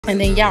And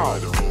then y'all,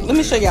 let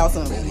me show y'all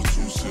something.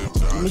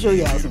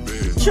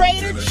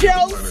 Trader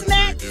Joe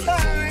snack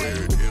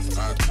time.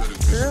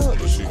 Girl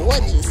is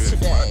gorgeous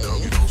today.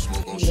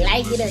 You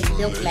like it or you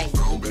don't like it.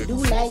 If you do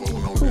like it,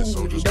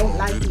 cool. If you don't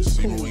like it,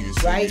 cool.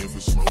 Right?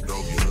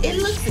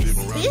 It looks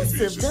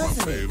expensive,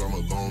 doesn't it?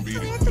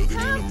 It's a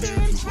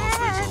pumpkin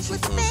patch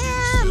with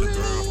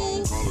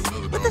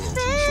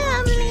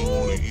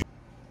family.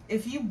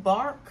 If you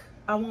bark,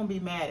 I won't be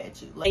mad at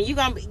you. Like,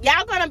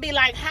 y'all gonna be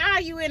like, how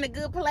are you in a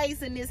good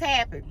place and this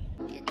happened?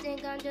 You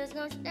think I'm just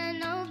gonna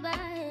stand on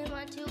by?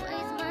 Want to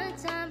waste my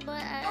time,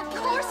 but Of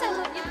course I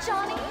love you,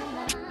 Johnny.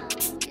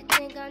 You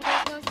think I'm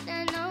just gonna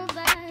stand on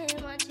by?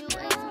 Want to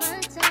waste my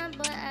time,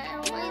 but I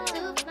am way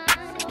too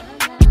fine.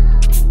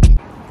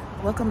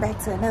 Welcome back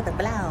to another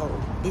vlog.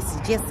 This is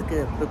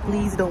Jessica, but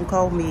please don't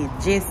call me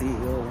Jessie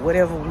or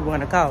whatever we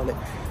want to call it.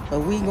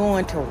 But we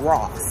going to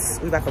Ross.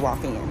 We about to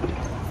walk in.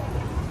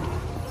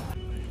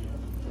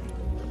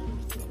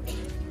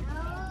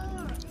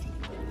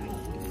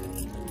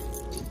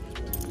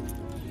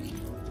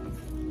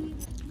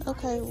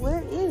 Okay,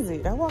 where is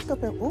it? I walked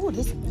up and, oh,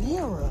 this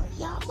mirror.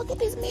 Y'all, look at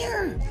this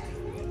mirror.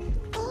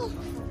 Oh,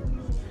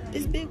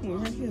 this big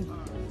one right here.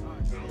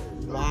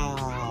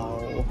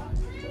 Wow.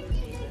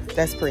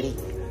 That's pretty.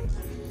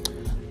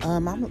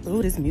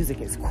 Oh, this music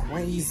is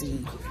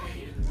crazy.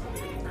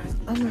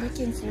 I'm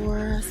looking for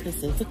a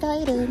specific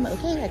item.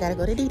 Okay, I gotta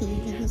go to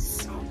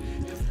DD's.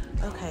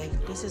 Okay,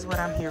 this is what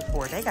I'm here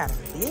for. They got a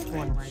big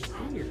one right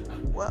here.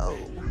 Whoa.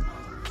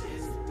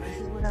 This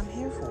is what I'm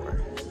here for.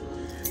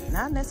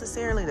 Not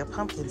necessarily the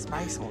pumpkin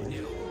spice one,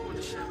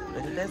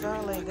 but if that's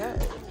all they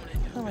got.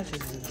 How much is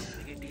this?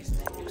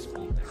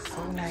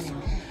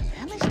 $4.99.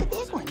 How much the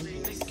big one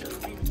is?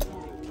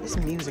 This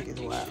music is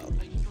wild.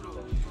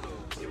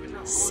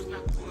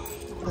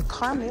 The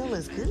caramel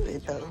is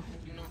good though.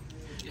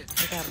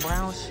 They got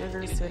brown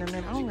sugar,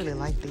 cinnamon. I don't really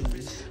like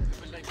these.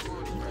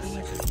 How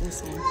much is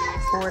this one?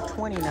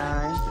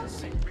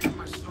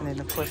 $4.29. And then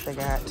of course they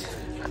got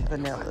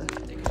vanilla.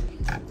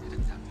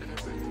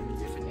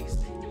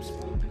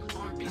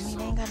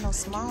 Ain't got no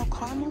small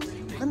caramel.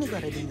 Let me go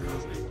to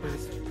DD's.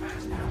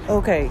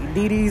 Okay,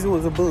 DD's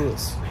was a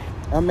buzz.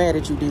 I'm mad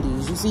at you,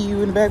 DD's. You see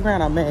you in the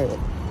background, I'm mad.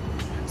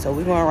 So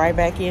we're going right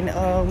back in.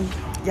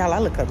 Y'all, I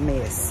look a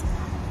mess.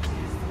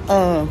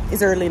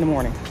 It's early in the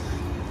morning.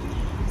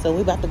 So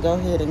we about to go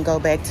ahead and go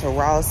back to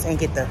Ross and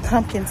get the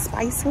pumpkin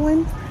spice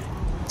one.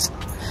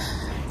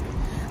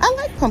 I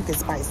like pumpkin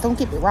spice, don't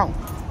get me wrong.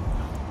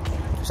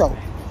 So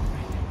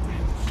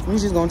we're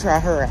just gonna try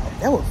her out.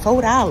 That was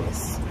 $4.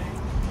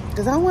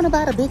 Because I want to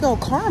buy the big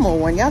old caramel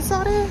one. Y'all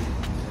saw that?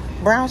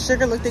 Brown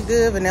sugar looked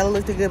good. Vanilla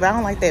looked good. But I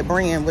don't like that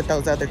brand with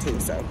those other two.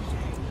 So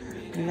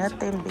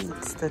nothing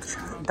beats the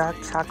dark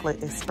chocolate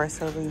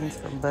espresso beans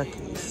from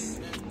Buc-ee's.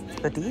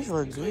 But these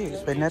look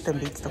good. But nothing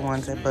beats the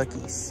ones at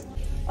Buc-ee's.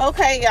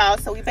 Okay, y'all.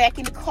 So we back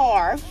in the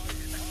car.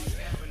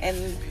 And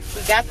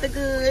we got the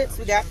goods.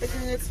 We got the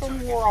goods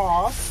from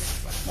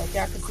Ross. Like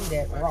y'all can see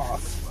that,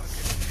 Ross.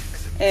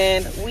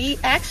 And we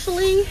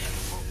actually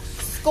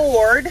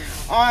scored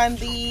on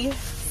the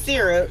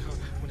syrup,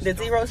 the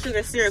zero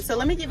sugar syrup. So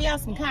let me give y'all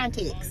some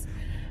context.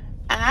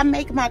 I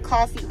make my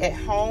coffee at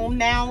home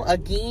now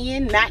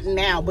again. Not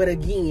now, but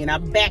again.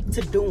 I'm back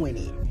to doing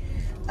it.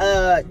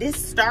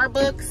 These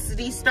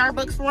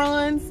Starbucks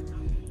runs,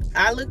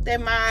 I looked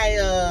at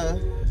my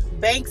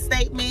bank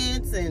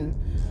statements and,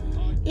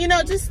 you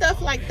know, just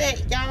stuff like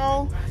that,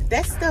 y'all.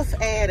 That stuff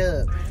add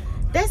up.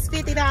 That's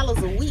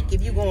 $50 a week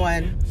if you're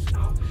going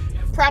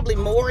probably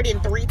more than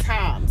 3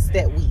 times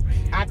that week.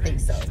 I think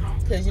so.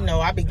 Because, you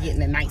know, I've been getting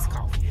the nice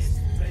coffees.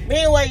 But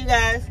anyway, you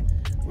guys,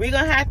 we're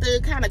going to have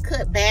to kind of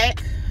cut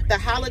back. The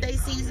holiday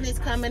season is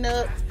coming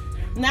up.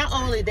 Not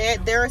only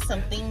that, there are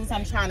some things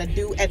I'm trying to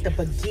do at the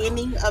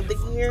beginning of the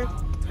year.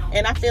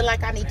 And I feel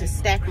like I need to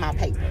stack my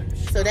paper.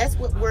 So that's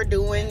what we're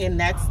doing. And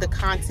that's the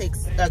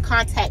context I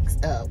can't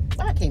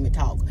even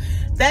talk.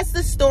 That's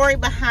the story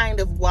behind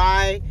of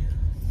why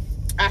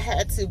I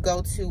had to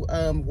go to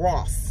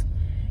Ross.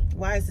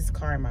 Why is this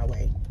car in my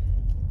way?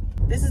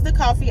 This is the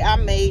coffee I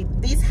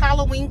made. These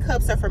Halloween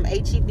cups are from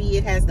H-E-B.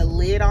 It has the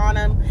lid on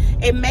them.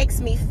 It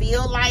makes me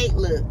feel like,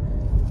 look,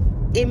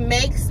 it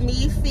makes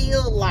me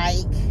feel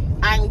like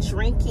I'm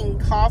drinking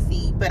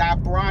coffee, but I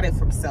brought it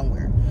from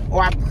somewhere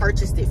or I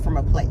purchased it from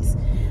a place.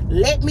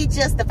 Let me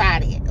justify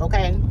that,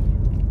 okay?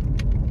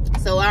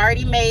 So I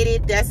already made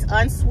it. That's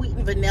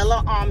unsweetened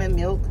vanilla almond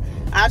milk.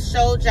 I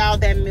showed y'all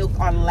that milk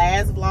on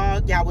last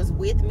vlog. Y'all was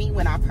with me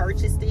when I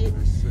purchased it.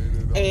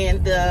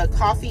 And the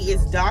coffee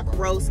is dark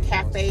roast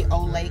cafe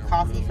au lait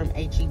coffee from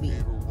H-E-B.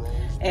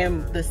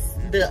 And the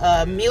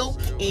milk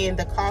and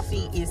the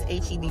coffee is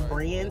H-E-B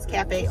brands.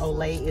 Cafe au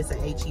lait is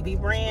an H-E-B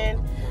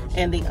brand.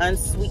 And the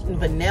unsweetened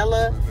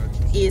vanilla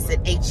is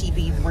an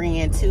H-E-B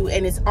brand too.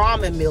 And it's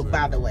almond milk,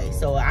 by the way.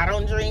 So I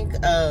don't drink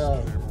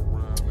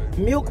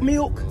milk.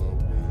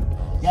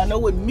 Y'all know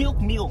what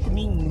milk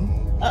mean.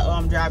 Uh-oh,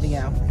 I'm driving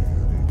out.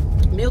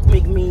 Milk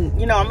mean,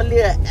 you know, I'm a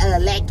little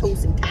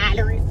lactose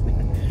intolerant.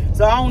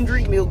 So I don't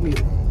drink milk,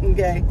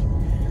 okay?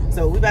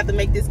 So we about to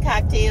make this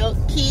cocktail.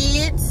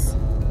 Kids,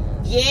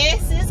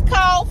 yes, it's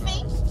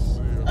coffee.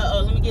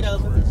 Let me get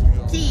over.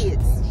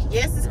 Kids,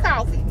 yes, it's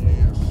coffee.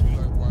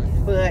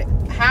 But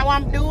how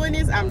I'm doing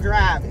this, I'm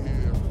driving.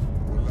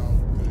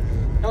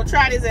 Don't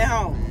try this at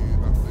home.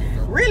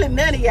 Really,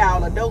 none of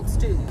y'all adults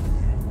too.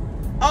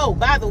 Oh,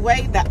 by the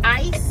way, the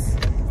ice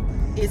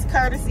is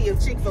courtesy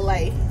of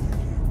Chick-fil-A.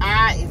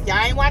 If y'all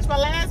ain't watched my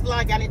last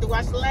vlog, y'all need to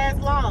watch the last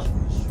vlog.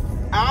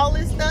 All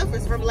this stuff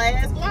is from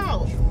last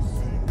vlog.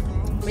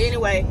 But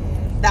anyway,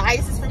 the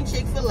ice is from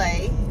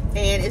Chick-fil-A,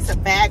 and it's a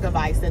bag of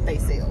ice that they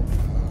sell.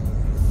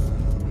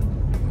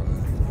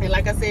 And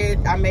like I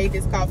said, I made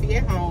this coffee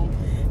at home.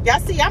 Y'all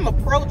see, I'm a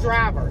pro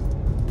driver.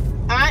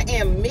 I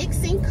am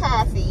mixing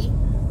coffee,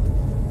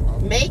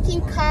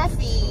 making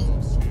coffee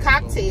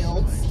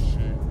cocktails,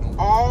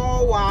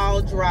 all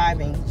while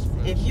driving.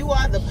 If you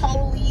are the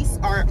police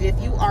or if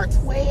you are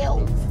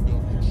 12,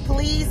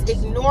 please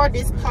ignore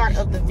this part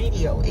of the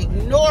video.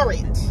 Ignore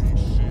it.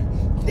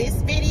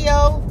 This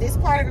video, this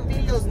part of the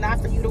video is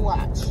not for you to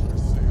watch,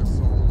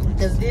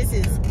 because this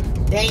is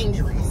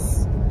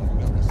dangerous.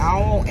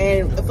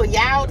 And for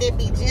y'all that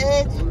be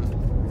judging,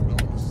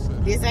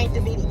 this ain't the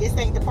video. This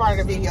ain't the part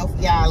of the video for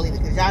y'all either,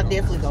 because y'all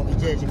definitely gonna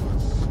be judging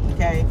me.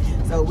 Okay,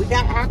 so we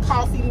got our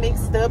coffee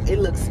mixed up. It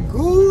looks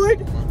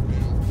good.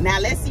 Now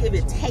let's see if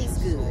it tastes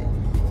good.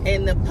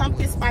 And the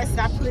pumpkin spice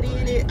that I put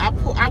in it, I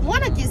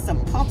want to get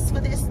some pumps for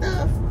this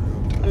stuff.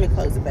 Let me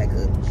close it back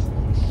up.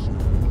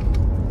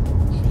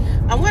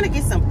 I want to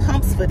get some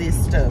pumps for this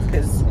stuff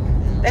because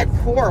that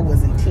pour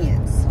was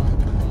intense.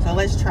 So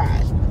let's try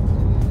it.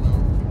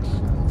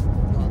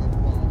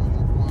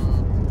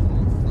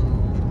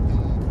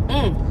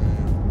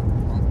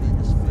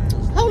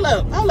 Hold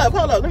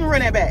up. Let me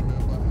run that back.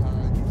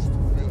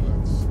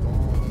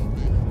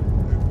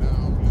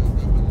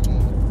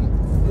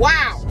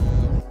 Wow.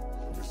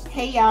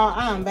 Hey y'all,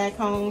 I'm back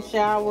home,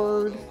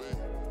 showered,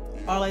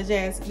 all that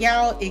jazz.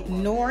 Y'all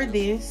ignore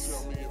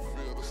this.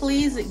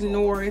 Please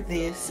ignore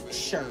this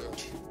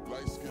shirt.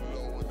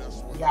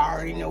 Y'all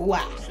already know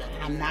why.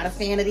 I'm not a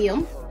fan of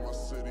them.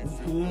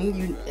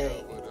 You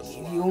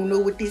don't know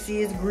what this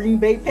is, Green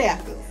Bay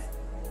Packers.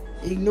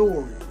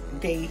 Ignore it,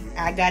 okay?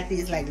 I got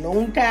this like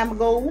long time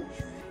ago.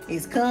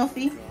 It's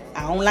comfy.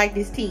 I don't like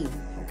this team,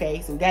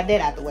 okay? So we got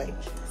that out the way.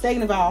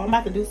 Second of all, I'm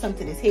about to do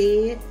something to this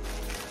head.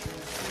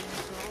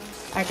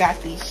 I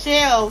got these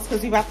shelves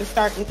because we about to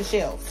start with the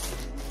shelves.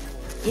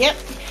 Yep,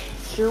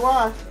 sure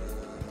are.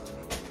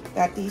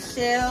 Got these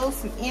shelves,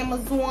 some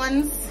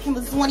Amazonians.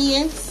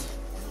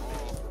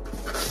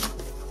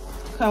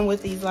 Come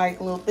with these like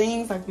little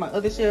things, like my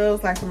other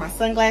shelves, like for my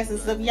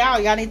sunglasses and stuff.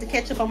 Y'all need to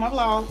catch up on my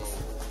vlogs.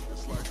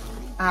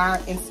 I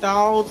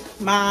installed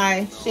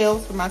my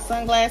shelves for my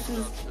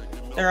sunglasses.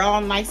 They're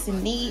all nice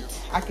and neat.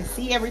 I can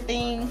see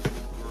everything.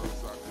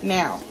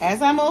 Now,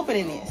 as I'm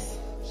opening this,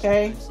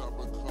 okay,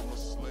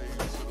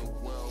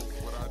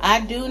 I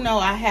do know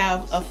I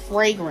have a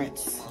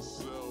fragrance.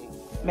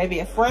 Maybe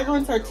a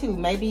fragrance or two.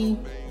 Maybe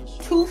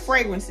 2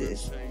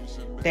 fragrances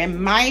that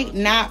might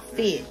not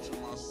fit.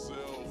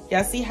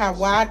 Y'all see how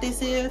wide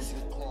this is?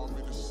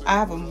 I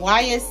have a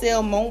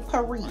YSL Mon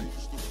Paris.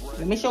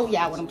 Let me show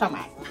y'all what I'm talking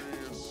about.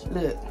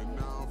 Look.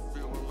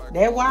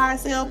 That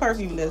YSL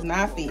perfume does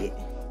not fit.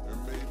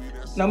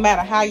 No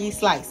matter how you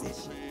slice it.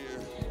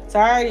 So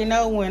I already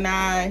know when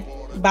I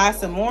buy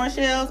some more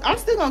shells, I'm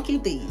still going to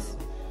keep these.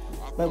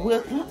 But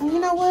we'll, you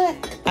know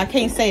what? I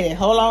can't say that.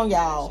 Hold on,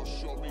 y'all.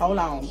 Hold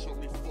on.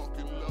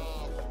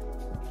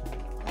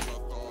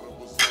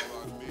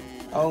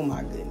 Oh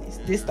my goodness.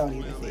 This don't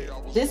even fit.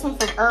 This one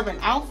from Urban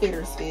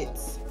Outfitters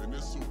fits.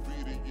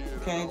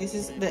 Okay, this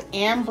is the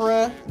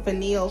Ambra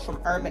Vanille from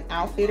Urban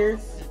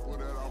Outfitters.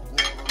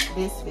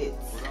 This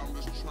fits.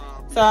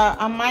 So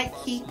I might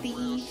keep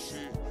these.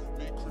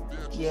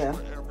 Yeah.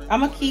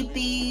 I'm going to keep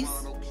these.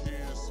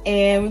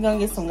 And we're going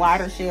to get some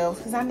wider shelves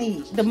because I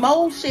need the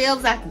most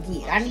shelves I can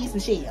get. I need some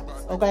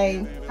shelves,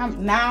 okay?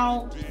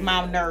 Now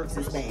my nerves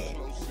is bad.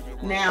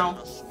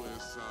 Now,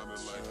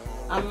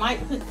 I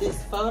might put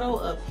this photo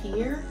up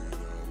here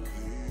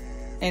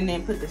and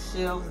then put the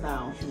shelves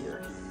down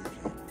here.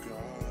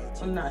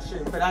 I'm not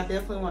sure, but I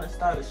definitely want to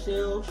start a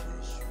shelf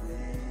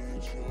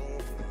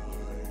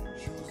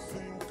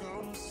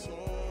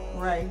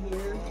right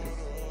here.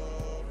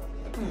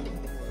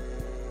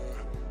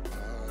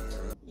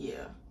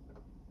 Yeah.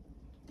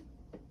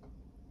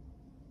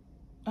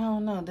 I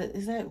don't know.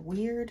 Is that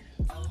weird?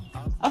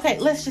 Okay,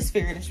 let's just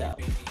figure this out.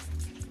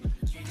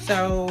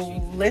 So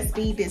let's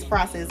speed this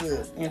process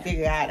up and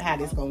figure out how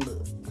this gonna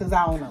look. Cause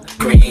I don't know.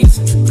 Degrees,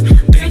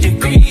 3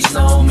 degrees,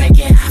 so make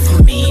it hot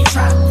for me.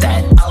 Drop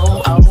that,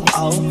 oh, oh,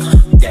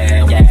 oh.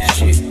 Damn, yeah,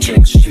 shit,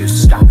 chicks, you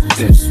stop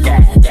this.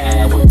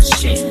 Yeah, with the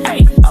shit,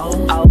 hey,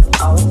 oh, oh,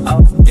 oh,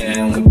 oh.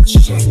 Down with the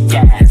shit,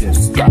 yeah,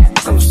 this,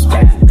 that, goes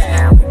back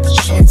down with the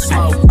shit.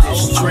 Smoke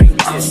this,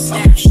 drink this,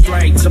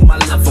 straight to my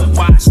level,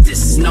 watch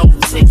this, no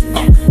tick.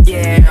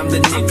 Yeah, I'm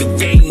the nigga,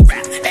 game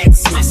rap,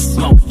 Xmas,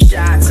 smoke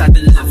shots, I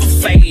deliver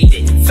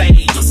faded,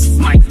 Vegas,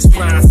 Mike's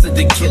sponsor,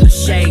 the killer,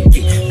 shake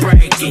it,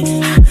 break it,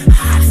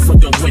 hot for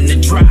the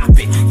winner, drop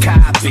it.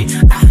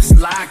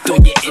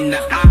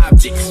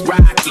 rocket,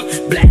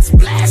 rocket, blast,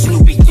 blast,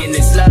 Nubian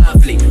is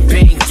lovely,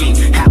 pinky,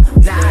 how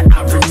not,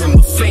 I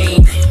remember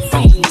fiend.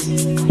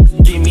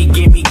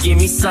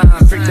 Gimme some,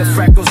 freak the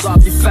freckles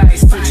off your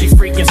face, pretty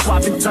freaking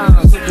swapping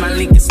tongues, with my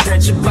link and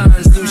stretch your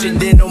buns, illusion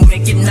then don't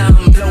make it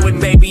numb, blow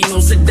it baby, no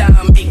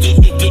Saddam, icky,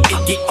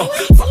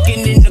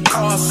 fucking in the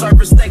car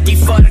service, thank you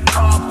for the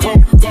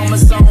carpool,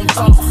 chromosome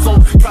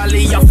thoughtful,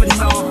 probably off a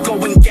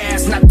narco and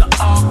gas, not the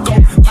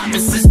arco, poppin'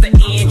 since the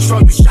intro,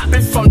 you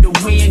shopping from the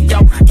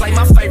window, play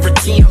my favorite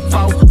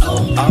tempo,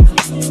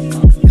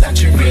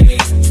 luxury,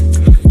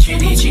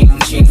 chitty ching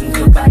ching,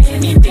 could buy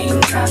anything,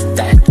 got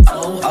that,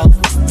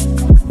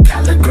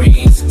 collard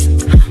greens,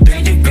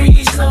 3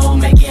 degrees, low,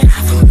 make it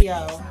hot for me.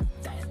 Yo,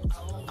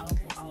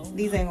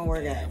 these ain't gonna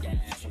work out.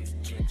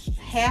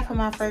 Half of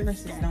my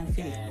fragrances don't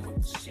fit.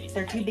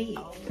 They're too big.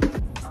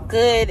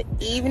 Good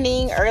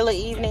evening, early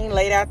evening,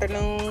 late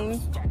afternoon.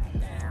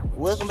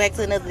 Welcome back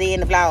to another day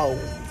in the vlog.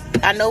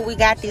 I know we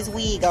got this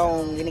wig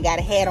on and it got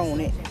a hat on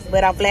it,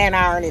 but I'm flat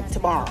ironing it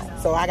tomorrow.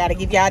 So I gotta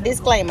give y'all a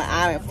disclaimer.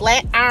 I'm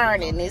flat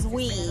ironing this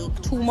wig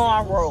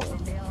tomorrow.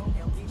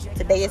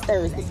 Today is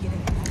Thursday.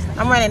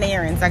 I'm running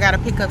errands. I gotta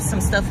pick up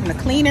some stuff from the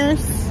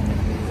cleaners.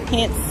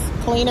 Hence,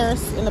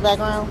 cleaners in the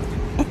background.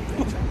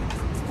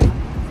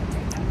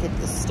 Get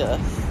this stuff.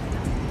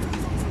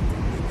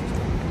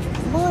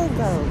 Where it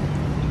go?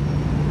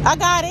 I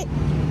got it.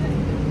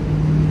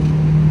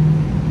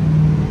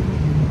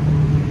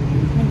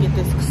 Let me get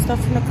this stuff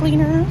from the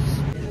cleaners.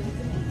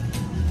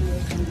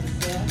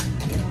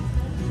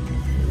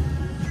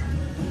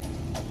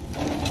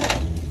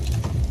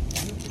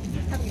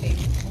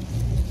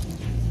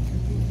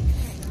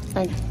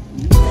 Thank you.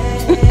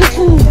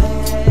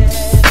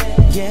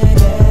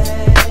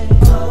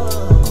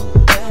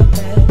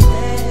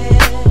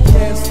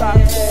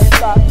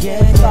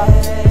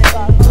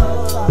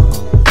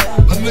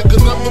 A nigga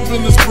never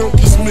been as broke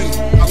as me.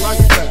 I like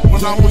that.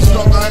 When I was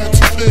young, I had 2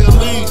 pair of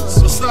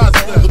leads. Besides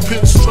that, the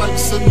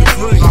pinstripes and the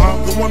gray.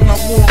 The one I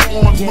wore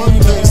on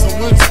Mondays and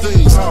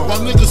Wednesdays. While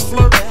niggas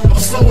flirt, I'm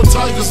sewing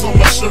tigers on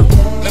my shirt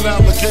and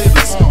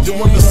alligators. You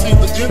wanna see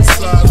the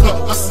inside?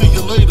 I see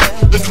you later.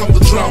 Here come the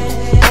drama.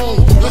 Oh,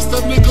 that's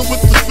that nigga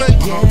with the fake.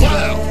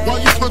 Wow, why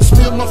you punch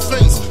me in my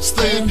face?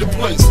 Stay in your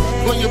place,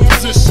 play your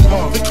position.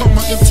 Here come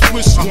my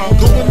intuition.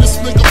 Go in this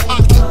nigga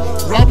pocket,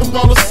 rob him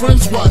while his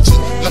friends watching.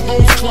 That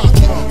hoes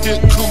clocking. Here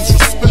comes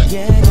respect.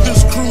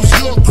 His crew's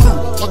your crew,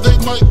 or they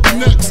might be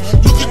next.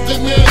 Look at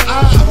them man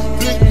eye,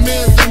 big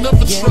man, they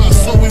never try.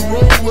 So we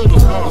roll with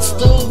them, I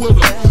stole with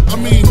them. I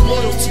mean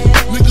loyalty.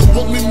 Niggas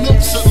bought me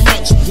milks at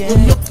lunch.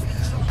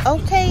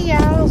 Okay,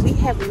 y'all, we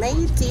have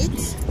made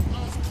it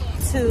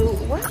to,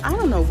 well, I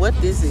don't know what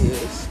this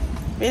is.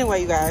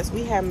 Anyway, you guys,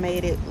 we have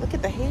made it. Look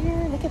at the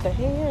hair, look at the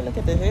hair, look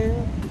at the hair.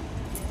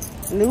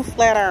 New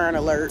flat iron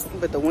alert,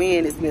 but the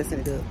wind is messing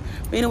it up.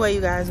 But anyway,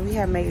 you guys, we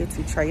have made it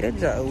to Trader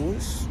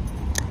Joe's.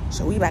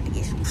 So we about to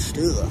get some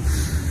stuff.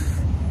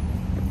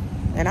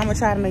 And I'm gonna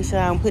try to make sure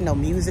I don't put no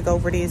music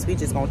over this. We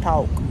just gonna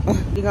talk.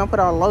 You're gonna put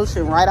on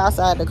lotion right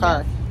outside the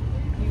car.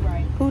 You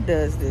right. Who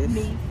does this?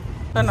 Me.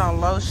 Put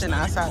on lotion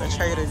outside of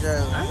Trader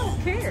Joe's. I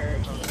don't care.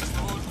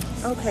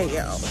 Okay,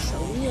 y'all. So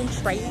we in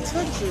Trader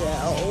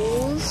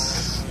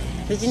Joe's.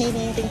 Did you need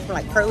anything from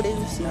like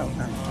produce? No.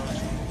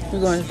 We're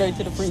going straight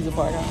to the freezer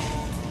part, huh?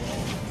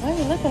 Why are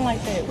you looking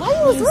like that? Why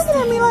you was looking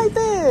at me like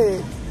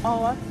that?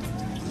 Oh,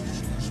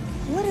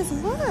 what is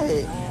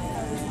what?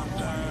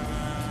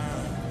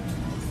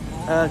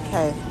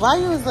 Okay. Why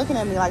you was looking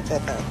at me like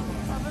that though?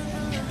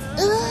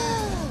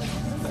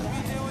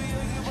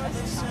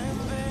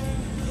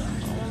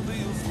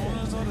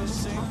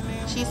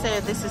 She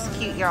said this is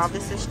cute, y'all.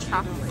 This is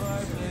chocolate.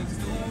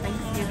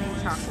 Thanksgiving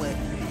chocolate.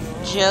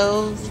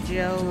 Joe's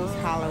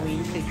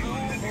Halloween cookies.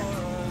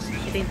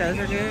 You think those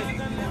are good?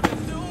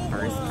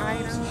 First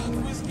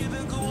item.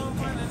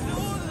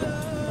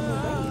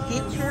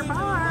 Get your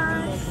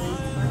bar.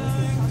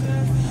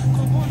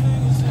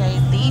 Okay,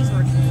 these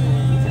were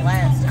good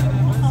last time.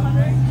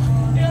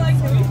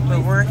 But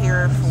we're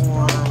here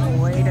for,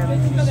 wait a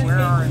minute, where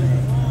are they?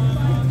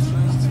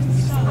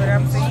 You see what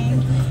I'm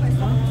saying?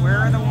 Where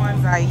are the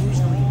ones I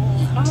usually?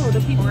 Oh, the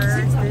people.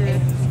 Where's the?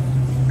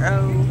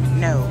 Oh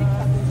no.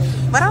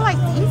 But I like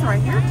these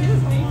right here too.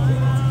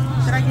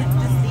 Should I get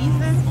just these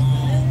then?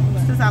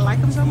 Since I like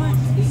them so much.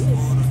 These?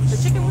 The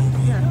chicken ones?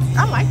 Yeah,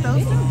 I like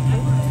those too.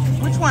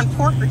 Which one,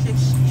 pork or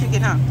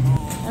chicken? Huh?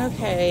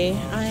 Okay,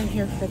 I am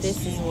here for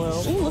this as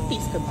well. Ooh, look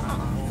these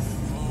kebabs.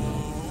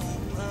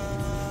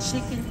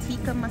 Chicken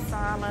tikka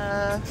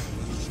masala.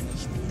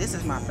 This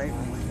is my favorite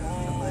one.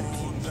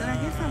 Should I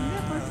get something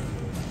different?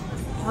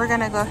 We're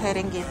gonna go ahead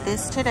and get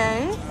this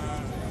today.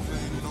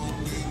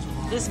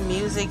 This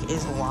music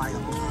is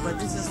wild, but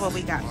this is what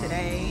we got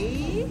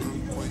today.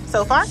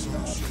 So far,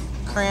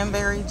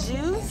 cranberry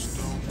juice.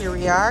 Here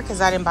we are,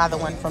 because I didn't buy the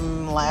one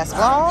from last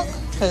vlog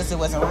because it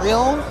wasn't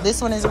real. This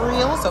one is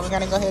real, so we're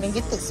gonna go ahead and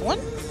get this one.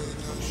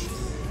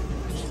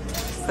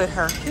 Put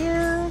her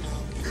here.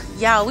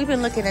 Y'all, we've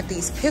been looking at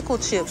these pickle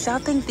chips. Y'all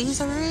think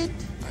these are it?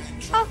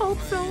 I hope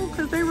so,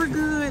 because they were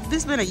good.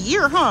 This been a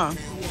year, huh?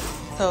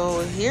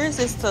 So here's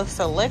this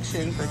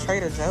selection for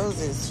Trader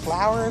Joe's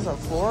flowers or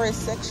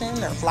florist section,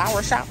 their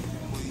flower shop.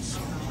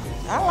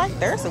 I like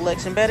their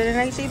selection better than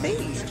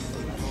H-E-B.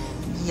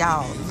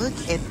 Y'all, look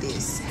at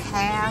this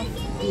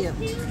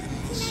half-dipped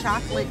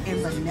chocolate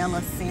and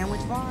vanilla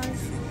sandwich bars.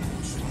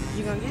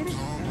 You gonna get it?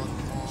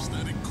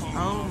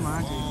 Oh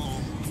my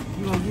goodness.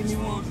 You gonna give me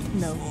one?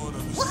 No.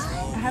 What?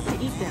 I have to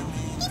eat them.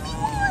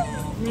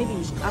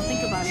 Maybe. I'll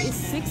think about it. It's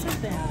 6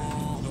 of them.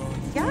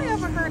 Y'all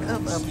ever heard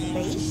of a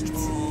baked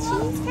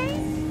cheesecake?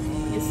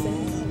 It's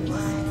 7.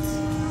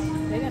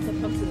 What? They got the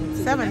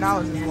pumpkin.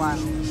 $7 is wild.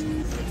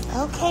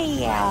 Okay,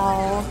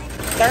 y'all.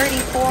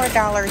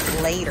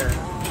 $34 later.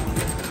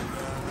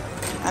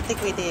 I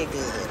think we did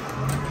good.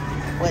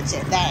 What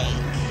you think?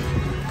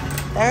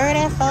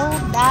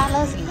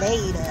 $34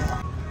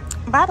 later.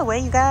 By the way,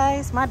 you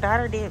guys, my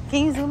daughter did.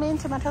 Can you zoom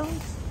into my toes?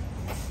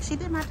 She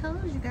did my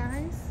toes, you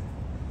guys.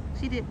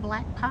 She did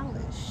black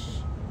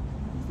polish.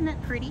 Isn't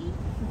that pretty?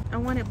 I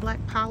wanted black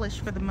polish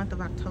for the month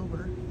of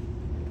October.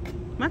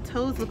 My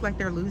toes look like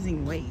they're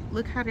losing weight.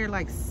 Look how they're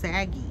like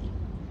saggy.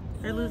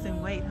 They're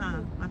losing weight, huh?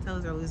 My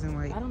toes are losing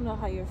weight. I don't know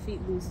how your feet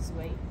loses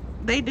weight.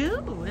 They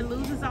do. It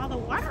loses all the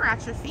water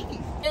out your feet.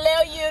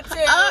 Hello,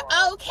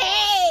 YouTube.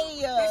 Okay.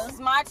 This is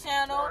my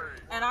channel,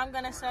 and I'm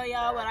gonna show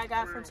y'all what I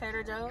got from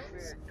Trader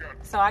Joe's.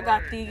 So I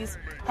got these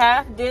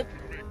half-dipped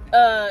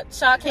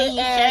chocolate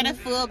and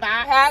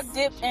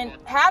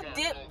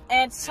half-dipped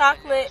and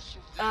chocolate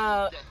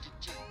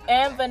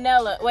and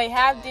vanilla. Wait,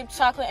 half-dipped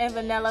chocolate and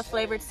vanilla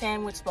flavored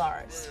sandwich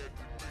bars.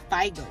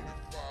 Figo.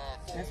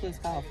 That's what it's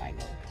called,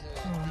 Figo.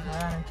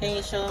 Can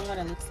you show them what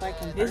it looks like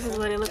in person? This is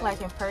what it looked like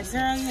in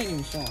person. Girl, you ain't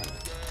even showing it.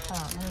 Hold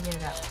on, let me get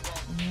it out.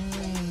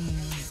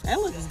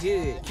 That looks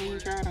good. Can you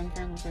try it on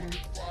camera for them?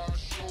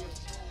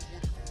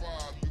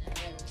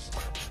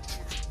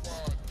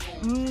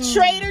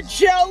 Trader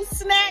Joe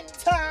snack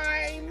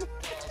time.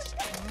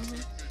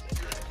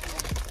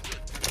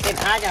 And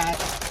I got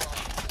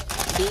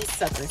these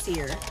suckers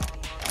here.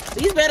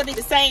 These better be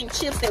the same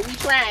chips that we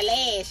tried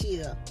last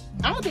year.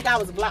 I don't think I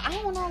was a blogger. I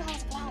don't know if I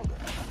was a blogger.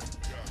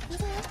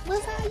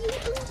 Was I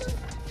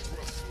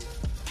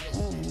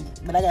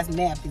YouTuber? But I got some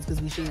napkins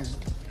because we shared.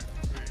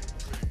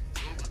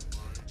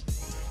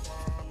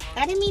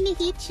 I didn't mean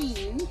to hit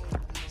you.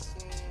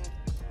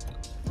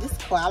 This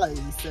quality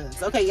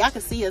sucks. Okay, y'all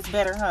can see us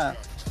better, huh?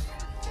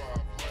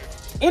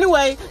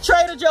 Anyway,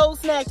 Trader Joe's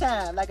snack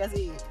time, like I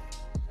said.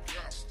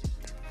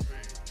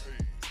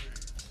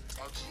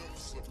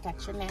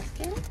 Got your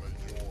napkin?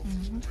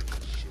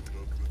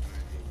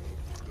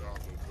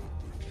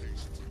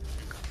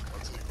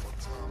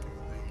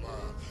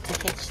 To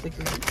catch the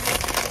grease.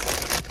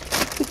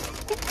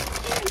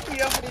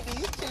 You opening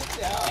these chips,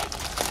 y'all.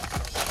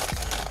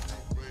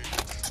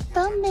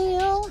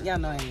 Thumbnail. Y'all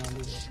know I ain't gonna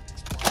do that.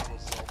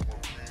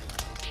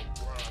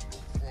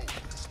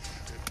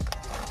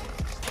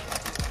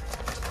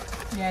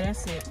 Yeah,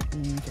 that's it.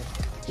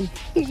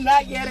 Okay.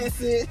 Not yet,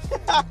 that's it.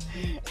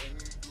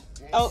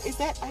 Oh, is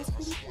that ice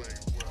cream?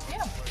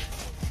 Yeah.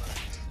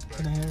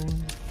 Can I have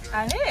one?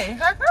 I did.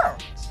 Her girl.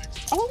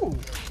 Oh.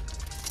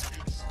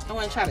 I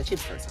want to try the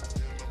chips first.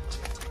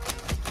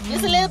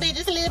 Just a little bit,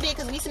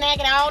 because we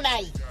snacking all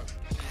night.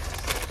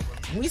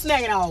 We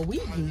snacking all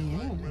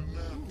weekend.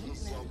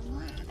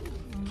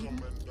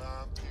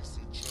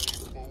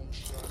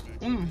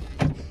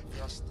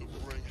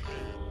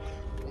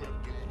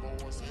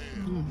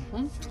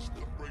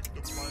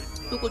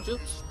 Pickle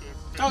chips.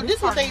 Oh,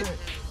 this what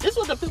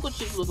the pickle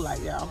chips look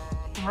like, y'all.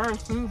 Very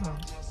seasoned.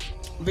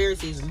 Very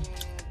seasoned.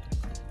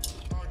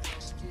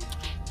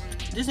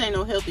 This ain't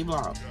no healthy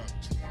vlog.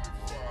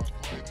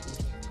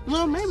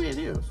 Well, maybe it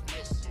is.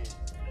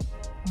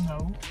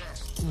 No.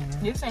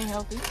 This ain't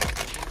healthy.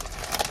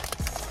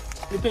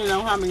 Depending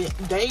on how many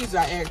days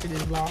I add to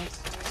this vlog.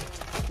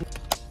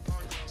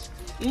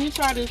 Let me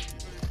try this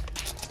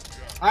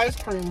ice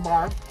cream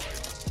bar.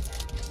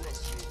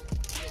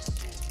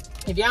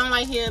 If y'all don't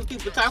like hearing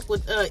people talk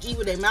with eat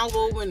with their mouth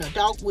open or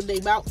talk with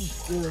their mouth,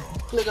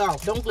 click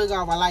off. Don't click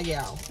off. I like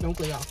y'all. Don't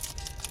click off.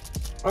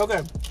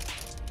 Okay.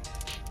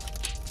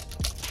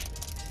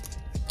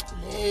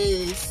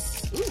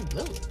 Let's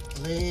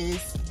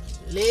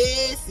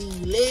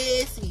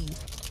see.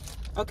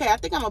 Okay, I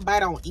think I'm gonna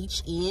bite on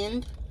each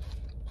end.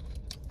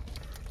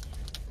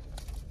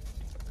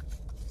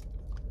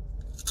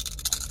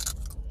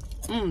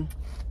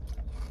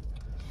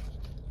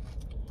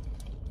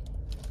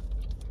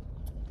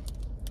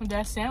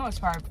 That sandwich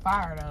part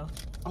fire though.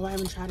 Oh, I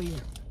haven't tried it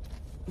yet.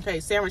 Okay,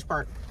 sandwich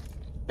part.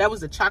 That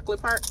was the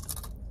chocolate part.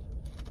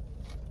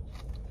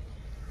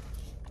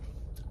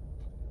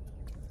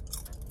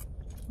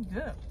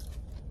 Good.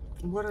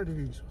 What are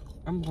these?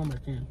 I'm going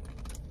back in.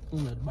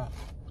 On that box.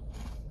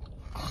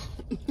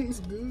 It's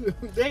good.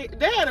 They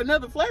had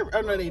another flavor.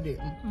 Oh no, they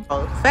didn't.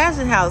 Oh,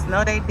 Fashion House.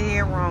 No, they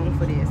did wrong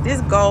for this.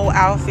 This gold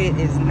outfit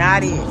is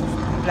not it.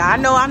 Now I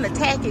know I'm the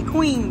tacky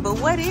queen, but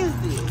what is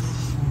this?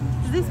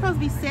 Is this supposed to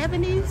be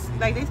 70s?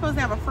 Like they supposed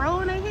to have a fro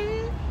on their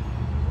head?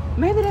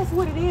 Maybe that's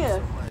what it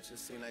is.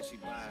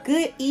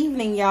 Good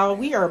evening, y'all.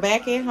 We are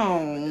back at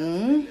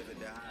home.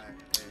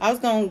 I was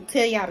gonna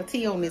tell y'all the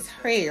tea on this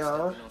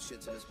hair,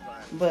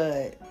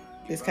 but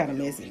it's kind of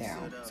messy now.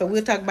 So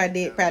we'll talk about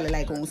that probably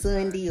like on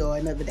Sunday or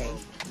another day.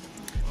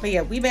 But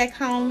yeah, we back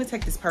home. Let me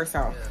take this purse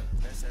off.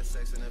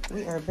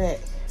 We are back.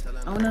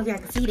 I don't know if y'all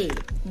can see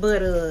that,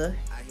 but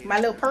my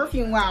little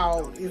perfume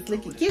wall is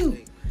looking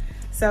cute.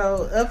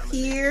 So up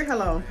here,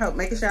 hold on, help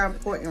making sure I'm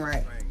pointing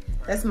right.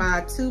 That's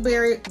my two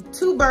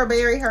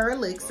Burberry hair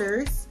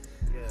elixirs.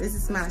 This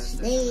is my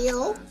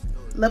Chanel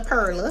La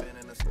Perla.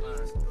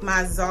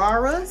 My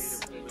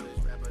Zara's.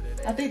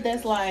 I think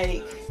that's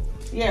like,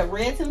 yeah,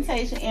 Red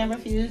Temptation, Amber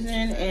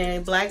Fusion,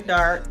 and Black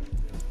Dark.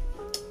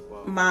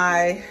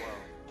 My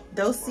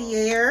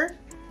Dossier,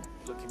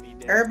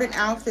 Urban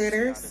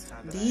Outfitters,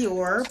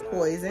 Dior,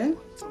 Poison.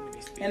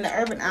 And the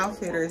Urban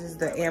Outfitters is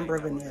the Amber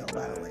Vanilla,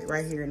 by the way,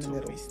 right here in the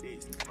middle.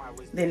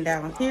 Then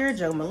down here,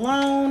 Joe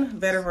Malone,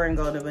 Vetiver and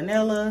Golden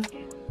Vanilla,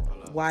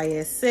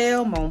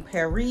 YSL, Mon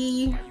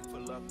Paris,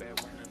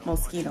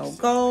 Moschino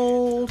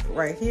Gold,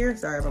 right here.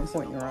 Sorry if I'm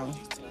pointing wrong.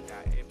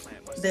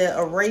 The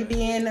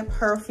Arabian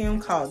perfume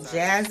called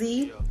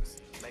Jazzy,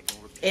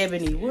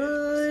 Ebony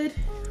Wood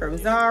from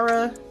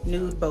Zara,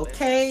 Nude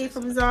Bouquet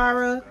from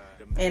Zara,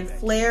 and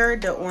Flare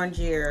de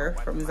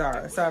Orangier from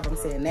Zara. Sorry if I'm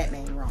saying that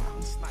name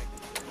wrong.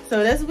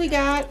 So that's what we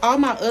got. All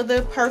my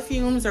other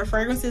perfumes or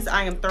fragrances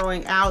I am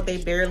throwing out.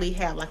 They barely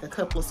have like a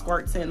couple of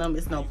squirts in them.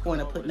 It's no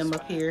point of putting them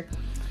up here.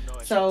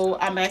 So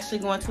I'm actually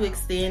going to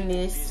extend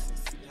this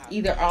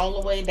either all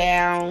the way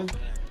down,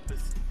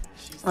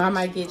 or I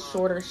might get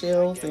shorter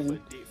shelves and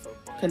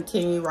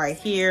continue right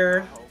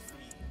here.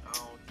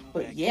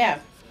 But yeah,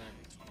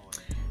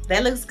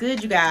 that looks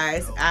good, you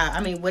guys.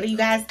 I mean, what do you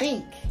guys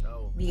think?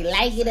 Do you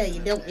like it or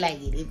you don't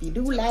like it? If you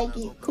do like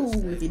it,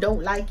 cool. If you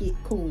don't like it,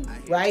 cool,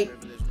 right?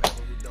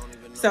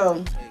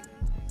 So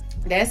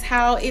that's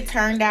how it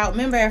turned out.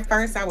 Remember at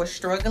first I was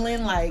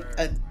struggling like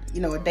a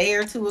day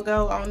or two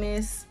ago on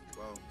this.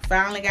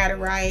 Finally got it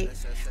right.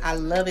 I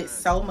love it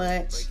so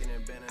much.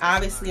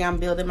 Obviously I'm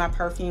building my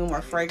perfume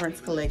or fragrance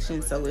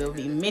collection, so it'll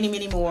be many,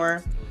 many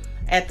more.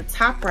 At the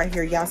top right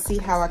here, y'all see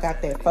how I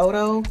got that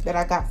photo that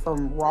I got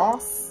from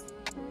Ross?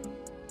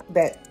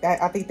 That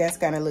I think that's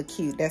gonna look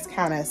cute. That's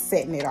kind of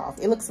setting it off.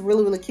 It looks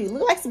really, really cute.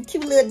 Look like some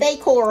cute little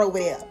decor over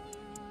there.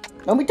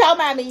 Don't be talking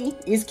about me.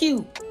 It's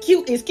cute.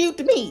 Cute is cute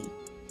to me.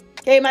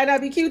 Okay, it might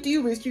not be cute to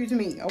you, but it's cute to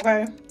me,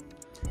 okay?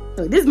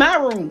 So this is my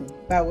room,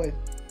 by the way.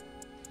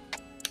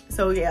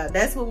 So yeah,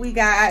 that's what we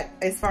got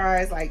as far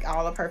as like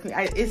all the perfume.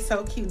 It's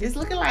so cute. It's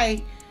looking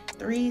like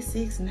 3,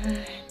 6,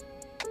 9,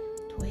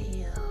 12,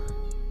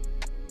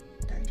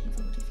 13,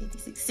 14, 15,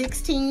 16,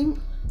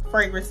 16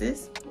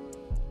 fragrances.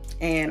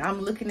 And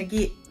I'm looking to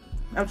get,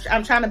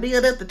 I'm trying to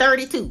build up to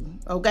 32,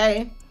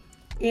 okay?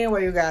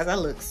 Anyway, you guys, I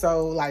look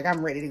so like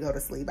I'm ready to go to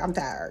sleep. I'm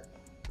tired.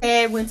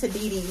 And went to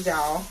DD's,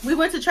 y'all. We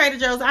went to Trader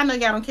Joe's. I know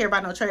y'all don't care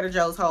about no Trader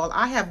Joe's haul.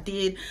 I have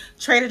did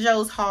Trader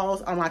Joe's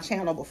hauls on my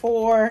channel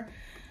before.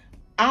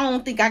 I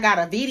don't think I got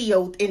a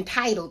video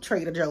entitled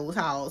Trader Joe's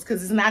hauls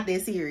because it's not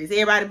that serious.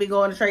 Everybody been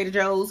going to Trader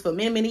Joe's for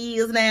many, many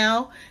years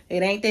now.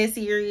 It ain't that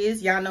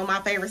serious. Y'all know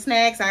my favorite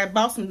snacks. I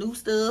bought some new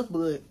stuff,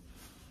 but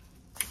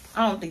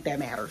I don't think that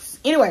matters.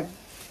 Anyway,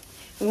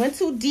 we went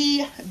to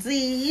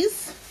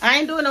DD's. I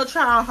ain't doing no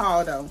trial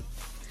haul though.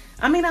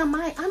 I mean, I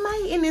might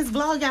in this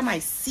vlog, y'all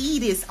might see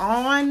this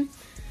on.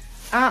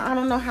 I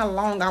don't know how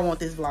long I want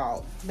this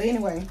vlog. But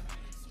anyway,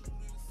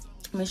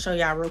 let me show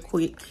y'all real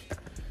quick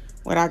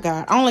what I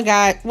got.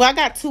 I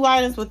got 2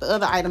 items with the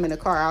other item in the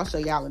car. I'll show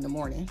y'all in the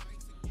morning.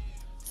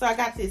 So I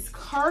got this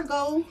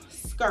cargo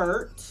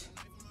skirt.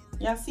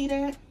 Y'all see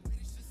that?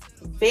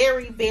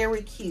 Very,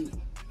 very cute.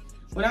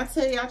 When I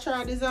tell you I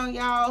tried this on,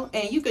 y'all,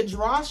 and you could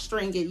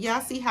drawstring it.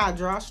 Y'all see how I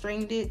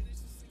drawstringed it?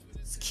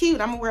 It's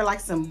cute. I'm gonna wear like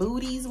some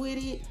booties with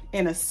it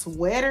and a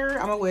sweater.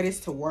 I'm gonna wear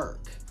this to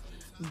work.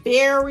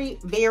 Very,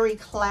 very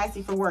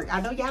classy for work. I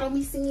know y'all don't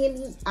be seeing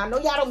me. I know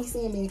y'all don't be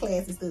seeing me in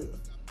classy stuff.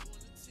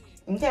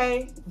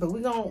 Okay? But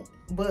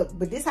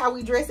but this how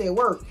we dress at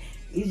work.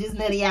 It's just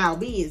none of y'all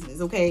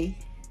business, okay?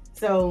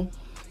 So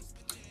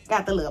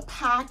got the little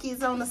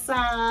pockets on the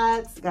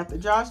sides. Got the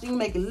drawstring,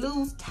 make it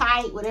loose,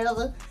 tight,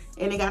 whatever.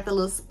 And it got the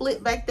little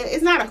split back there.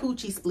 It's not a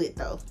hoochie split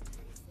though.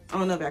 I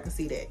don't know if I can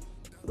see that.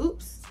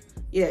 Oops.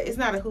 Yeah, it's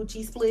not a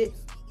hoochie split.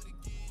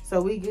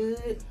 So we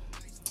good.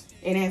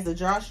 And it has the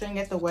drawstring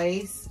at the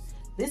waist.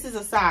 This is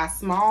a size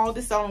small.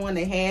 This is the only one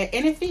they had.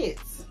 And it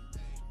fits.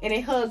 And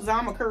it hugs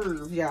all my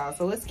curves, y'all.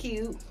 So it's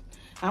cute.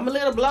 I'm a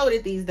little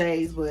bloated these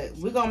days, but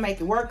we're going to make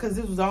it work because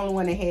this was the only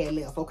one they had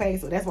left, okay?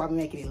 So that's why we're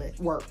making it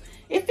work.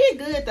 It fit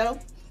good, though.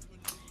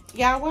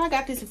 Y'all, well, I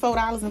got this for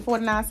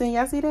 $4.49.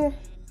 Y'all see that?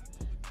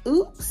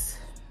 Oops.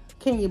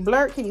 Can you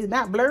blur it? Can you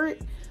not blur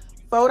it?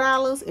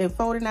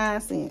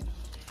 $4.49.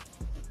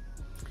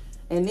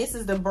 And this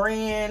is the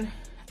brand,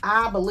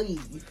 I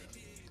Believe,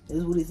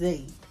 is what it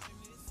says.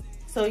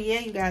 So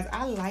yeah, you guys,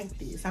 I like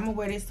this. I'm gonna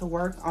wear this to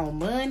work on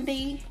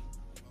Monday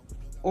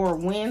or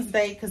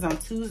Wednesday, because on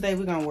Tuesday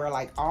we're gonna wear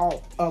like we're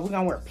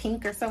gonna wear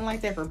pink or something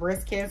like that for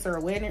breast cancer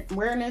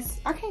awareness.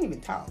 I can't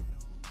even talk.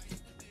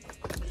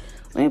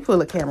 Let me pull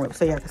the camera up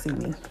so y'all can see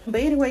me.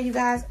 But anyway, you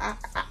guys,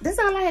 that's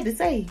all I had to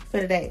say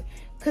for today.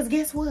 Because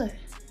guess what?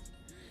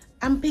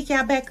 I'm going to pick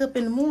y'all back up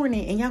in the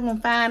morning and y'all going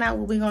to find out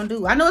what we're going to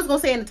do. I know it's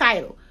going to say in the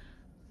title,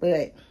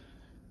 but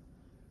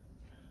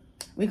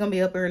we're going to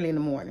be up early in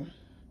the morning.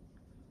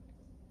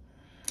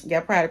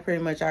 Y'all probably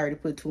pretty much already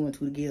put 2 and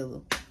 2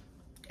 together.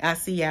 I'll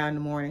see y'all in the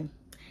morning.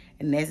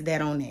 And that's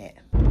that on that.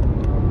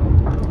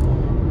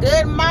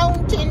 Good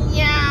morning,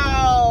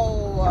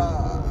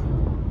 y'all.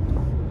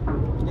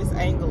 This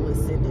angle is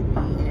sending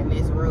me, and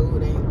this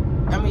road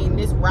ain't, I mean,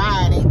 this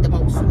ride ain't the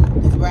most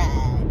smoothest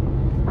ride.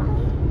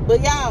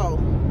 But y'all,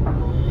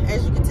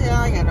 as you can tell,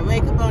 I ain't got no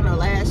makeup on, no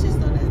lashes,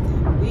 no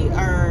nothing. We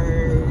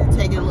are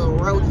taking a little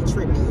roadie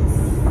trip.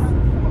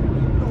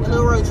 A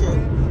little road trip.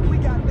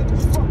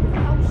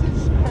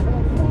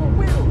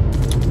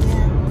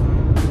 Yeah.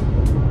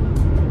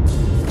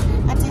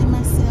 I take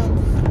myself.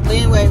 But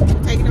anyway,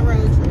 we're taking a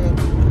road trip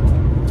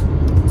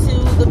to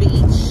the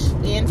beach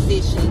and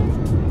fishing.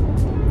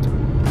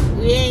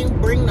 We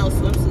ain't bring no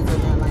swimsuits or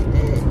nothing like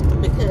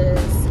that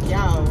because,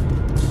 y'all,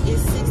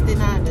 it's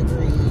 69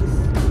 degrees.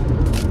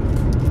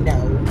 No.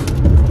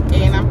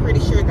 And I'm pretty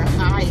sure the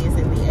high is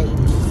in the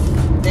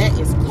 80s. That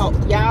is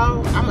cold.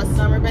 Y'all, I'm a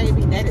summer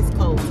baby. That is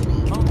cold to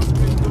me.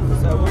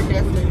 So we're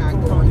definitely not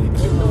going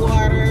in the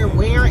water.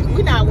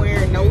 We're not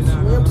wearing no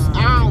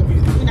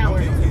swimsuits. We're not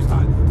wearing no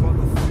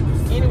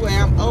swimsuits. Anyway,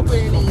 I'm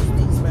opening these.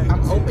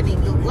 I'm opening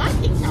these. Well, I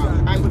can't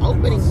count. I'm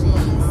opening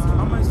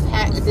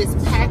this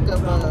pack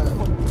of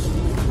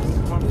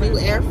new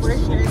air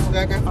fresheners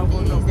that I got from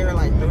these. They're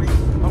like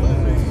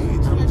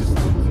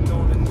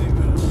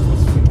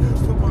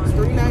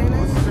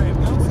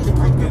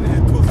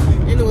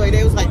 $3.99. Anyway,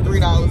 they was like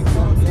 $3.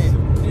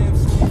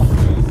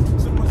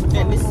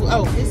 And this is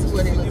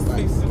what it looks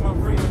like.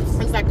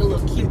 It's like a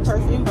little cute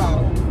perfume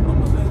bottle.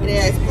 It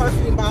has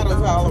perfume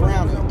bottles all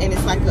around it, and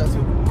it's like a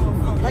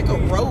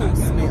rose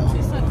smell.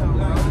 It's like a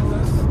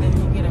rose, then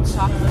you get a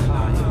chocolate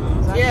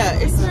vibe. Yeah,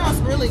 it smells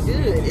really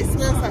good. It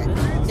smells like,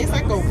 it's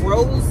like a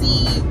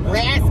rosy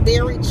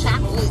raspberry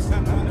chocolate,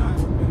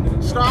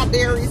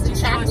 strawberries and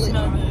chocolate.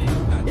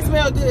 It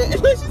smells good.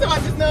 She's talking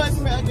about just know it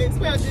smells good. It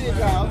smells good,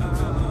 y'all.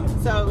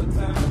 So,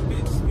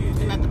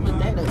 I'm about to put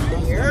that up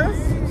there.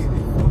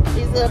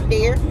 It's up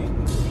there.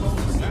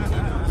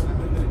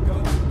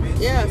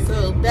 Yeah,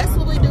 so that's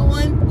what we're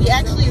doing. We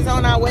actually is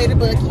on our way to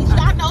Buc-ee's.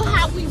 Y'all know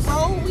how we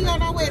roll. We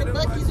on our way to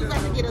Buc-ee's. We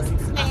got to get us some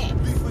snacks.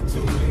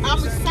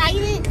 I'm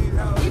excited,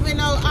 even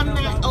though I'm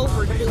not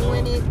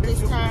overdoing it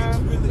this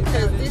time,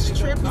 because this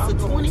trip is a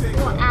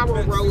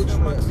 24-hour road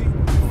trip.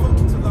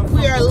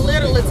 We are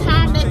literally, the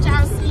time that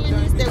y'all seeing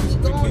this, that we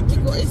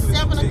go, it's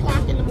 7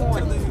 o'clock in the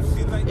morning.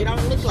 It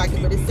don't look like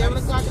it, but it's 7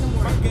 o'clock in the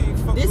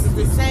morning. This is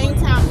the same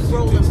time we're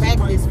rolling back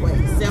this way,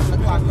 7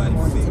 o'clock in the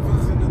morning.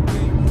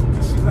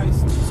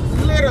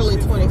 Literally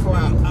 24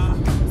 hours.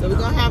 So we're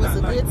going to have us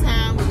a good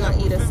time. We're going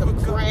to eat us some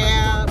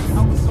crabs.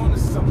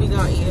 We're going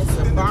to eat us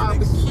some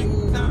barbecue.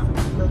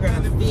 We're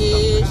going to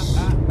fish.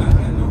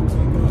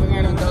 We're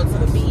going to go to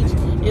the beach.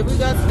 If we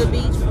go to the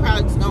beach, we're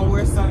probably just going to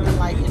wear something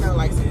like, you know,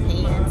 like some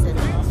pants and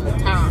a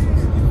top.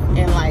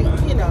 And like,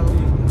 you know,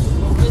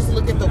 just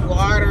look at the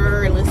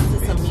water and listen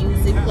to some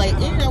music play.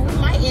 You know, we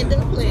might end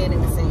up playing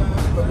in the sand.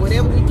 But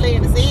whatever we play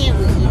in the sand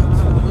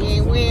with, we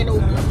ain't wearing no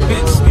good.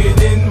 Bitch,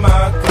 get in my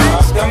car.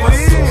 Got my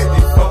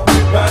 64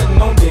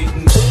 riding on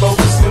dating.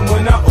 Focusing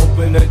when I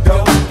open the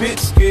door.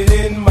 Bitch, get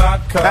in my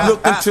car.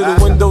 Look into the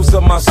windows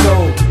of my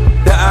soul.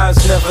 The eyes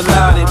never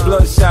lie, they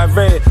bloodshot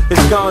red.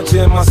 It's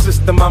ganja in my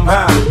system, I'm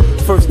high.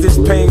 First this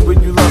pain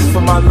when you lust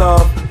for my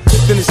love.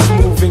 Then it's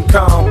smooth and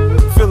calm.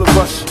 Feel a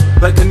rush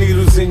like the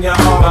needles in your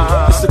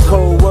arm. It's a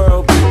cold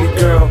world, baby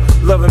girl.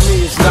 Loving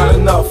me is not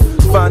enough.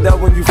 Find out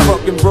when you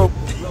fucking broke.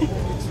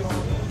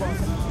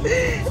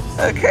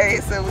 Okay,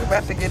 so we're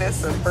about to get us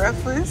some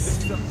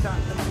breakfast.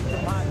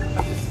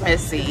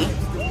 Let's see.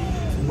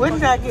 What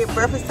did I get?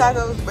 Breakfast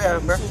tacos?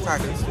 Breakfast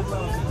tacos.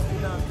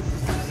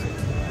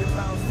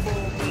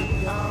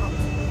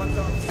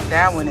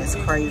 That one is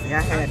crazy.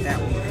 I had that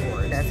one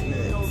before. That's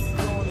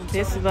nuts.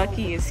 This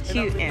Buc-ee is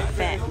cute and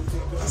fat.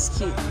 It's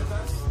cute. You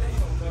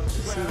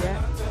see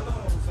that?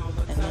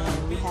 And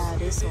then we have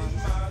this one.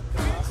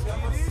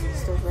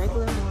 It's the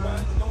regular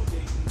one,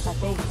 I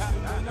think.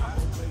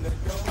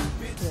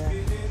 Yeah.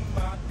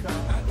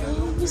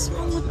 Oh, what's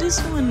wrong with this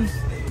one?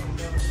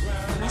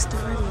 That's the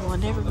regular one.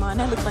 Never mind.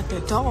 That looks like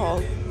the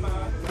dog.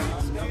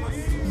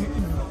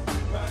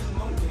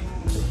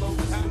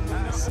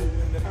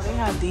 They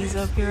have these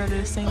up here,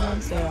 the same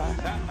ones they are.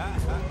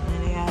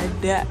 And they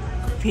have that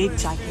big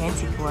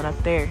gigantic one up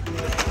there.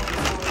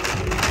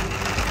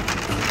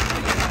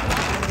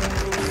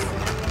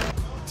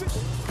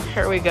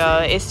 Here we go.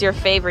 It's your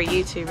favorite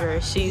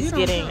YouTuber. She's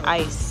getting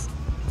ice.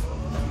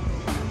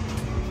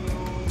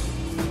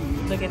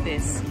 Look at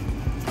this.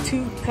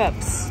 2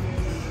 cups.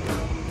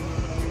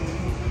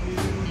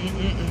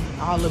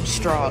 All them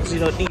straws. You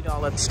don't need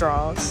all them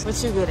straws.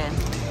 What you getting?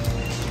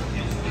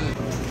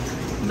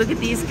 Look at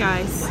these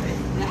guys.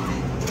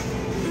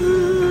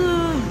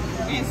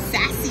 And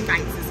sassy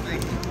bites is funny.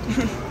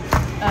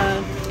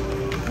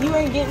 You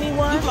ain't get me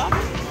one?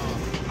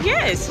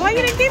 Yes. Why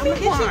you didn't get me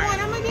one?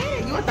 I'm gonna get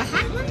it. You want the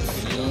hot one?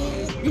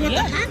 You want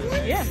the hot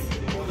one? Yeah.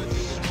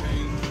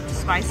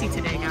 Spicy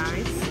today,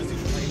 guys.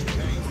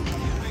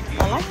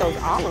 I like those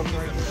olives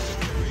right there.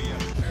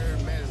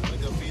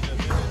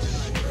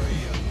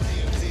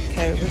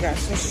 Okay, we got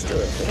some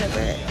stuff in the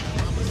back.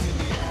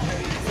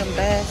 Some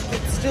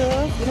basket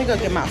stuff. Let me go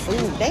get my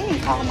food. They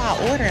ain't called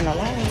my order in a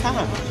long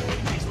time.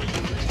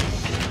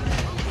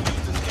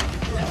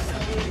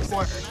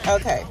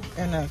 Okay,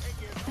 enough.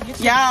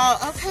 Y'all,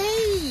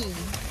 okay.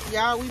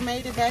 Y'all, we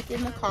made it back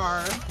in the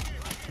car.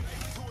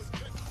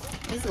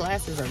 These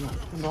glasses are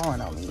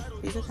growing on me.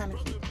 These are kind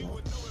of cute.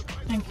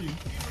 Thank you.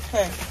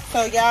 Okay,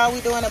 so y'all,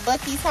 we doing a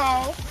Buc-ee's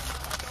haul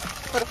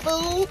for the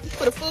food,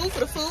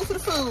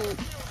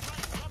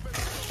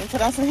 and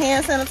put on some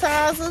hand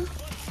sanitizer.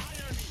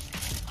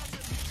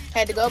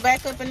 Had to go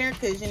back up in there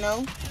because, you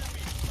know,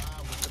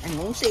 I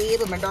won't say it,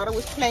 but my daughter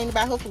was complaining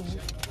about her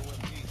food.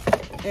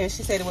 And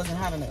she said it wasn't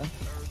hot enough.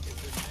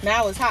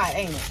 Now it's hot,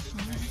 ain't it?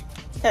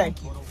 Okay.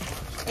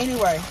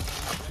 Anyway,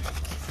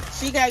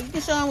 you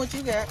can show them what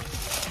you got.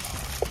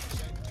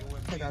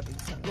 Take out these.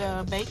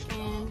 The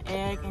bacon,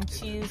 egg, and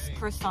cheese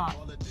croissant.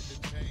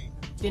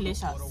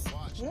 Delicious.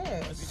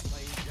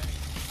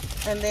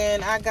 Yes. And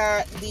then I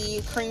got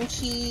the cream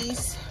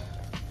cheese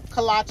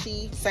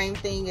kolache. Same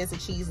thing as a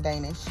cheese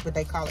Danish, but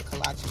they call it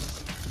kolache.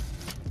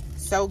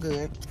 So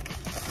good.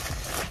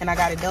 And I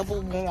got it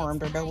double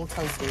warmed or double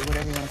toasted,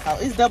 whatever you want to call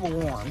it. It's double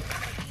warmed.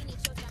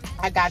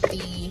 I got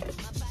the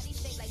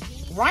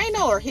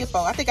rhino or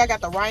hippo. I think I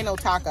got the rhino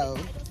taco.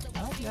 I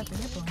hope you got the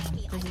hippo one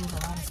because there was a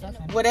lot of stuff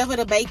in it. Whatever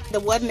the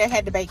one that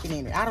had the bacon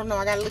in it. I don't know.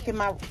 I gotta look at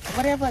my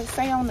whatever it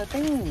say on the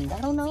thing.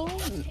 I don't know.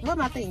 Where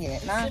my thing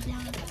at? Nah.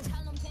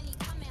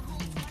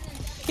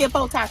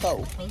 Hippo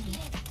taco.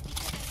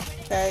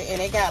 Okay,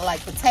 and it got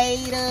like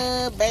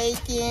potato,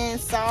 bacon,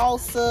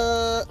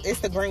 salsa. It's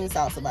the green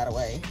salsa, by the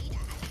way.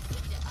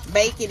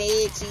 Bacon,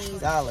 egg,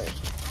 cheese, olive.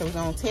 So we're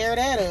gonna tear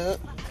that up.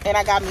 And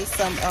I got me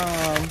some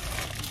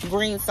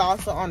green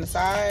salsa on the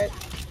side.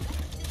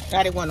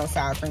 I didn't want no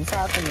sour cream.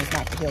 Sour cream is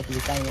not the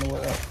healthiest thing in the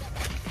world.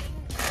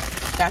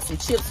 Got some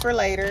chips for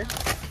later.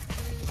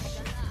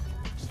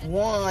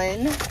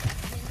 1,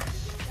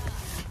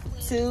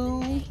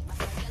 2,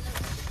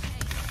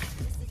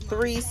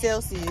 3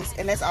 Celsius,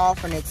 and that's all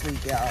for next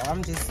week, y'all.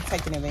 I'm just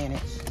taking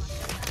advantage.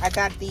 I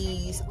got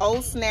these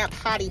Old Snap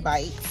Hottie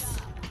Bites.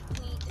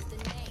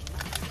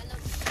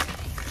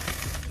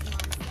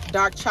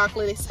 Dark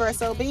chocolate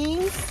espresso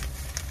beans.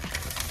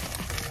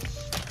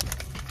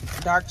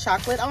 Dark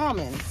chocolate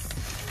almonds.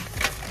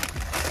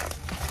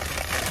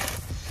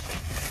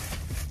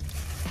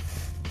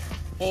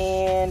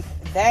 And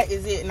that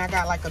is it. And I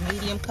got like a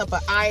medium cup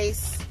of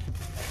ice,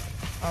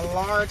 a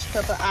large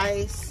cup of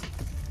ice,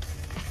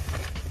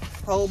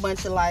 a whole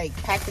bunch of like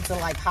packets of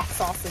like hot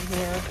sauce in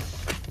here.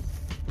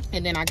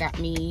 And then I got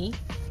me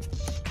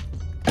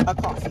a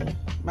coffee.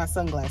 My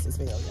sunglasses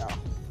fell, y'all.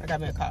 I got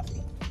me a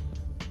coffee.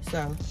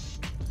 So,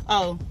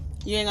 oh,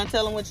 you ain't gonna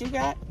tell them what you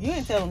got? You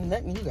ain't tell them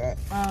nothing you got.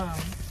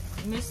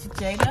 Miss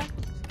Jada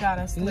got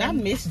a slim. Not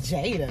Miss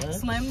Jada.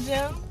 Slim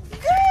Jim.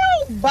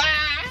 Girl,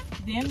 bye.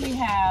 Then we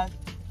have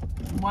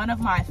one of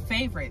my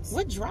favorites.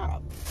 What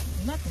dropped?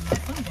 Nothing. My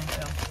Slim Jim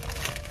show.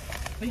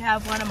 We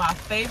have one of my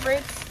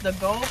favorites, the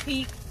Gold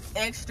Peak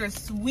Extra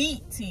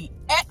Sweet Tea.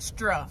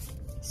 Extra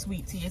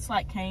Sweet Tea. It's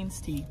like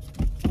Cane's tea.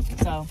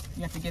 So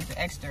you have to get the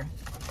extra.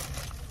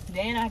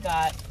 Then I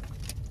got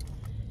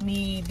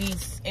me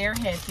these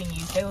airhead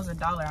thingies. They was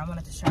 $1. I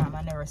wanted to try them.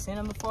 I never seen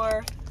them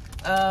before.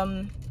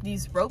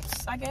 These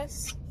ropes, I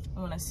guess. I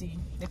want to see.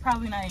 They're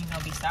probably not even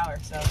gonna be sour.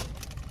 So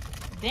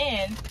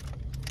then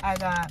I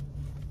got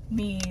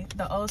me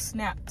the Old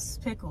Snaps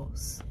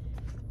pickles,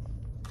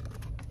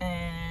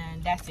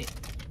 and that's it.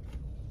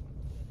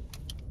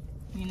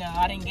 You know,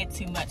 I didn't get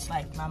too much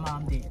like my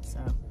mom did. So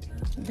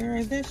Girl,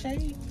 is that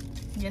shade?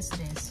 yes, it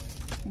is.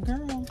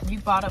 Girl, You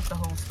bought up the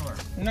whole store.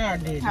 no, I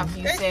didn't. Have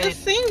you They said-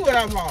 just seen what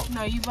I bought.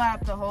 No, you bought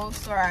up the whole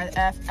store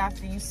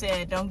after you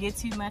said don't get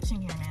too much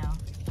in here now.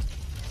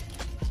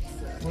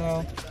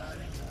 Well,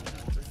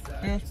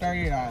 it's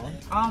 $30.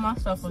 All my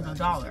stuff was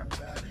 $1.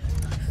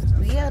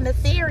 We on the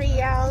ferry,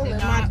 y'all,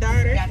 with my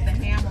daughter. Got the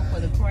hammer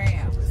for the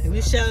crab.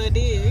 We sure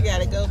did. We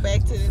gotta go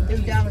back to the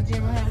Dollar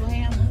General have a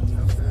hammer.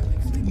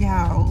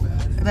 Y'all,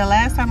 the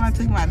last time I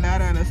took my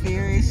daughter on the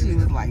ferry, she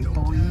was like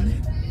 3.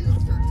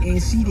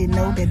 And she didn't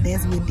know that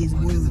that's what this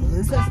was.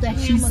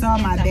 She saw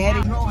my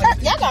daddy.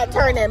 Y'all gotta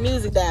turn that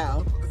music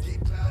down.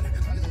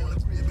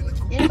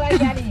 Anybody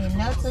got any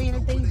nuts or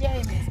anything,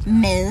 Jamie?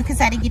 No, because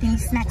I didn't get any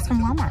snacks from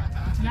Walmart.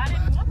 Y'all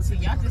didn't want to.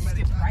 Y'all just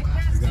skipped right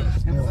past it.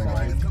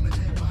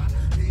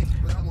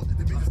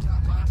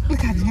 Look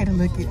how Jada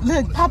looking.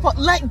 Look, Papa,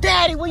 like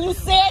Daddy, when you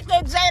said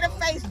that Jada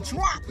face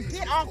dropped,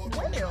 get off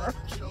where?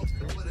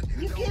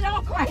 You get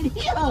off right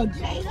here,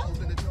 Jada.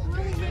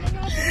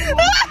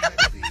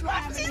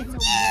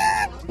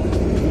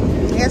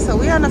 Yeah, so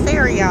we on the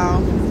ferry,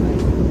 y'all.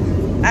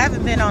 I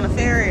haven't been on a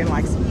ferry in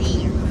like some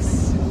years.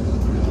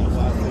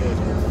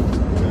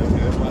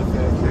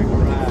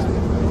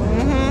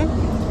 Mm-hmm.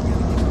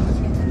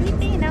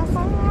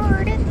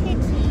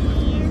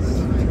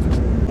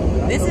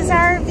 This is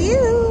our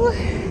view.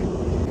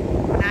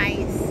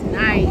 Nice,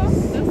 nice.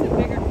 Those are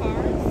bigger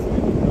cars.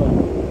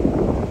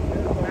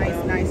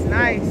 Nice, nice,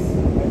 nice.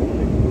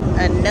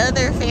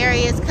 Another ferry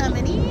is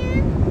coming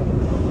in,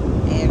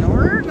 and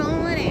we're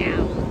going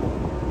out.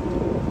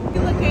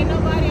 Look, ain't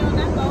nobody on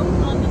that boat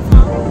on the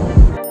top.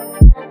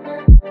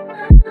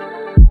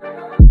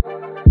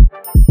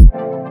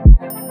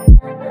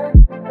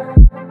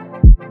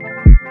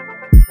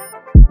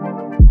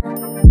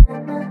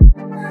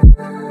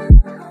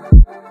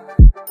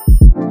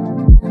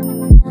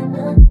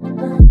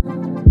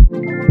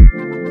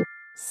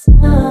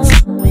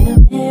 Wait a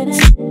minute,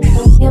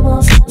 don't give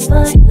up for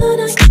you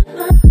to get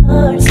my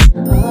heart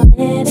all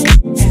in it.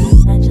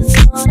 I just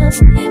wanna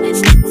leave it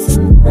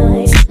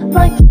tonight.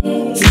 Like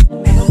please,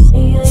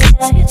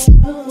 yeah, it's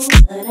true,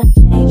 but I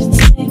changed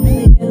the thing for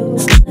you.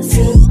 I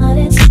see what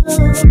it's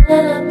doing,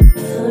 and I'm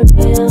for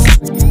real.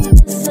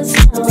 This is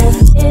how I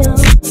feel.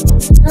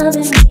 I'm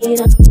in need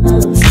of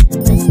love.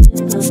 Let's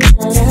dip up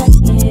that I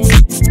give.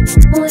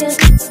 Oh, yeah,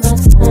 it's my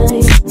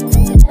time.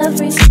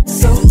 Everything's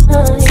so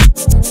fine.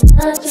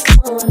 I just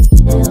wanna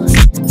chill.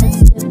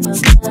 Let's dip up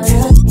that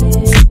I give. I'll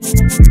admit it.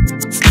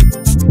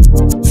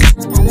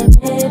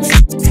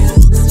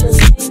 This just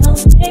ain't no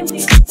game. We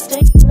can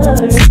stay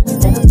first.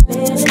 And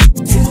admit it.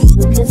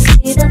 You can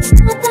see the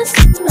thought that's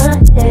in my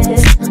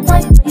head.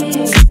 Like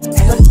please,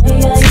 but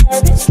yeah,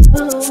 it's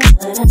true.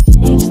 But I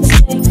changed the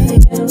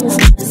thing for you.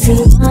 I see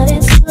what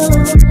it's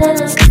doing,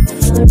 and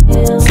I'm for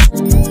real.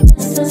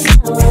 This is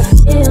how I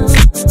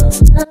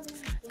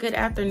feel. Good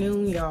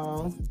afternoon,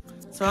 y'all.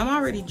 So I'm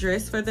already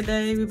dressed for the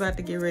day. We're about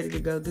to get ready to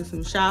go do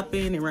some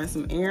shopping and run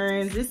some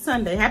errands. It's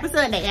Sunday. Happy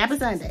Sunday. Happy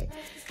Sunday.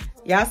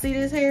 Y'all see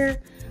this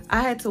hair?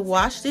 I had to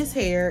wash this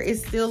hair.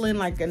 It's still in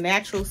like a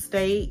natural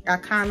state. I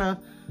kind of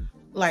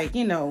like,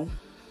 you know,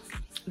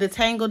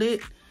 detangled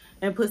it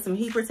and put some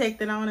heat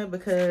protectant on it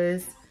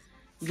because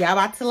y'all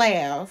about to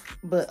laugh,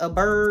 but a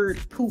bird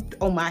pooped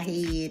on my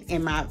head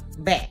and my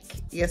back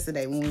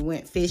yesterday when we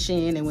went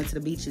fishing and went to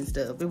the beach and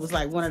stuff. It was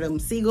like one of them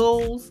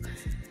seagulls.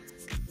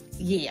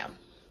 Yeah.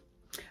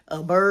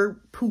 A bird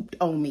pooped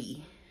on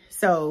me.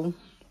 So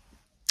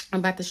I'm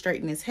about to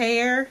straighten his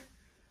hair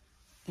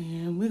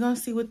and we're gonna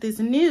see what this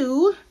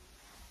new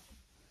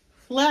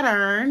flat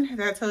iron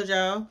that I told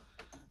y'all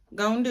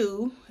gonna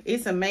do.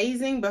 It's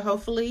amazing, but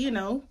hopefully, you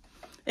know,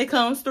 it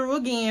comes through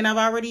again. I've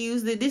already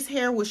used it. This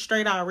hair was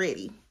straight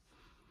already,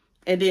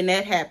 and then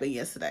that happened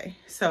yesterday.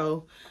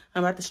 So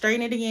I'm about to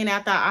straighten it again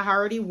after I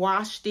already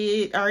washed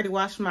it. I already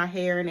washed my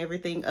hair and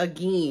everything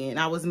again.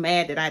 I was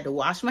mad that I had to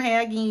wash my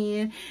hair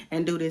again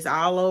and do this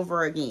all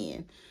over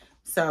again.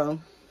 So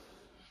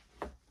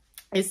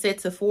it's set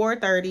to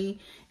 430.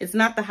 It's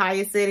not the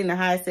highest setting. The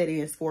highest setting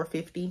is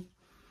 450.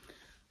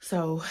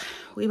 So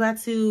we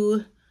about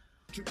to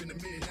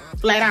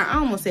flat iron. I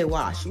almost said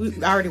wash.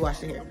 We already washed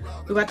the hair.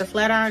 We about to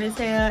flat iron his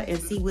hair and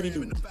see what it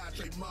do.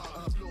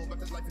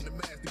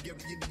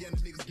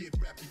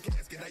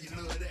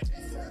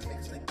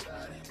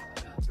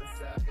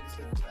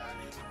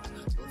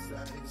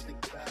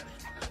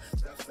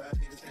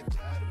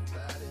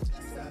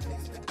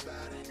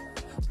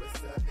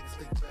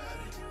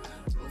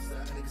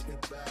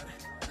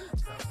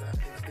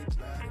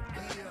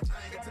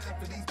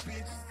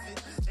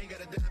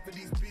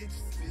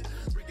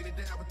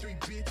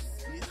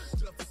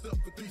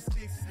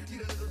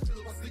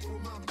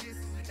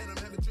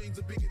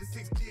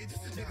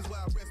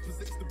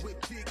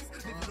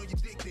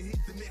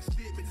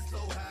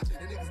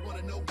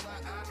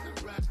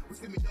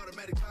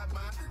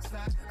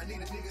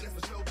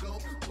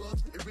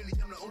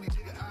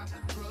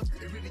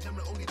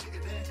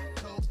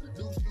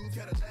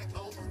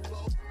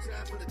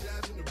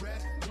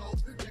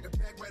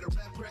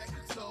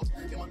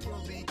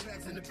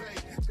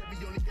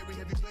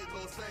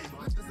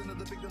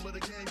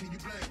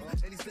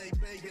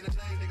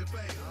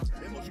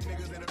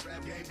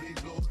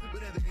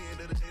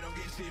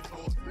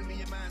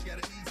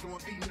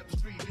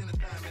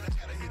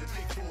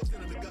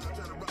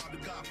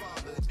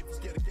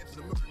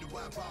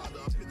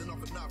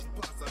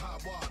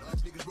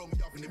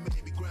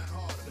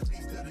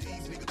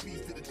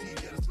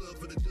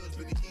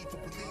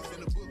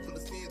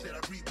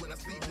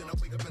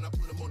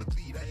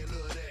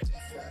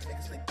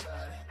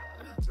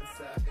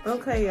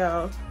 Okay,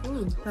 y'all.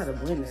 Ooh, gotta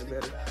blend that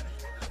better.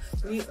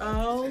 We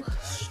all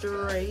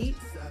straight,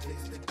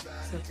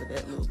 except for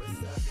that little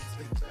piece.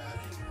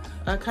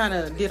 I kind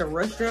of did a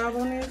rush job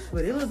on this,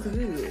 but it looks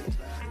good.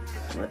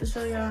 I'm about to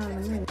show y'all in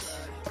a minute.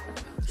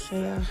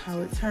 Show y'all how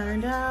it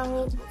turned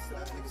out.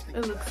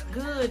 It looks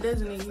good,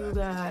 doesn't it, you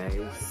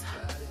guys?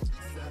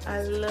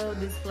 I love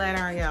this flat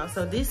iron, y'all.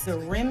 So this is a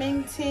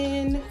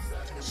Remington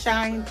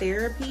Shine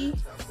Therapy.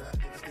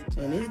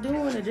 And it's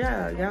doing the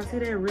job. Y'all see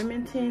that?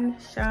 Remington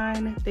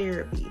Shine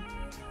Therapy.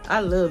 I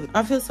love it.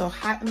 I feel so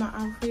hot in my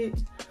outfit.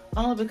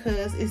 Only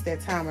because it's that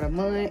time of the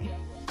month.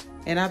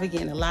 And I've been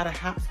getting a lot of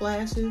hot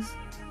flashes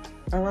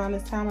around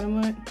this time of the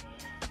month.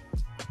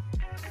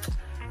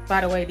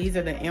 By the way, these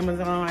are the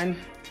Amazon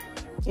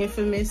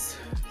infamous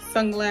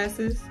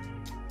sunglasses.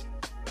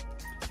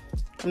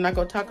 I'm not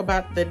gonna talk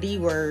about the D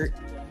word,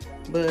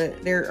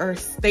 but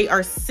they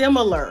are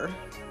similar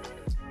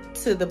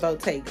to the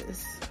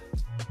Bottegas.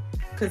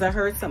 Cause I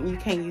heard something, you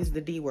can't use the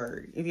D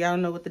word. If y'all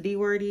know what the D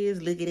word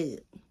is, look it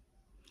up.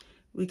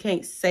 We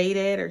can't say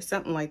that or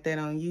something like that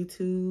on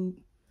YouTube.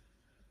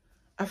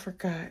 I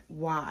forgot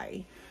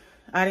why.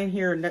 I didn't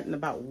hear nothing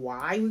about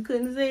why we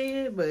couldn't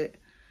say it, but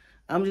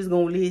I'm just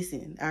gonna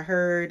listen. I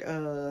heard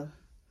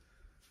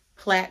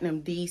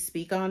Platinum D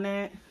speak on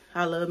that.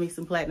 I love me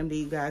some Platinum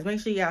D, you guys. Make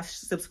sure y'all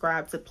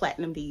subscribe to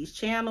Platinum D's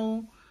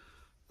channel.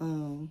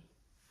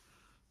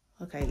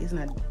 Okay, it's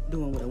not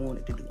doing what I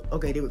wanted to do.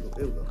 Okay, there we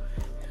go.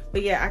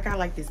 But yeah, I got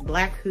like this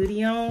black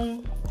hoodie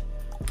on.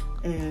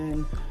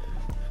 And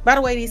by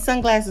the way, these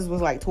sunglasses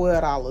was like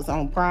 $12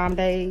 on Prime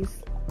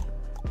days.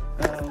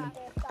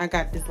 I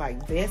got this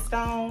like vest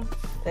on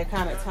that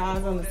kind of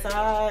ties on the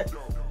side.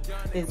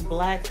 This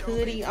black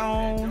hoodie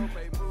on,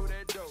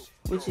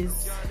 which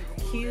is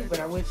cute,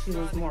 but I wish it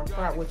was more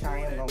cropped, which I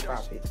am gonna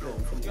crop it, to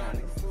be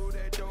honest.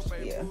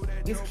 Yeah,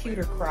 it's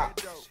cuter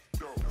cropped.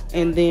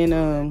 And then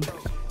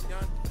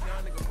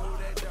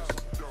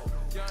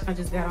I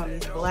just got on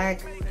these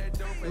black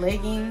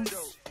leggings.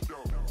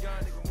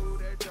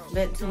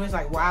 That too much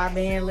like wide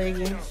band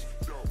leggings.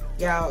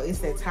 Y'all, it's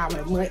that time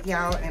of the month,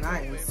 y'all, and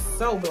I am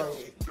so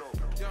bloated.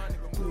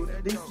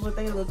 This is what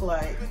they look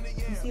like.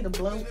 You see the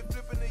bloat?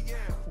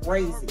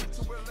 Crazy.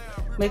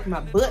 Make my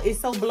butt, it's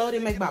so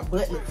bloated, make my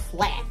butt look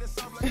flat.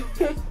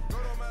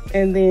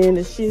 And then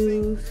the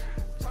shoes,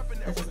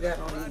 I just got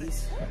on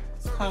these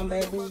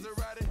combat boots.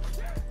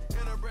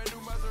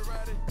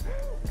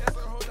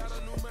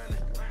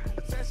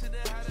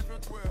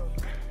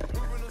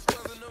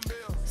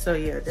 So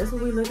yeah, that's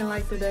what we looking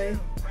like today.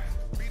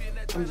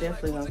 I'm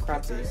definitely gonna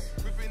crop this.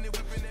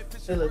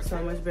 It looks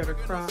so much better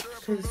cropped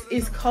because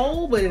it's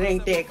cold, but it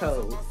ain't that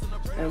cold.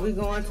 And we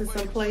going to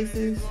some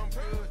places,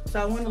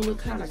 so I want to look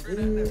kind of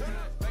good.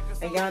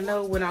 And y'all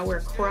know when I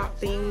wear crop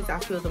things, I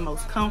feel the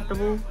most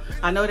comfortable.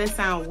 I know that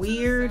sounds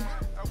weird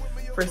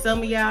for some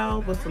of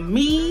y'all, but for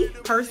me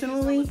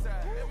personally,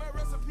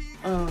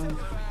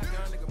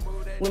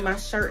 when my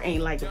shirt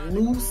ain't like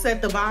loose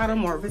at the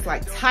bottom, or if it's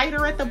like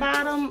tighter at the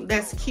bottom,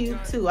 that's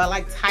cute too. I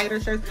like tighter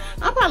shirts.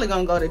 I'm probably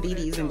gonna go to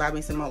DD's and buy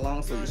me some more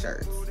long sleeve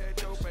shirts.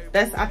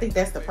 I think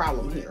that's the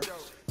problem here.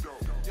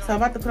 So I'm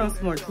about to put on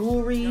some more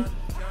jewelry.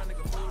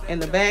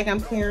 And the bag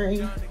I'm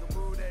carrying,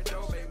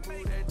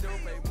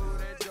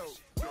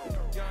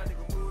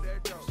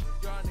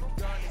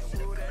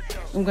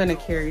 I'm gonna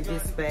carry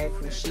this bag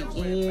from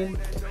Shein.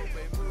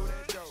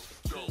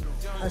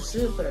 I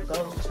should put a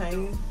gold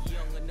chain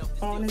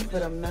on it,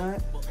 but I'm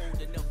not.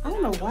 I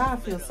don't know why I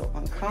feel so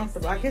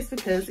uncomfortable. I guess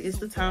because it's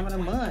the time of the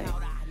month.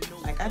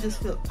 Like, I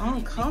just feel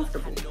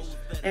uncomfortable.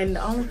 And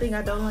the only thing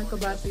I don't like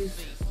about this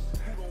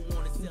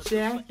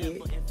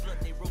jacket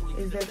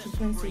is that you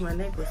can't see my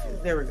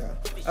necklaces. There we go.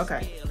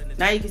 Okay,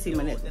 now you can see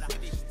my necklaces.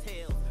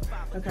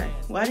 Okay,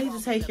 well, I need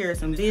to take care of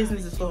some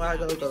business before I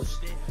go.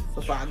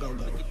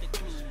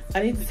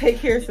 I need to take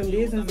care of some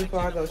business before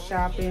I go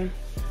shopping.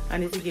 I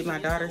need to get my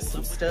daughter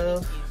some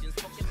stuff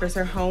because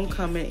her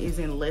homecoming is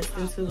in less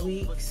than 2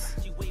 weeks.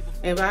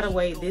 And by the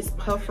way, this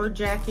puffer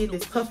jacket,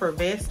 this puffer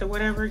vest or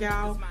whatever,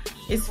 y'all,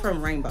 it's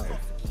from Rainbow.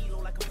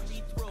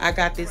 I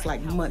got this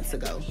like months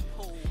ago.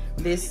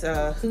 This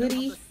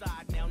hoodie,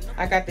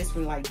 I got this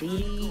from like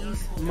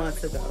DD's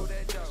months ago.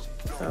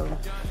 So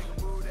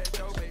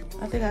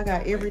I think I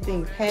got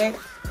everything packed.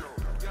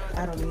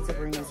 I don't need to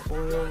bring this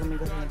oil. Let me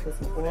go ahead and put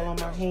some oil on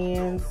my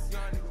hands.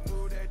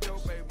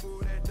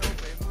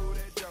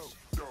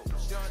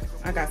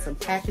 I got some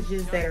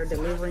packages that are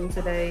delivering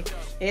today.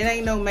 It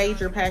ain't no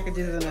major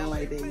packages and nothing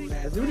like that, you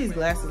guys. Ooh, these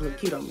glasses look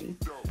cute on me.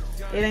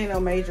 It ain't no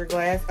major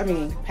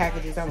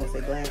packages, I won't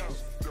say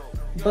glasses.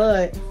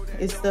 But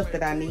it's stuff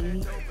that I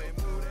need.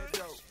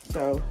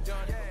 So,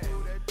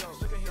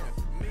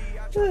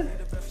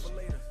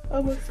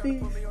 how much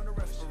these?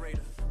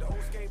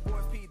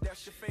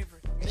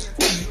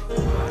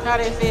 How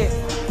they fit?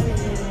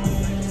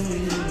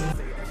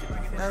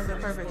 That was a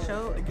perfect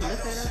show. Look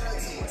at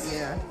it.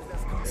 Yeah.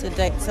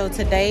 So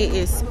today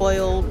is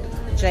spoiled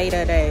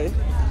Jada day.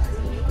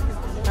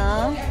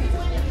 Huh?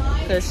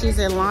 Because she's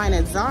in line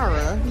at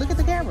Zara. Look at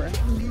the camera.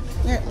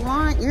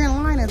 You're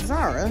in line at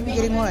Zara. You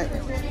getting what?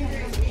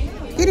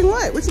 Getting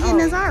what? What you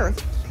getting at Zara?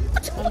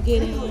 I'm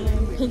getting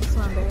pink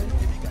sunberry.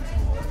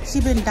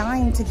 She been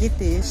dying to get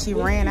this. She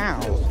ran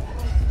out.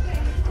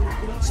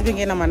 She been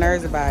getting on my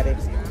nerves about it.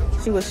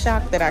 She was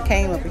shocked that I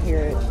came up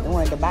here and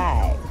wanted to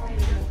buy it.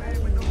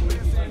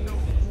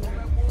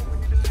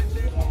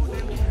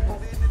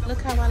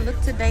 Look how I look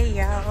today,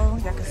 y'all.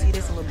 Y'all can see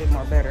this a little bit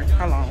more better.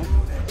 Hold on.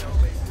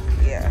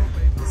 Yeah.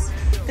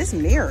 This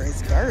mirror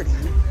is dirty.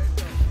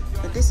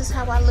 But this is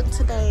how I look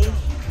today.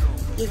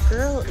 Your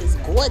girl is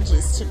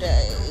gorgeous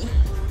today.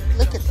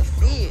 Look at the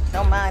fit.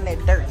 Don't mind that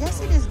dirt. Y'all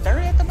see this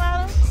dirt at the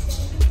bottom?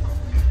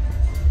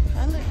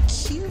 I look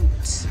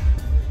cute.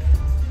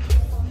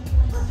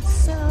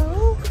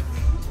 So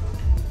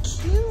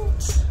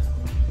cute.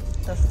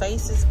 The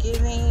face is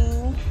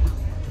giving.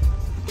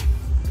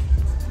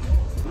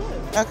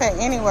 Ooh. Okay,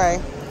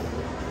 anyway.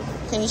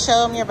 Can you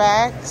show them your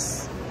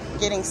bags?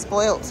 Getting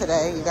spoiled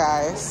today, you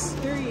guys.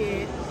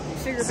 Period.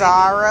 Sugar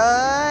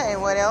Zara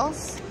and what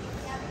else?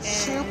 and,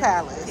 Shoe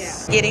Palace.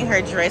 Yeah. Getting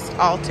her dress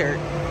altered.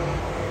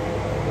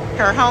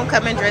 Her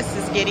homecoming dress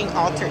is getting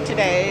altered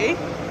today.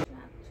 Not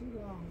too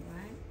long,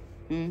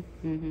 right?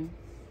 Mm-hmm.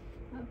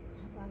 How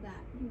about that?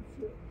 You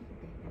feel,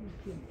 okay, let me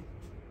feel.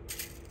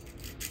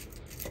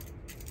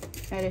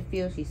 How did it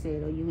feel? She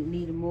said, oh, you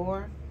needed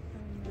more?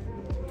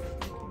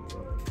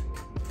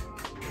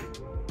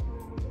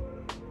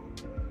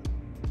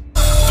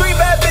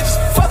 Bad bitches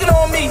fucking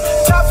on me.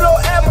 Top floor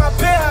at my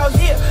penthouse,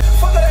 yeah.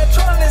 Fuck that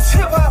trolling this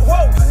hip hop,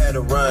 whoa. I had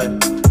to run.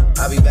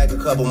 I'll be back a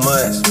couple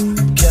months.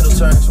 Kendall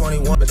turned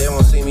 21, but they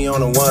won't see me on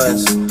the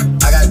ones.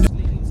 I got.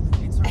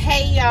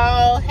 Hey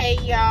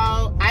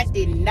y'all. I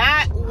did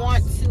not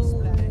want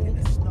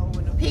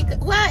to pick.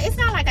 Well, it's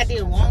not like I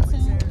didn't want to.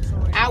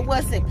 I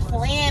wasn't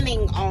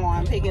planning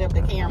on picking up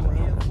the camera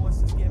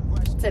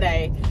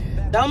today.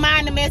 Don't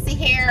mind the messy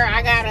hair.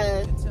 I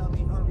gotta,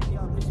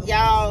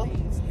 y'all.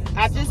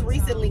 I just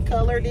recently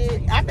colored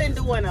it. I've been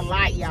doing a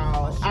lot,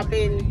 y'all. I've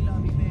been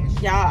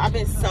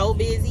so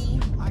busy.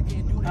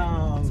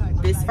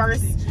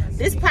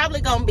 This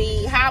probably gonna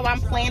be how I'm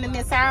planning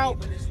this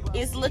out.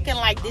 It's looking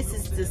like this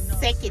is the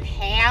second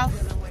half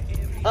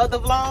of the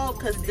vlog,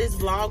 because this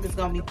vlog is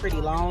gonna be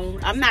pretty long.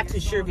 I'm not too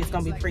sure if it's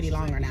gonna be pretty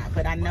long or not,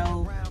 but I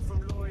know,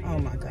 oh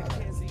my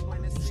God,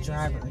 these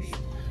drivers.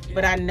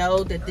 But I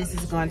know that this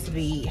is going to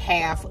be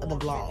half of the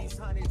vlog.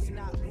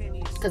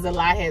 Because a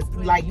lot has,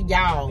 like,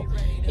 y'all,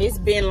 it's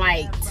been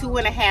like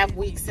 2.5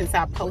 weeks since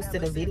I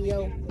posted a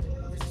video.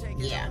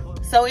 Yeah.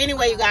 So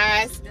anyway, you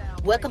guys,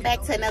 welcome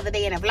back to another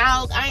day in a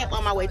vlog. I am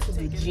on my way to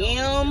the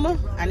gym.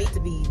 I need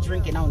to be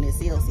drinking on this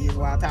Celsius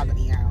while talking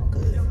to y'all.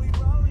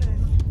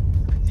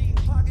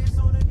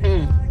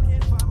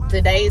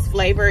 Today's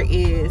flavor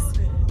is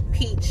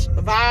peach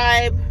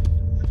vibe.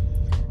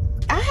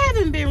 I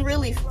haven't been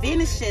really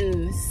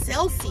finishing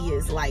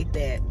Celsius like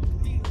that.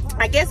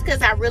 I guess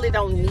because I really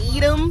don't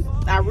need them.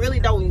 I really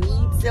don't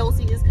need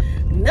Celsius.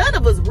 None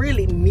of us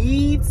really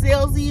need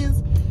Celsius.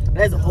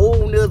 That's a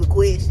whole nother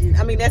question.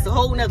 I mean, that's a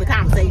whole nother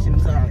conversation. I'm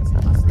sorry.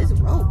 It's a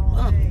rope.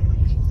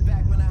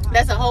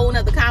 That's a whole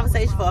nother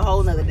conversation for a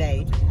whole nother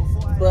day.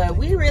 But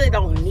we really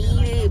don't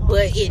need it,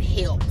 but it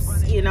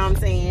helps. You know what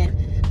I'm saying?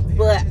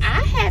 But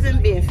I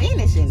haven't been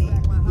finishing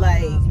it.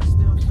 Like,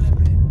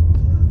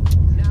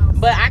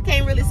 but I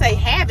can't really say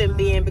haven't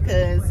been,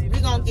 because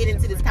we're going to get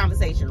into this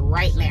conversation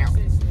right now.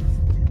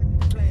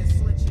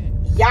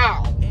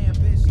 Y'all,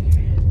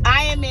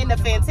 I am in a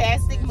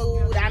fantastic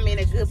mood. I'm in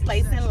a good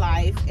place in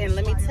life, and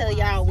let me tell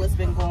y'all what's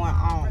been going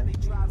on.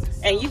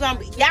 And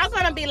y'all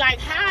gonna be like,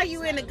 how are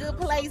you in a good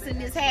place and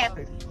this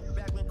happened?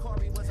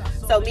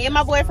 So me and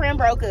my boyfriend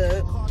broke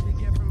up.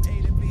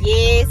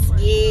 Yes,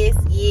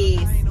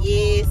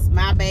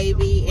 my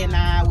baby and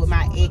I, with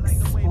my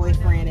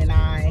ex-boyfriend and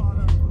I,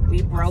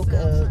 we broke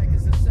up.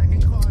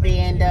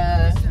 And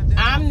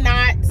I'm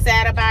not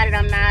sad about it.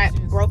 I'm not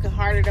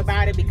brokenhearted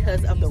about it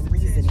because of the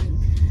reasoning.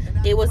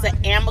 It was an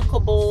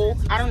amicable,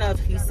 I don't know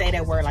if you say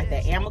that word like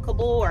that,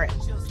 amicable or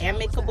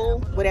amicable,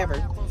 whatever.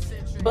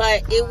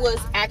 But it was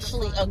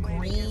actually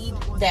agreed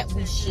that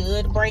we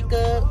should break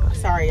up.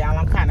 Sorry, y'all,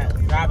 I'm kind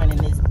of driving in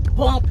this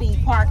bumpy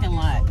parking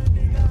lot.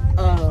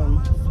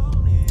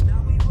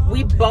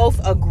 We both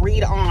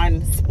agreed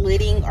on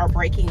splitting or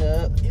breaking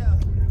up.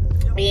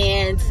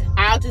 And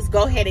I'll just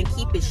go ahead and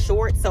keep it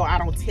short so I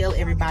don't tell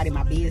everybody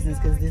my business,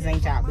 because this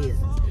ain't y'all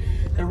business.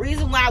 The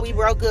reason why we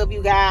broke up,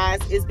 you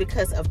guys, is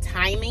because of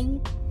timing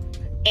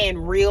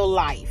and real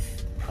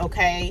life,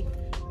 okay?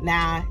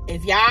 Now,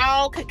 if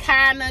y'all could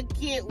kind of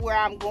get where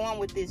I'm going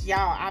with this,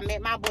 y'all, I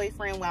met my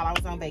boyfriend while I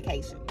was on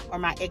vacation, or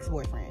my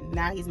ex-boyfriend.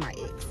 Now he's my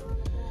ex.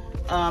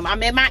 I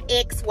met my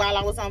ex while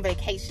I was on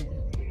vacation,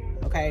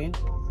 okay?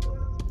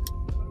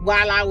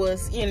 While I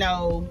was, you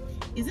know,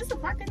 is this a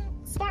parking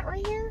spot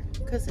right here?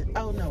 Because,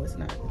 oh, no, it's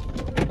not.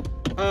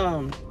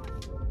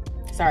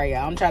 Sorry,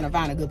 y'all, I'm trying to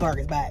find a good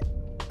parking spot.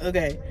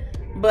 Okay,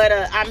 but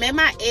I met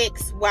my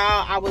ex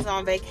while I was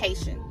on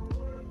vacation.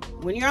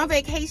 When you're on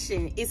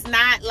vacation, it's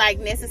not like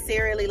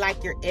necessarily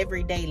like your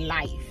everyday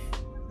life,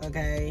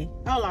 okay?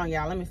 Hold on,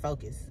 y'all, let me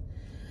focus.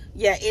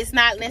 Yeah, it's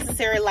not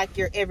necessarily like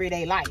your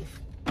everyday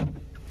life.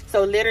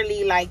 So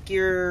literally, like,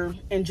 you're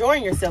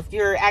enjoying yourself.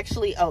 You're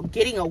actually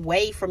getting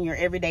away from your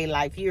everyday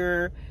life.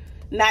 You're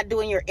not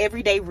doing your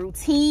everyday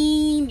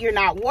routine. You're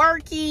not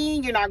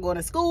working. You're not going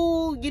to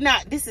school.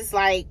 This is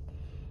like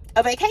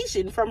a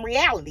vacation from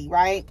reality,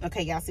 right?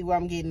 Okay, y'all see where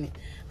I'm getting it.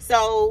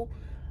 So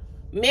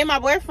me and my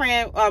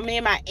boyfriend, or me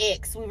and my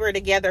ex, we were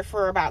together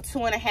for about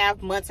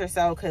 2.5 months or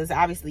so, because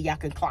obviously y'all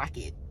can clock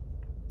it,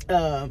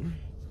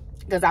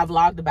 because I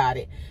vlogged about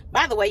it.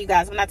 By the way, you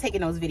guys, I'm not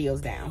taking those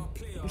videos down,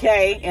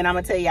 okay? And I'm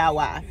gonna tell y'all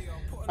why.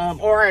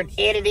 or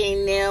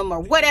editing them or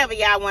whatever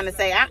y'all want to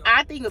say.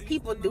 I think if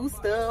people do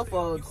stuff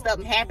or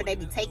something happen, they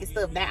be taking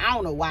stuff down. I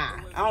don't know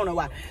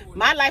why.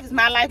 My life is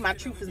my life. My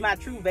truth is my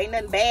truth. Ain't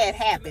nothing bad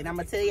happen. I'm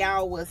gonna tell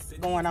y'all what's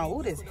going on.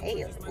 Ooh, this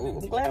hair. Ooh,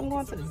 I'm glad I'm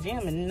going to the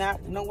gym and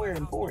not nowhere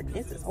important.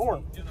 This is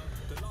horrible.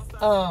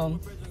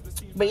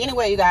 But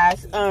anyway, you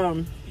guys,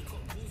 let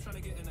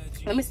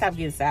me stop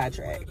getting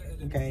sidetracked.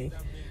 Okay.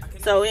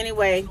 So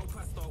anyway,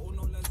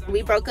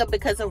 we broke up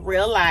because of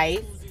real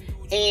life.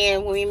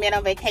 And when we met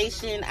on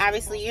vacation,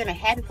 obviously you're in a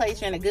happy place,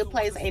 you're in a good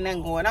place, ain't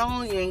nothing going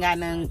on, you ain't got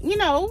nothing, you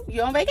know,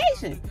 you're on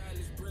vacation.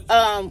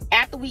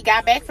 After we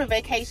got back from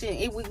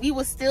vacation, we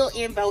were still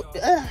in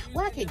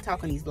why I can't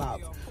talk on these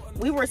vlogs.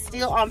 We were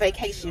still on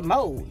vacation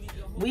mode.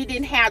 We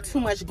didn't have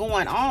too much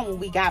going on when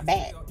we got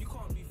back.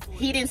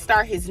 He didn't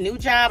start his new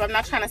job. I'm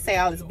not trying to say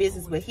all his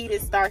business, but he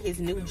didn't start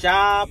his new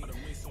job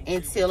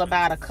until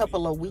about a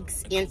couple of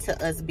weeks into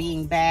us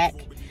being back.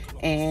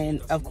 And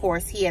of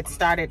course, he had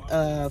started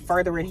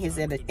furthering his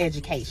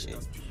education.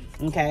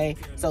 Okay,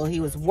 so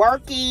he was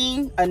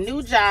working a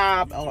new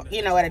job,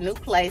 you know, at a new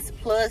place,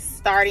 plus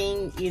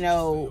starting, you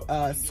know,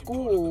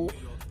 school,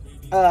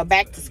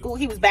 back to school.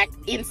 He was back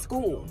in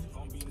school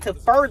to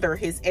further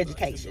his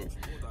education.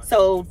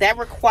 So that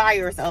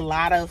requires a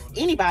lot of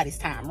anybody's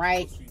time,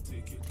 right?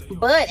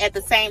 But at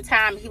the same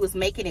time, he was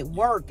making it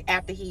work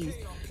after he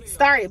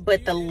started,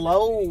 but the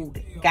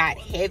load got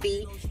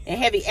heavy and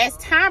heavy. As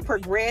time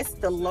progressed,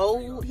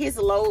 his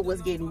load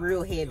was getting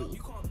real heavy.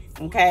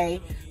 Okay,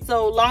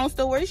 so long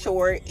story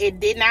short, it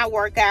did not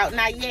work out.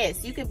 Now,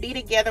 yes, you could be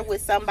together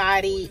with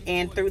somebody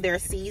and through their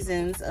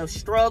seasons of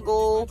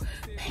struggle,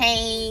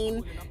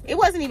 pain. It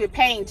wasn't even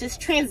pain, just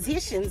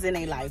transitions in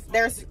their life.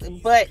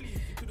 But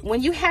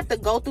when you have to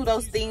go through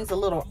those things a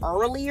little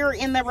earlier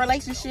in the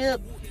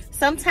relationship,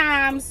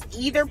 sometimes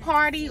either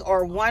party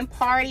or one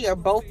party or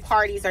both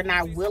parties are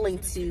not willing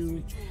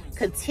to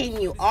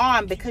continue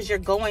on because you're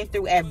going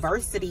through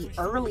adversity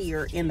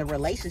earlier in the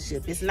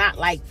relationship. It's not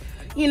like,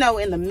 you know,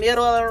 in the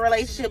middle of a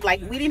relationship.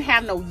 Like, we didn't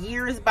have no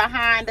years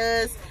behind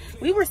us.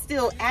 We were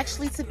still,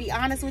 actually, to be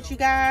honest with you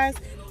guys,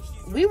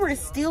 we were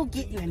still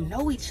getting to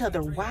know each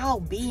other while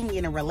being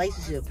in a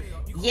relationship.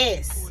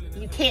 Yes,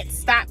 you can't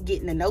stop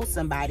getting to know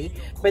somebody,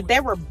 but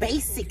there were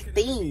basics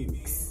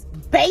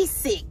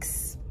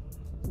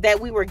that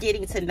we were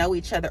getting to know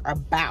each other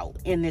about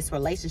in this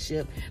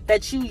relationship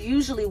that you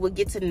usually would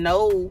get to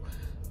know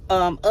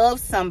of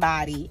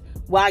somebody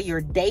while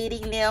you're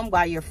dating them,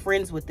 while you're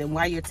friends with them,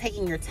 while you're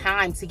taking your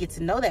time to get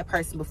to know that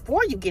person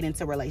before you get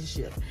into a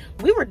relationship.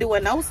 We were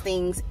doing those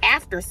things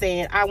after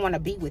saying, I want to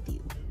be with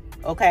you.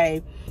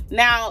 Okay.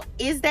 Now,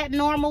 is that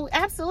normal?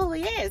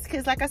 Absolutely is.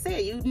 Because like I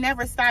said, you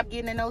never stop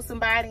getting to know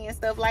somebody and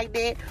stuff like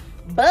that.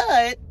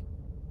 But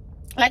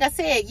like I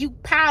said, you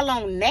pile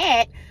on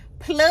that,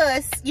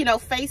 plus, you know,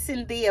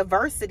 facing the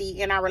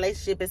adversity in our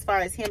relationship as far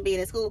as him being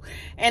in school.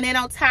 And then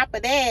on top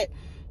of that,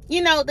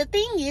 you know, the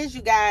thing is,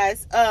 you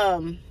guys,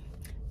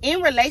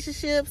 in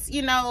relationships,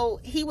 you know,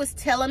 he was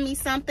telling me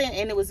something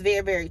and it was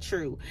very, very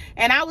true.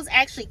 And I was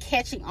actually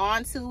catching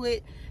on to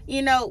it.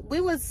 You know, we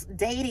was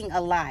dating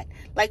a lot.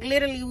 Like,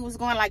 literally, we was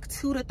going like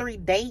 2 to 3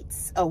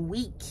 dates a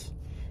week.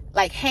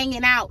 Like,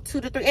 hanging out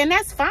 2 to 3. And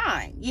that's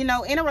fine. You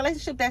know, in a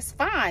relationship, that's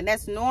fine.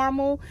 That's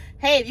normal.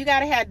 Hey, if you got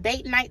to have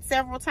date night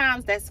several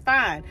times, that's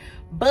fine.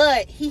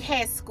 But he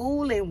had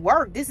school and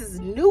work. This is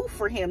new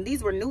for him.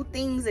 These were new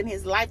things in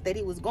his life that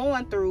he was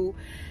going through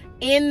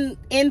in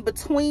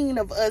between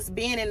of us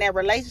being in that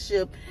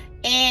relationship.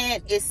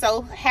 And it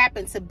so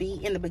happened to be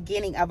in the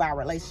beginning of our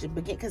relationship,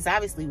 because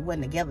obviously we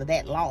wasn't together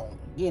that long,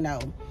 you know.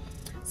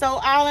 So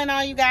all in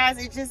all, you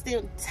guys, it just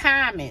did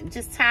timing,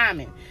 just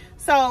timing.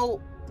 So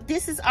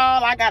this is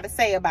all I got to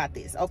say about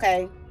this,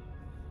 okay?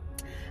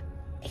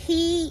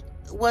 He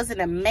was an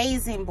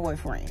amazing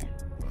boyfriend.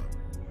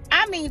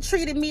 I mean,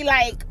 treated me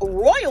like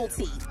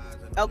royalty,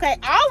 okay?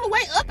 All the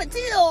way up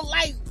until,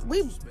 like,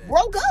 we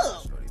broke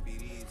up.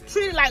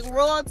 Treated like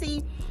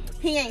royalty.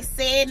 He ain't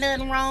said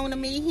nothing wrong to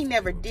me. He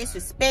never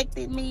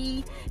disrespected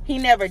me. He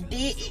never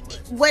did.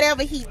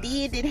 Whatever he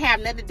did didn't have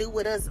nothing to do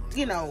with us,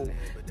 you know,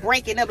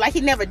 breaking up. Like,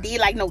 he never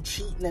did, like, no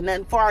cheating or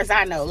nothing, far as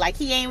I know. Like,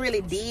 he ain't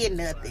really did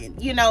nothing.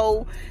 You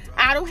know,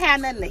 I don't have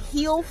nothing to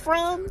heal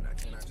from,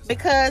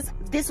 because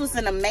this was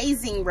an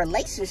amazing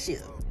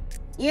relationship.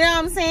 You know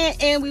what I'm saying?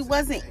 And we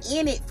wasn't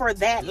in it for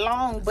that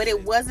long, but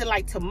it wasn't,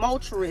 like,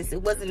 tumultuous.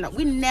 It wasn't,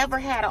 we never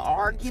had an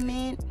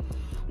argument.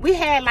 We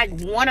had like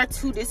 1 or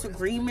 2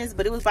 disagreements,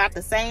 but it was about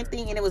the same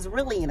thing, and it was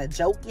really in a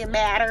joking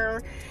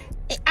matter.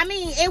 I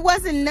mean, it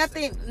wasn't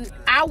nothing.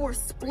 Our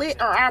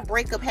split or our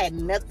breakup had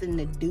nothing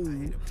to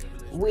do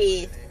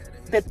with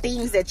the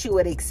things that you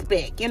would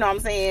expect. You know what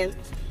I'm saying?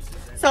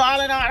 So all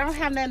in all, I don't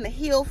have nothing to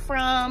heal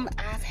from.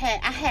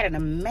 I had an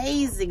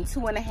amazing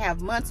 2.5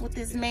 months with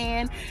this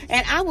man,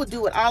 and I will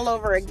do it all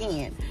over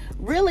again.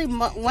 Really,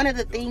 one of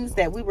the things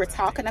that we were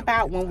talking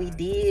about when we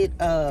did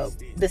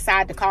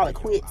decide to call it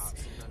quits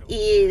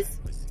is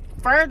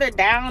further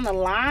down the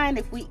line,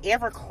 if we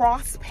ever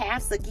cross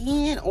paths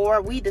again,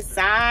 or we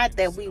decide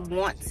that we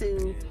want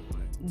to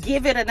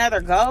give it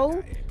another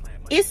go,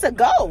 it's a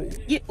go.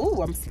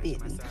 Ooh, I'm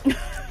spitting.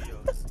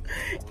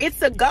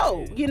 It's a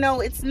go. You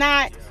know, it's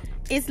not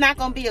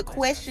gonna be a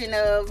question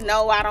of,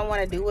 no, I don't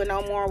want to do it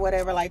no more, or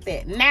whatever like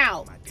that.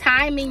 Now,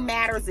 timing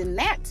matters in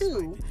that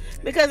too,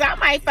 because I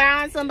might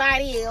find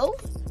somebody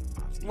else.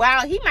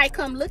 Wow, he might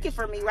come looking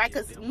for me, right?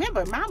 Because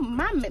remember,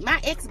 my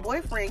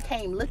ex-boyfriend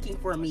came looking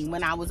for me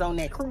when I was on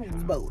that cruise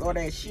boat or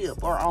that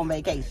ship or on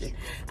vacation.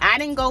 I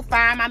didn't go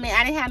find my man.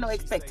 I didn't have no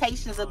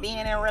expectations of being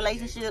in a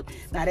relationship.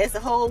 Now, that's a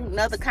whole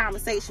nother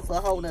conversation for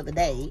a whole nother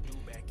day,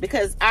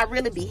 because I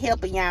really be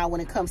helping y'all when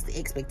it comes to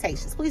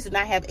expectations. Please do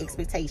not have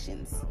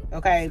expectations,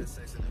 okay?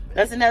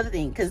 That's another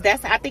thing, because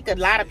I think a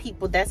lot of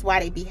people, that's why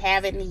they be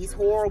having these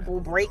horrible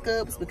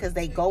breakups, because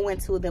they go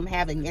into them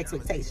having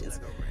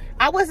expectations.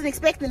 I wasn't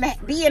expecting to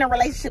be in a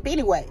relationship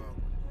anyway,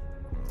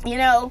 you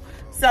know?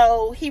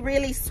 So he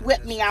really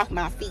swept me off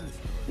my feet.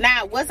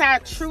 Now, was I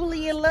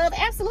truly in love?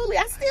 Absolutely.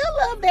 I still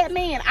love that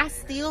man. I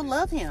still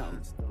love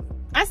him.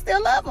 I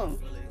still love him,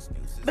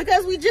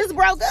 because we just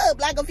broke up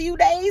like a few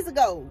days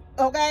ago,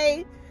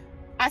 okay?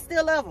 I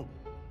still love him.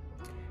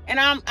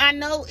 And I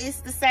know it's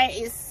the same,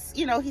 it's,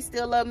 you know, he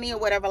still love me or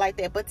whatever like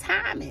that, but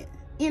timing.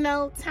 You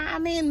know,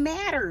 timing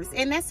matters,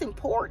 and that's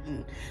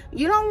important.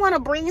 You don't want to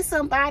bring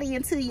somebody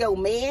into your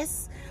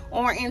mess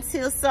or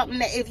into something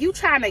that, if you're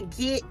trying to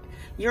get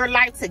your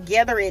life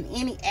together in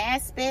any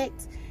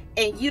aspect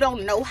and you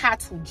don't know how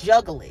to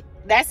juggle it,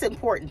 that's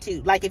important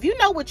too. Like, if you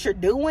know what you're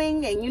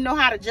doing and you know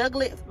how to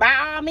juggle it, by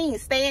all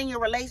means, stay in your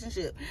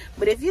relationship.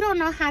 But if you don't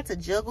know how to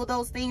juggle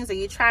those things, or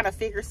you're trying to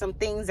figure some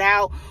things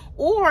out,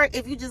 or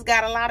if you just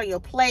got a lot on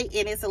your plate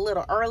and it's a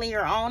little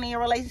earlier on in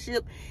your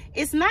relationship,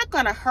 it's not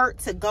going to hurt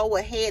to go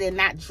ahead and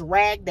not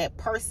drag that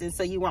person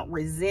so you won't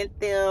resent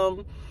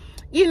them.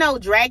 You know,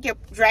 drag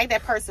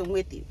that person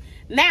with you.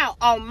 Now,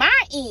 on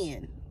my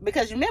end,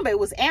 because remember, it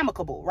was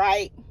amicable,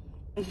 right?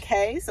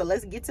 Okay, so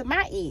let's get to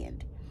my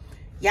end.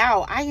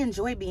 Y'all, I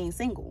enjoy being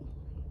single.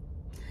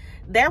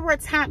 There were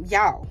times,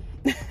 y'all,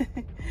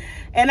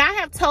 and I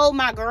have told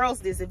my girls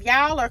this, if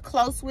y'all are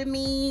close with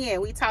me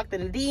and we talked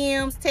in the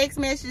DMs, text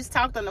messages,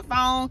 talked on the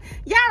phone,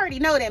 y'all already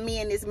know that me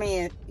and this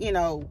man, you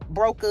know,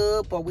 broke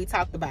up, or we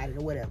talked about it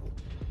or whatever.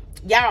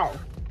 Y'all,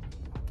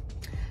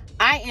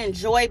 I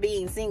enjoy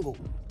being single.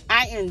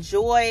 I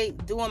enjoy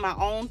doing my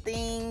own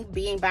thing,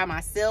 being by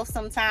myself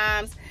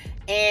sometimes.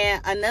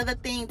 And another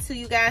thing too,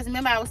 you guys,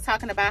 remember I was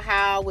talking about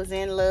how I was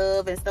in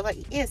love and stuff like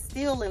that. Yeah,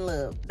 still in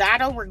love. I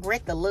don't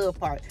regret the love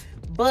part,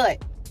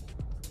 but,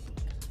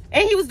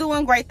 and he was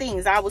doing great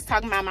things. I was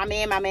talking about my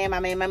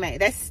man.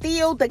 That's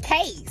still the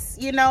case.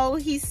 You know,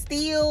 he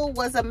still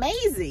was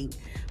amazing,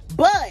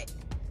 but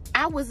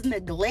I was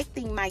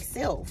neglecting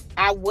myself.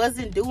 I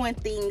wasn't doing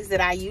things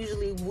that I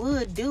usually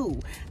would do.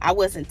 I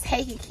wasn't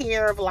taking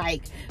care of,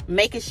 like,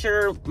 making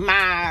sure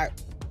my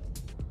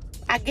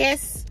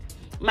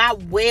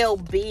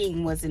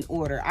well-being was in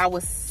order. I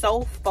was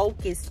so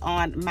focused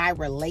on my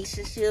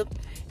relationship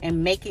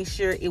and making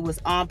sure it was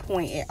on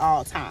point at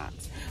all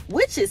times,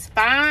 which is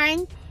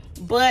fine,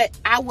 but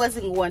I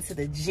wasn't going to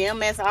the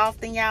gym as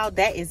often, y'all.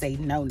 That is a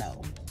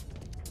no-no.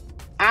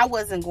 I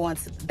wasn't going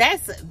to,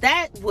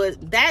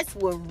 that's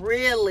what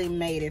really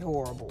made it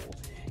horrible,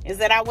 is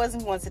that I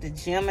wasn't going to the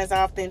gym as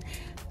often.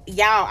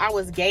 Y'all, I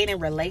was gaining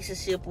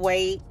relationship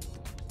weight.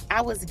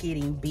 I was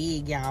getting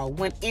big, y'all.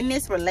 When in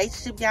this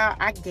relationship, y'all,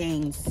 I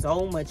gained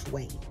so much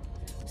weight.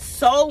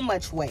 So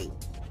much weight.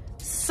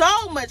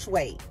 So much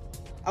weight.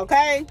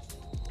 Okay?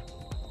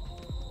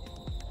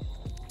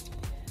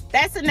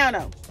 That's a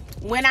no-no.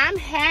 When I'm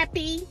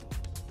happy,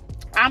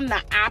 I'm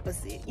the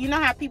opposite. You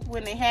know how people,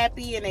 when they're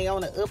happy and they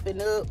on the up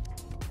and up,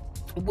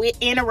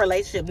 in a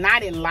relationship,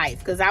 not in life,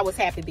 because I was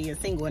happy being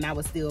single and I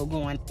was still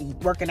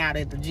working out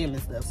at the gym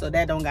and stuff. So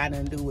that don't got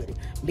nothing to do with it,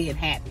 being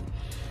happy.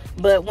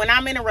 But when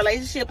I'm in a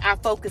relationship, I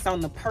focus on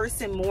the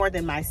person more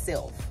than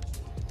myself.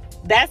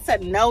 That's a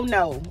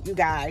no-no, you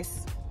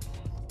guys.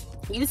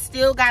 You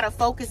still got to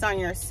focus on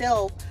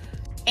yourself,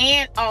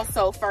 and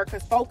also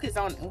focus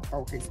on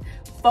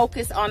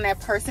that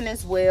person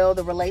as well,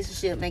 the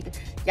relationship.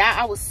 Y'all,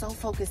 I was so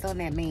focused on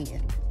that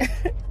man.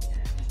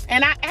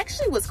 And I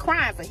actually was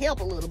crying for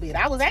help a little bit.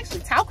 I was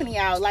actually talking to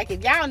y'all. Like,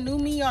 if y'all knew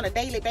me on a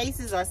daily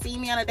basis, or see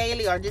me on a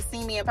daily, or just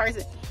see me in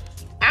person,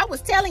 I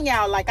was telling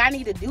y'all, like, I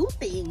need to do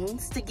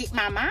things to get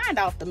my mind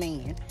off the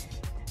man.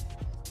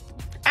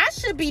 I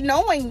should be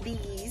knowing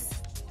these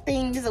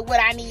things of what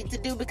I need to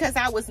do, because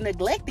I was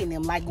neglecting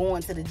them, like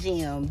going to the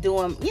gym,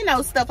 doing, you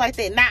know, stuff like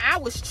that. Now, I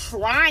was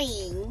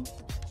trying,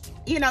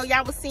 you know,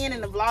 y'all was seeing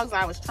in the vlogs,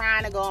 I was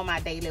trying to go on my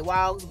daily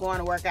walks, going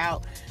to work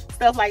out,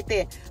 stuff like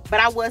that. But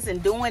I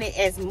wasn't doing it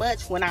as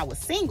much when I was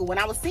single. When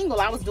I was single,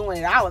 I was doing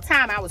it all the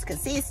time. I was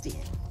consistent.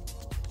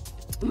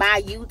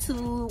 My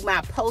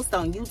posts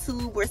on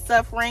YouTube were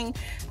suffering.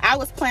 I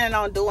was planning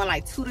on doing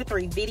like 2 to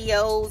 3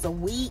 videos a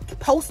week,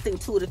 posting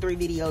 2 to 3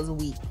 videos a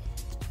week.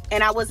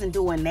 And I wasn't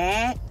doing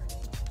that.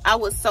 I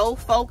was so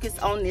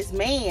focused on this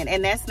man,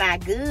 and that's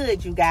not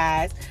good, you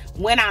guys.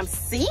 When I'm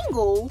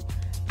single,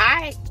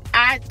 I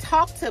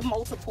talk to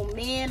multiple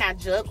men. I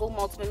juggle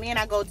multiple men.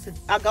 I go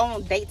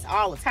on dates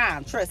all the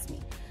time, trust me.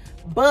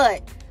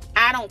 But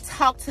I don't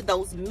talk to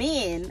those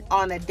men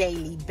on a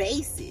daily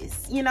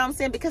basis. You know what I'm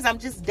saying? Because I'm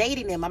just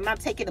dating them. I'm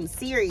not taking them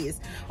serious.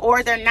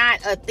 Or they're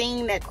not a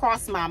thing that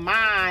cross my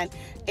mind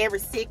every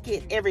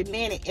second, every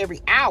minute,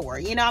 every hour.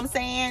 You know what I'm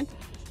saying?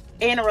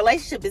 In a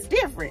relationship is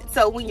different.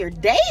 So when you're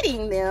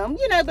dating them,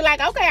 you know, be like,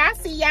 okay, I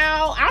see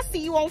y'all. I see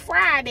you on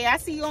Friday. I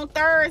see you on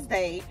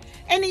Thursday.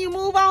 And then you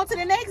move on to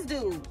the next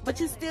dude.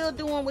 But you're still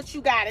doing what you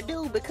got to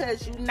do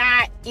because you're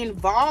not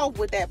involved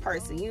with that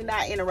person. You're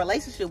not in a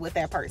relationship with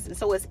that person.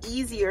 So it's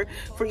easier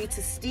for you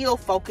to still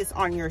focus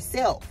on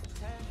yourself.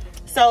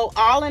 So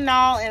all in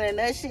all, in a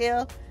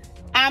nutshell,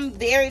 I'm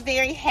very,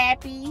 very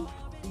happy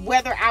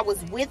whether I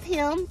was with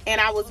him,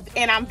 and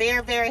I'm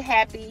very, very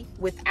happy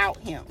without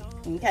him.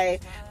 Okay,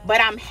 but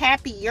I'm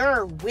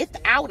happier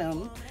without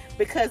him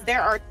because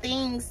there are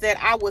things that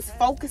I was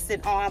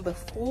focusing on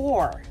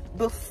before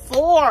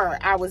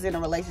I was in a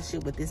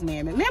relationship with this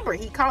man. Remember,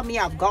 he caught me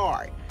off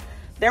guard.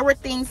 There were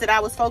things that I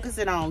was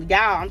focusing on.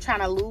 Y'all, I'm trying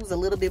to lose a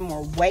little bit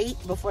more weight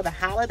before the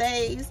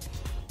holidays.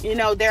 You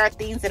know, there are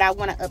things that I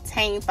want to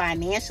obtain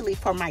financially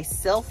for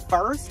myself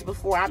first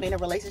before I'm in a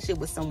relationship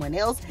with someone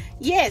else.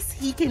 Yes,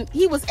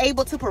 he was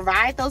able to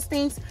provide those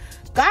things.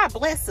 God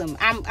bless him.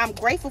 I'm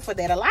grateful for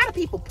that. A lot of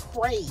people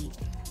pray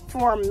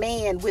for a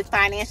man with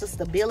financial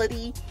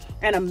stability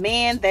and a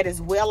man that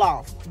is well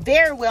off.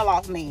 Very well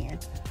off man.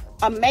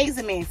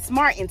 Amazing man.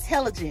 Smart,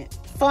 intelligent,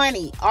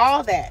 funny,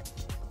 all that.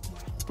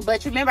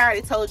 But remember, I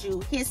already told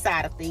you his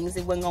side of things.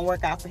 It wasn't going to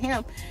work out for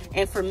him.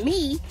 And for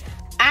me,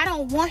 I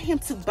don't want him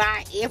to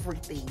buy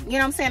everything. You know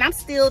what I'm saying? I'm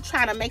still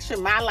trying to make sure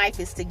my life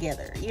is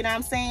together. You know what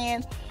I'm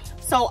saying?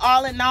 So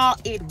all in all,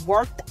 it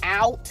worked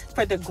out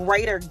for the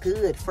greater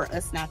good for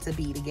us not to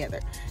be together.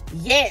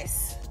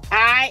 Yes,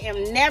 I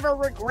am never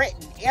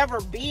regretting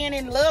ever being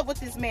in love with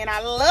this man.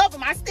 I love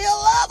him. I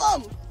still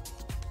love him.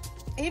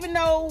 Even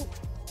though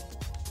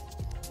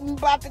I'm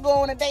about to go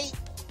on a date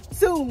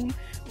soon.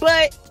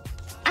 But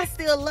I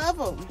still love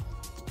him.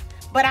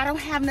 But I don't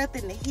have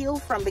nothing to heal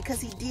from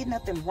because he did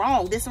nothing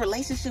wrong. This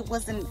relationship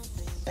wasn't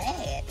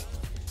bad.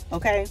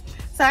 Okay?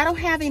 So I don't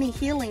have any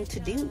healing to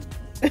do.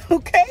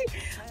 Okay?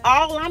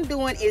 All I'm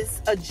doing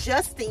is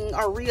adjusting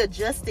or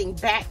readjusting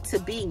back to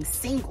being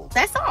single.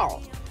 That's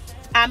all.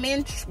 I'm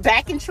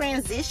back in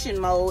transition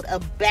mode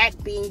of back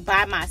being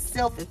by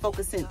myself and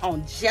focusing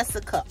on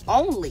Jessica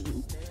only.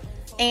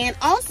 And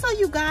also,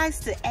 you guys,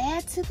 to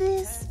add to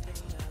this,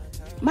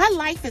 my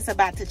life is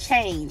about to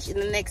change in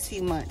the next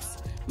few months.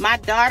 My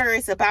daughter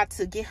is about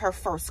to get her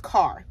first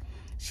car.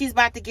 She's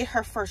about to get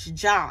her first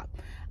job.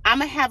 I'm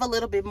going to have a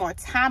little bit more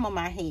time on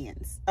my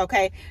hands,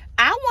 okay?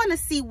 I want to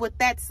see what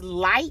that's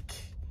like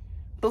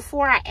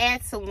before I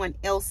add someone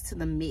else to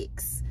the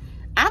mix.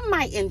 I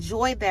might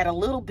enjoy that a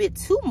little bit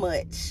too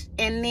much,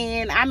 and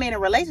then I'm in a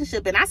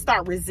relationship and I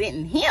start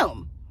resenting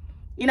him.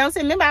 You know what I'm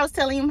saying? Remember I was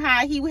telling him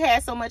how he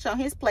had so much on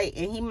his plate,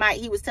 and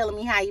he was telling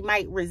me how he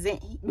might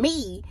resent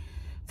me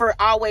for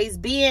always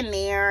being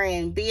there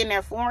and being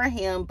there for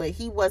him, but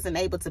he wasn't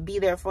able to be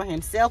there for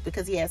himself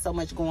because he had so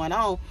much going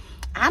on.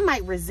 I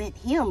might resent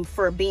him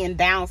for being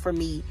down for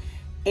me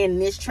in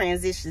this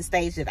transition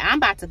stage that I'm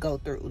about to go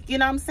through. You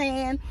know what I'm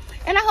saying?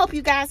 And I hope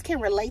you guys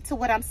can relate to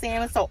what I'm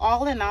saying. So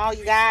all in all,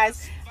 you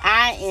guys,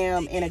 I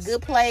am in a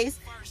good place.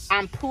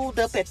 I'm pulled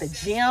up at the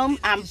gym.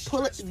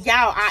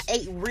 Y'all, I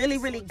ate really,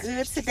 really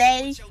good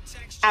today.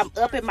 I'm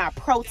up in my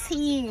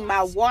protein,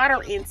 my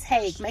water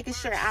intake, making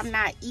sure I'm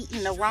not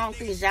eating the wrong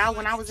things. Y'all,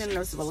 when I was in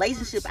this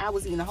relationship, I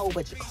was eating a whole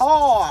bunch of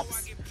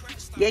carbs.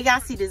 Yeah, y'all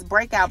see this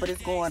breakout, but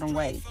it's going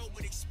away.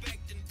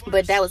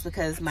 But that was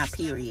because my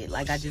period,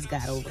 like I just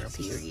got over a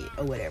period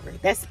or whatever.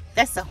 That's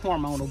a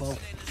hormonal boat.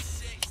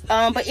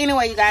 But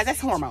anyway, you guys, that's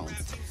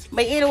hormones.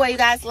 But anyway, you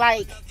guys,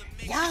 like,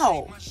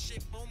 y'all,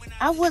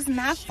 I was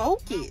not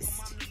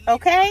focused,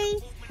 okay?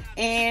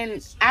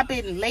 And I've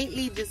been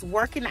lately just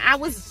working. I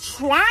was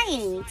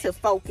trying to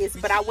focus,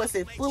 but I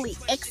wasn't fully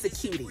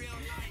executing.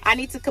 I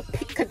need to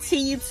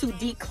continue to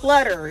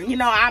declutter. You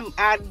know,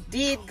 I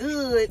did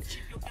good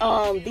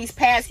these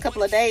past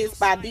couple of days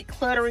by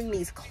decluttering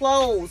these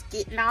clothes,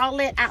 getting all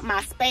that out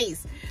my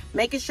space,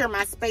 making sure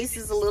my space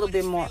is a little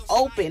bit more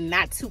open,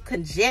 not too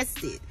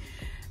congested.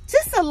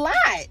 Just a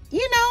lot,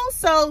 you know?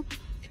 So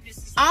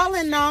all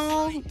in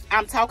all,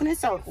 I'm talking in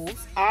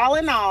circles. All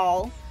in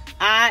all,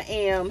 I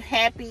am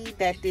happy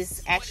that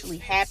this actually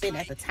happened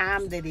at the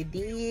time that it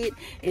did,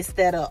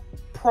 instead of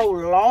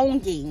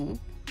prolonging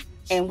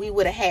and we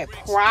would have had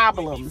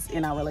problems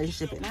in our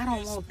relationship. And I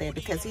don't want that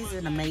because he's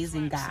an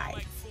amazing guy,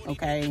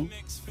 okay?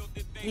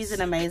 He's an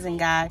amazing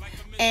guy.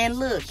 And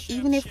look,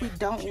 even if we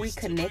don't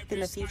reconnect in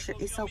the future,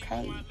 it's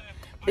okay.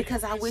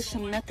 Because I wish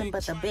him nothing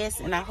but the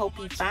best, and I hope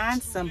he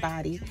finds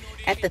somebody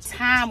at the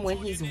time when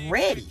he's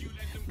ready.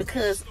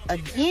 Because,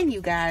 again, you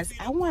guys,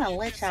 I want to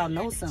let y'all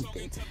know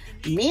something.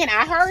 Men,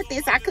 I heard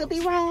this, I could be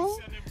wrong,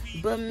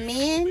 but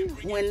men,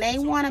 when they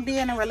want to be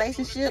in a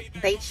relationship,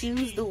 they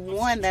choose the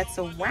one that's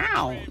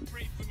around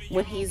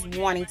when he's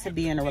wanting to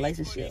be in a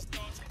relationship.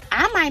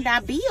 I might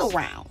not be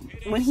around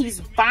when he's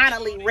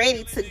finally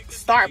ready to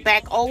start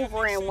back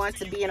over and want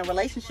to be in a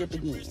relationship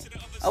again,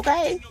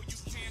 okay?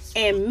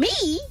 And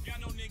me,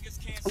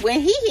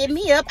 when he hit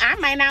me up, I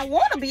might not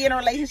want to be in a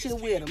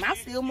relationship with him. I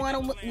still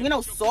want to, you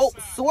know,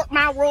 sort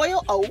my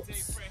royal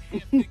oats.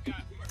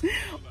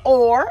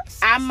 Or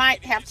I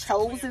might have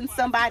chosen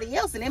somebody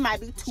else and it might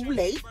be too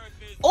late.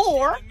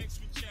 Or,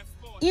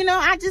 you know,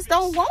 I just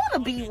don't want to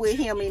be with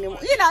him anymore.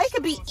 You know, it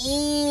could be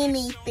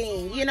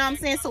anything. You know what I'm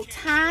saying? So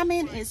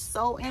timing is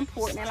so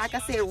important. And like I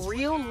said,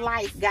 real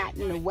life got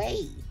in the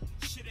way.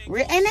 And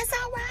it's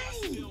all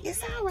right.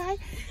 It's all right.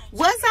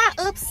 Was I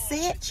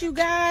upset, you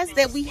guys,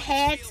 that we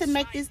had to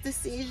make this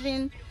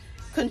decision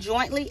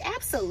conjointly?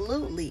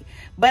 Absolutely.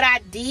 But I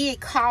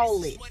did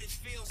call it.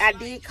 I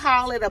did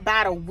call it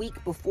about a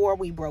week before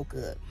we broke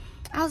up.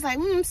 I was like,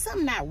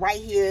 something not right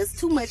here. It's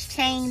too much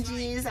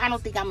changes. I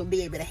don't think I'm going to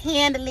be able to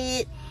handle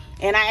it.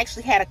 And I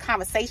actually had a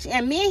conversation.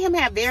 And me and him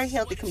have very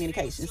healthy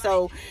communication.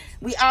 So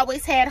we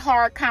always had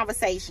hard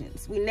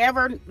conversations. We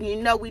never,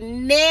 you know, we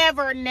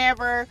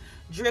never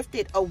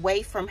drifted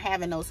away from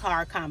having those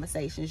hard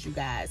conversations, you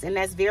guys. And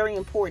that's very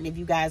important if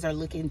you guys are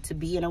looking to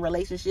be in a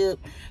relationship.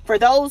 For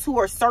those who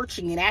are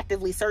searching and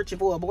actively searching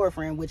for a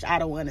boyfriend, which I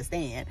don't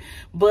understand.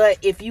 But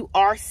if you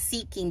are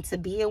seeking to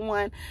be in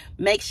one,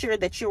 make sure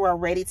that you are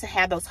ready to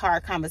have those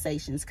hard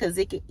conversations, because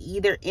it could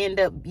either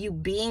end up you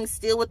being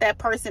still with that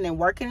person and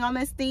working on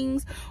these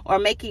things, or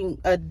making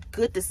a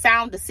good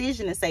sound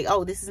decision and say,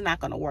 oh, this is not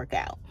going to work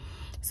out.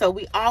 So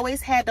we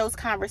always had those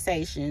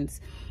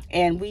conversations.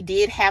 And we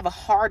did have a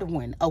hard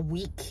one a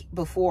week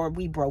before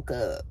we broke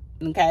up,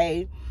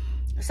 okay?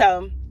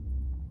 So,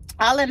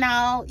 all in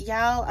all,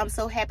 y'all, I'm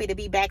so happy to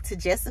be back to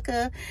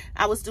Jessica.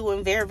 I was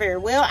doing very, very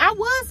well.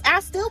 I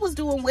still was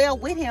doing well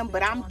with him,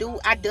 but I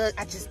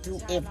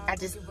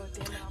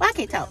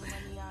can't talk.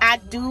 I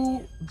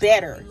do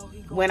better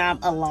when I'm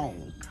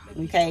alone,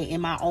 okay?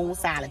 In my own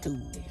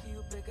solitude,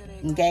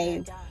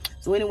 okay?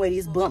 So anyway,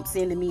 these bumps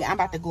into me. I'm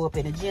about to go up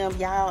in the gym,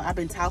 y'all. I've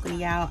been talking to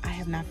y'all. I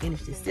have not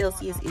finished this.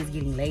 Celsius is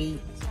getting late.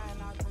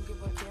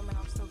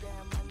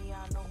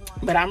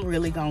 But I'm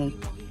really going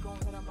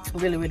to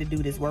really do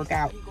this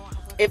workout.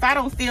 If I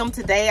don't film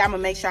today, I'm going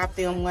to make sure I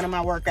film one of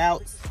my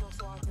workouts.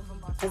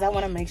 Because I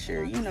want to make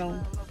sure, you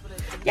know,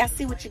 y'all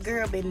see what your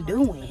girl been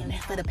doing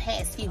for the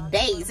past few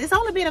days. It's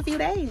only been a few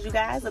days, you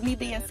guys, of me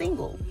being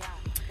single.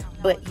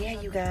 But yeah,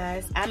 you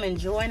guys, I'm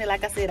enjoying it.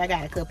 Like I said, I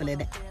got a couple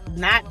of,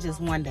 not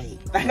just one date.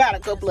 I got a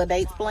couple of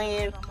dates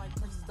planned.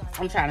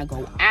 I'm trying to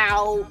go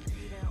out.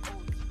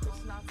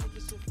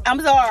 I'm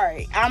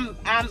sorry.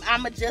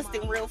 I'm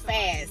adjusting real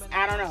fast.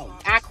 I don't know.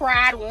 I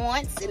cried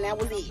once and that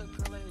was it.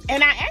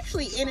 And I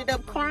actually ended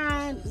up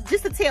crying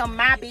just to tell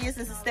my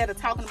business instead of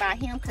talking about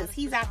him, because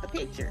he's out the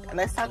picture.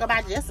 Let's talk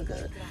about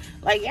Jessica.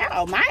 Like,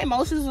 y'all, my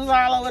emotions was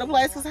all over the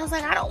place because I was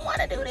like, I don't want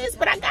to do this,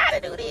 but I got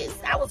to do this.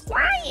 I was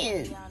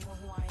crying.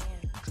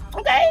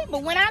 Okay,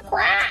 but when I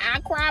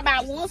cry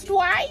about once,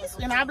 twice,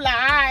 and I'm like,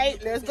 all right,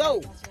 let's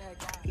go.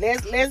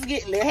 Let's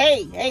get,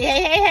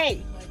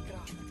 hey.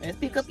 Let's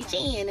pick up your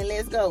chin and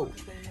let's go.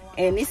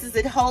 And this is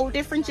a whole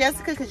different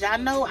Jessica, because y'all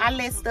know I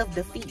let stuff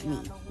defeat me.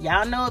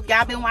 Y'all know, if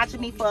y'all been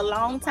watching me for a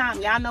long time,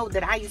 y'all know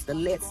that I used to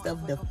let stuff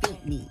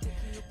defeat me.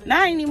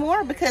 Not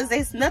anymore, because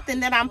there's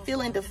nothing that I'm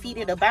feeling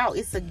defeated about.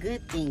 It's a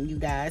good thing, you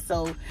guys.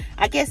 So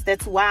I guess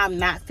that's why I'm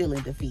not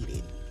feeling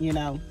defeated, you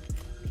know.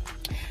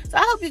 So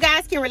I hope you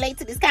guys can relate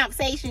to this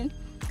conversation,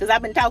 because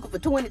I've been talking for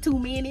 22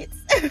 minutes.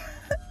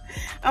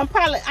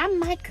 I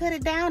might cut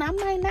it down. I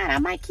might not. I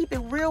might keep it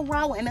real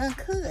raw and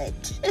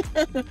uncut,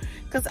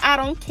 because I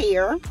don't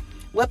care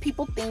what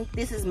people think.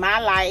 This is my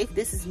life.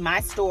 This is my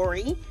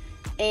story,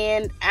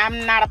 and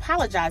I'm not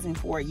apologizing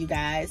for it, you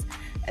guys.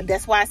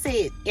 That's why I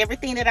said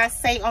everything that I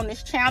say on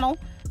this channel,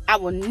 I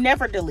will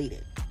never delete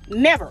it.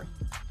 Never.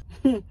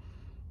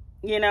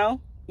 You know?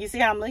 You see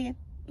how I'm looking?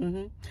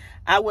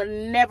 I will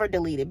never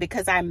delete it,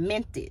 because I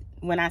meant it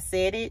when I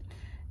said it.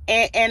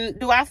 And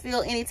do I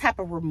feel any type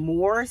of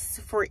remorse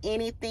for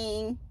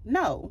anything?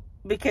 No,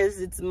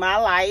 because it's my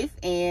life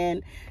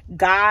and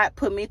God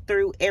put me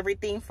through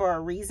everything for a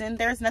reason.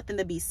 There's nothing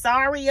to be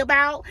sorry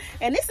about.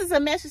 And this is a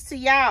message to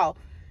y'all.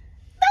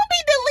 Don't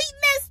be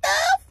deleting that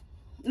stuff.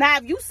 Now,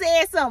 if you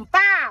said something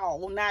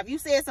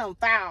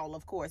foul,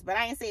 of course, but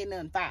I ain't saying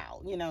nothing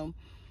foul, you know.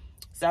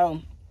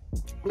 So,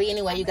 but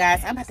anyway, you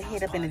guys, I'm about to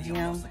head up in the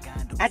gym.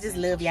 I just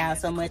love y'all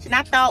so much. And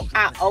I thought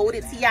I owed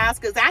it to y'all,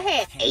 because I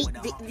had 8,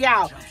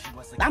 y'all,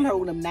 I'm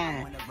holding them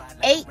 9.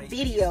 8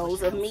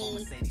 videos of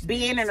me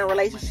being in a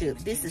relationship.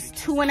 This is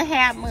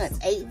 2.5 months,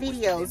 8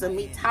 videos of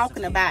me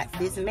talking about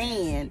this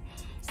man.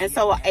 And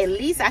so at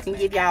least I can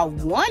give y'all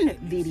one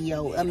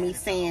video of me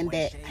saying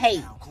that,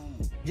 hey,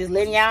 just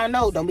letting y'all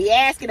know, don't be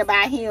asking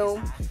about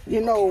him,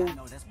 you know,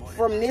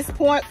 from this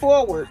point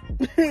forward,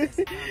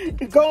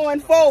 going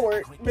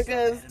forward,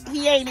 because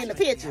he ain't in the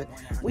picture.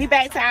 We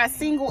back to our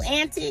single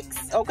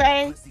antics,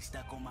 okay?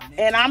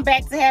 And I'm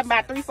back to having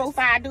about 3, 4,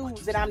 5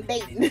 dudes that I'm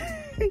dating,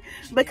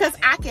 because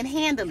I can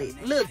handle it.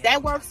 Look,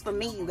 that works for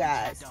me, you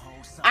guys.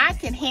 I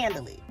can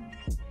handle it,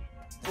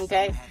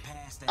 okay?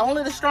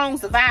 only the strong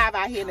survive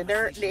out here in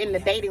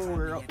the dating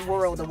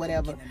world or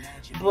whatever.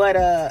 But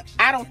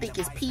I don't think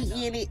it's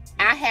pee in it.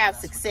 I have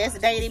success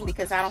dating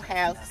because I don't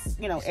have,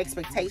 you know,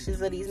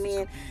 expectations of these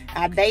men.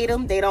 I date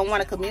them. They don't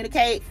want to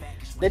communicate.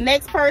 The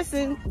next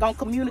person gonna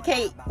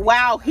communicate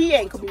while he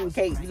ain't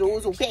communicating, so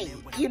it's okay.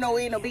 You know,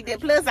 ain't no big deal.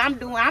 Plus, I'm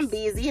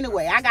busy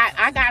anyway. I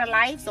got a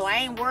life, so I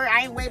ain't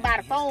worried by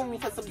the phone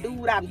for some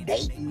dude I'm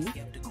dating.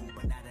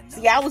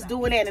 See, I was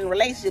doing that in a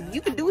relationship.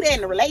 You can do that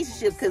in a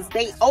relationship because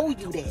they owe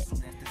you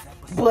that.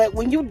 But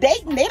when you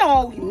dating, they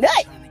don't owe you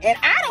nothing. And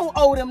I don't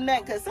owe them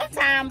nothing because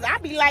sometimes I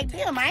be like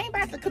them. I ain't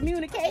about to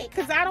communicate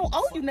because I don't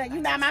owe you nothing.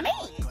 You're not my man.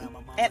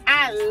 And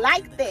I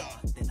like that.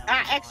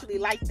 I actually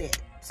like that.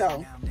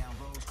 So,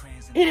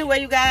 anyway,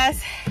 you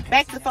guys,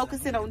 back to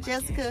focusing on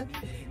Jessica.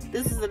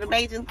 This is an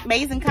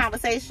amazing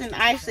conversation.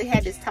 I actually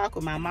had this talk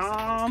with my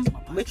mom.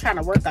 We're trying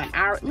to work on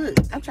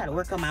I'm trying to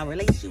work on my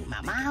relationship with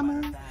my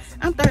mama.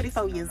 I'm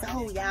 34 years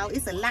old, y'all.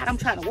 It's a lot I'm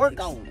trying to work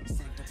on.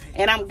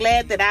 And I'm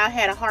glad that I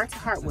had a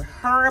heart-to-heart with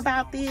her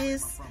about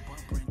this.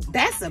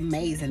 That's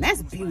amazing.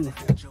 That's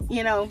beautiful,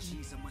 you know?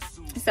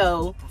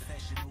 So,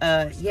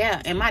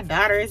 yeah, and my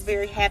daughter is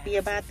very happy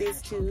about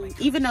this too,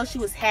 even though she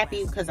was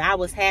happy because I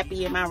was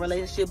happy in my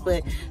relationship,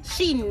 but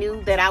she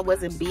knew that I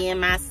wasn't being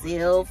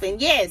myself.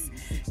 And yes,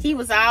 he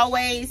was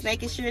always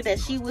making sure that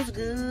she was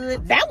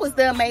good. That was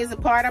the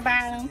amazing part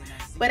about him.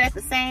 But at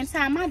the same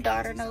time, my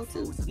daughter knows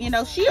too. You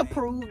know, she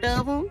approved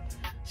of him.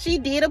 She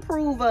did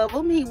approve of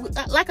him. He,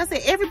 like I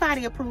said,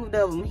 everybody approved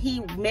of him.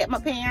 He met my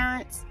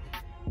parents.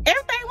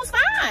 Everything was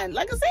fine,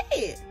 like I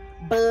said.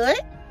 But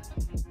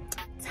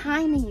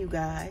timing, you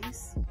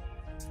guys.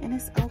 And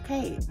it's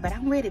okay. But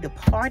I'm ready to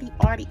party.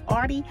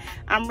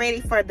 I'm ready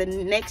for the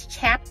next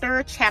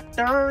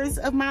chapters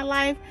of my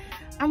life.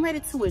 I'm ready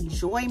to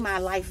enjoy my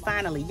life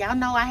finally. Y'all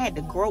know I had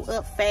to grow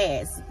up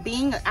fast.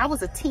 I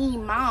was a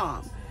teen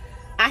mom.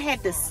 I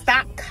had to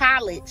stop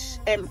college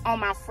and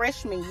on my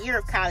freshman year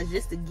of college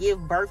just to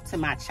give birth to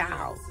my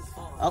child.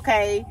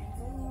 Okay?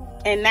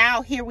 And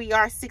now here we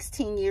are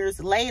 16 years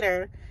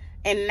later,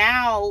 and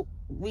now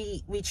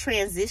we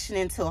transition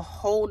into a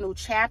whole new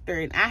chapter,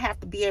 and I have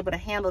to be able to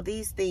handle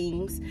these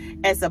things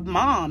as a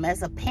mom,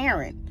 as a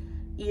parent,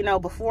 you know,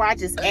 before I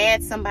just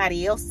add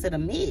somebody else to the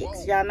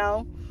mix, y'all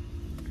know?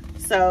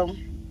 So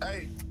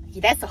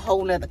that's a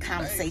whole nother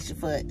conversation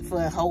for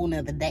a whole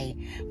nother day.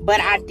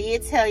 But I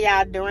did tell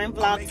y'all during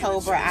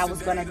Vlogtober I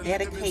was going to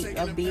dedicate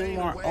of being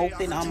more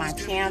open on my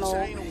channel,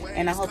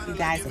 and I hope you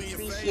guys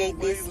appreciate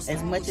this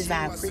as much as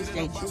I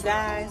appreciate you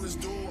guys.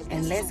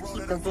 And let's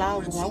keep the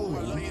vlog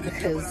rolling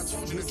because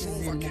this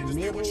is in the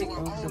middle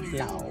of the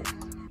vlog.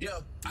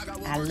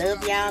 I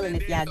love y'all, and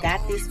if y'all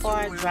got this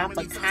far, drop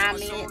a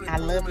comment. I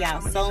love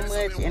y'all so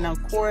much. And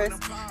of course,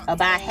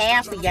 about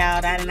half of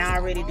y'all that I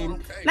already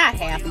didn't, not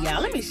half of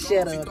y'all, let me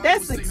shut up,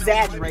 that's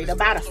exaggerate,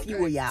 about a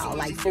few of y'all,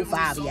 like 4 or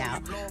 5 of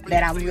y'all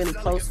that I'm really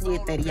close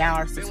with, that y'all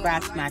are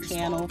subscribed to my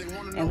channel.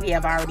 And we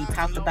have already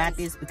talked about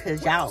this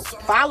because y'all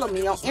follow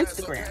me on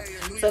Instagram.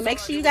 So make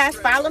sure you guys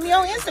follow me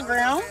on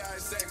Instagram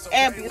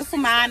at Beautiful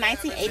Mind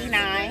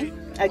 1989.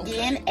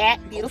 Again,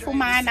 at Beautiful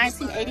Mind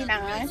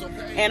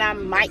 1989. And I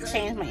might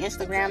change my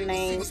Instagram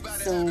name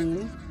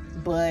soon,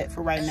 but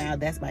for right now,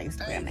 that's my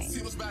Instagram name.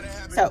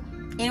 So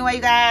anyway,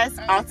 you guys,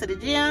 off to the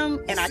gym,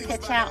 and I'll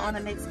catch y'all on the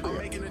next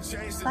clip.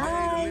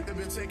 Bye.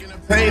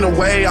 Pain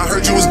away, I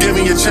heard you was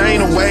giving your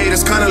chain away.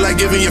 That's kind of like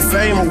giving your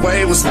fame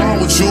away. What's wrong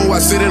with you? I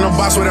sit in a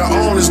box where the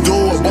owners do.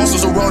 A boss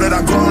is a role that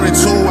I've grown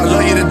into. I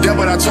love you to death,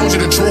 but I told you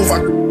the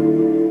truth.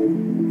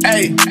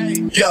 Hey,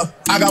 yeah,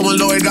 I got one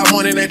lawyer, got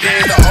one in that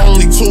day, the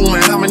only two,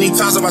 man. How many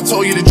times have I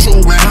told you the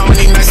truth, man? How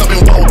many nights I've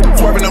been woke,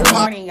 swerving up. Good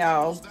morning,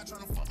 y'all.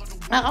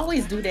 I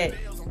always do that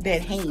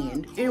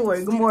hand.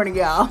 Anyway, good morning,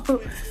 y'all.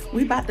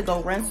 We about to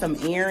go run some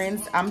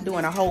errands. I'm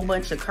doing a whole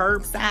bunch of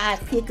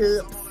curbside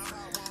pickups,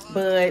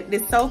 but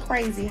it's so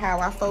crazy how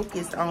I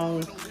focus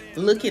on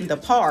looking the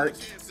part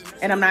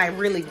and I'm not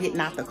really getting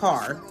out the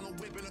car.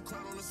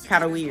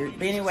 Kind of weird.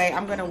 But anyway,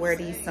 I'm gonna wear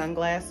these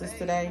sunglasses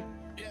today,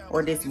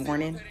 or this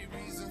morning.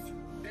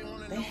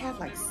 They have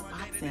like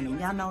spots in them.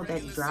 Y'all know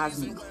that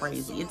drives me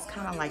crazy. It's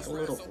kind of like a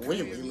little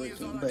oily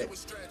looking, but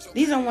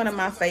these are one of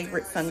my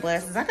favorite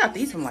sunglasses. I got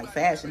these from like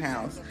Fashion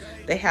House.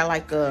 They have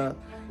like a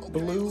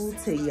blue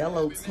to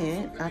yellow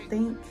tint, I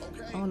think.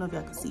 I don't know if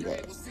y'all can see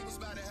that.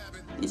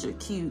 These are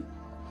cute.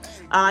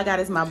 All I got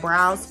is my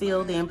brows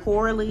filled in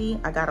poorly.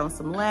 I got on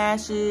some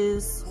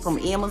lashes from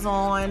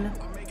Amazon.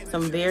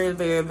 Some very,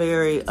 very,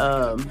 very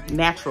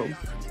natural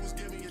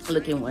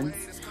looking ones.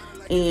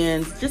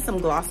 And just some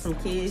gloss from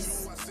Kiss.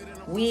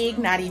 Wig,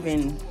 not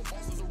even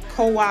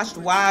co-washed,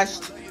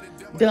 washed,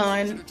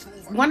 done.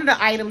 One of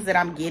the items that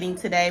I'm getting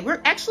today,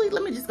 we're actually,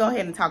 let me just go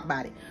ahead and talk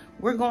about it.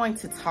 We're going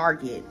to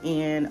Target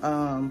and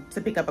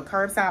to pick up a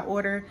curbside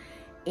order,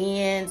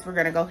 and we're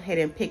gonna go ahead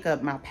and pick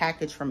up my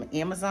package from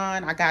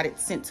Amazon. I got it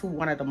sent to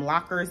one of them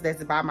lockers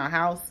that's by my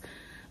house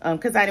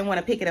because I didn't want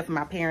to pick it up from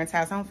my parents'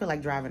 house. I don't feel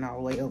like driving all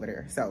the way over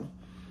there. So,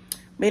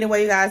 but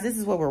anyway, you guys, this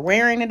is what we're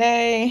wearing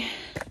today.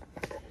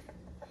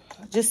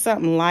 Just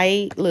something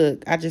light.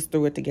 Look, I just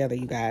threw it together,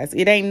 you guys.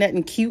 It ain't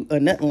nothing cute or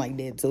nothing like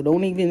that. So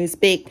don't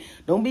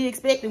be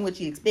expecting what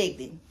you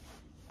expecting.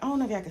 I don't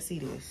know if y'all can see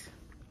this.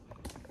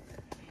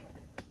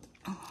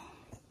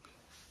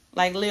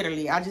 Like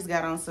literally, I just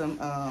got on some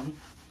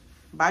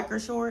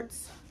biker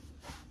shorts.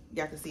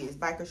 Y'all can see it's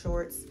biker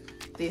shorts.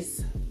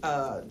 This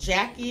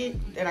jacket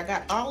that I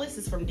got, all this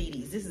is from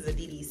DD's. This is a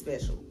DD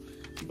special.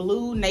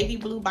 Blue, navy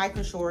blue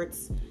biker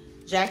shorts.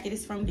 Jacket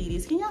is from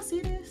DD's. Can y'all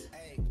see this?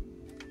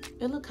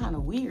 It look kind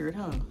of weird,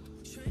 huh?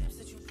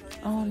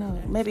 I don't know.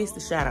 Maybe it's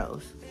the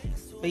shadows.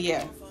 But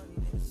yeah.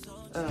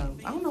 I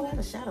don't know why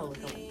the shadow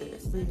looking like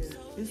this. But yeah,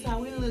 this is how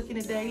we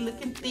looking today.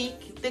 Looking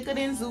thicker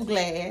than zoo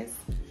glass.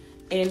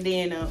 And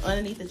then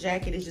underneath the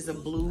jacket is just a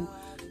blue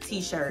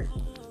t-shirt.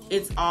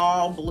 It's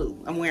all blue.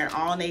 I'm wearing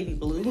all navy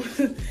blue,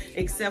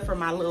 except for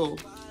my little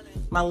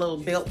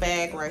belt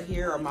bag right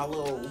here, or my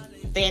little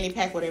fanny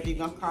pack, whatever you're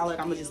gonna call it.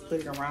 I'm gonna just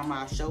put it around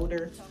my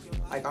shoulder,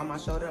 like on my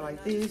shoulder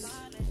like this.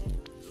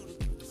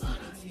 Hold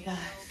on, you guys,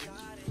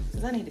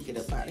 because I need to get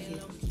up out of here.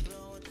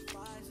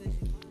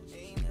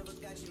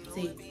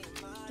 See,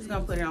 just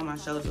gonna put it on my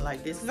shoulder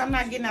like this, because I'm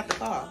not getting out the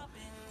car.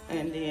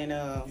 And then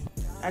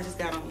I just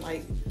got on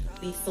like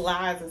these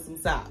slides and some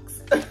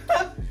socks.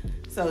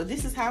 So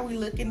this is how we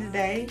looking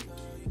today.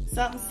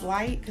 Something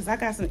slight, because I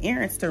got some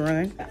errands to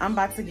run. I'm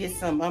about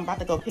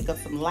to go pick up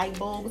some light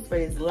bulbs for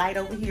this light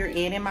over here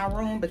and in my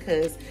room,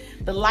 because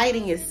the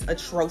lighting is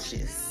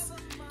atrocious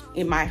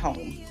in my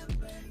home.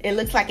 It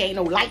looks like ain't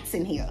no lights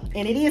in here,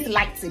 and it is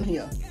lights in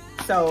here.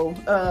 So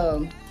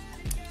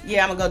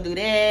yeah, I'm gonna go do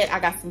that. I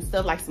got some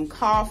stuff like some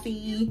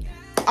coffee,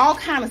 all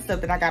kind of stuff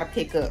that I gotta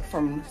pick up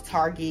from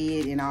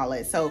Target and all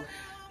that. So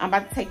I'm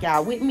about to take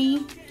y'all with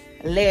me.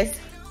 Let's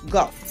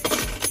go.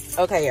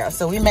 Okay, y'all,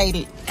 so we made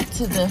it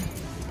to the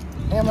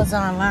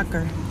Amazon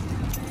locker.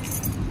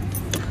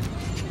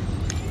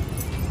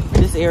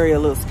 This area a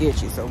little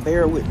sketchy, so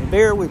bear with me,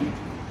 bear with me.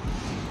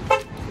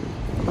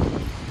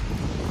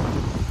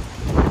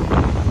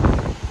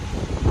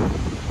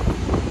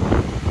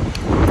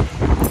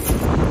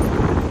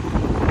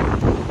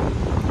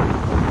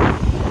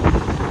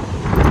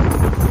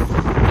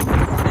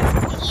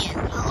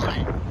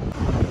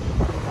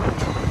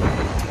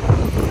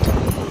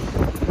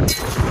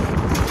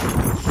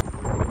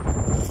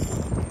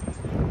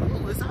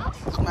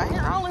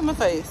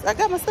 I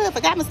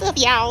got my stuff,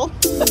 y'all.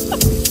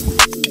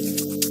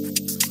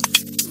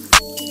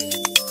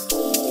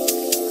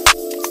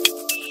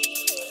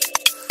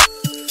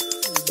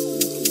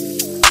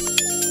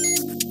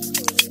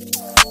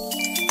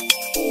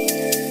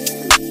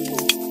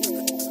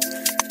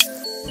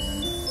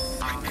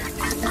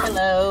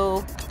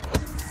 Hello.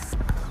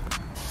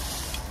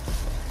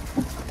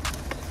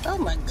 Oh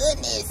my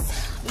goodness.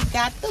 We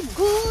got the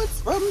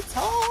goods from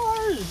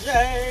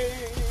Target.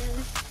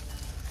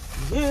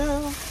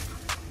 Yeah.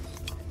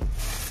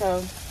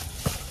 So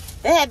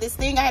they had this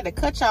thing I had to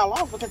cut y'all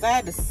off because I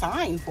had to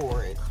sign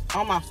for it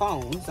on my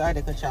phone. So I had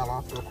to cut y'all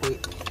off real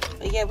quick.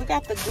 But yeah, we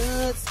got the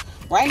goods.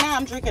 Right now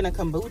I'm drinking a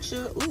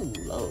kombucha. Ooh,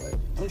 Lord.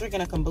 I'm drinking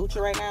a kombucha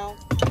right now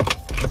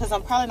because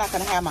I'm probably not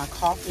going to have my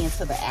coffee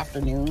until the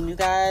afternoon, you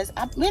guys.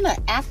 I've been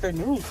an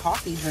afternoon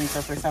coffee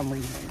drinker for some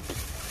reason.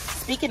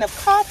 Speaking of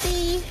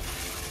coffee,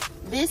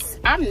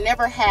 I've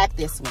never had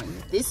this one.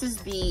 This is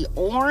the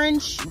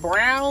orange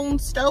brown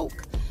Stoke.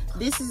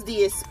 This is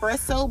the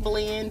espresso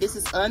blend. This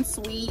is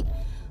unsweet,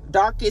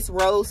 darkest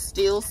roast,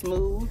 still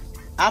smooth.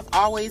 I've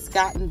always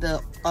gotten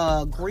the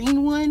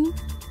green one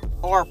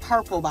or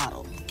purple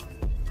bottle.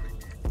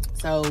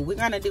 So we're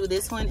gonna do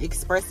this one,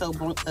 espresso.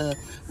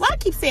 Why I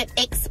keep saying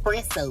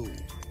espresso?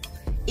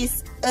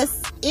 It's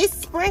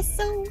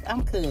espresso.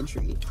 I'm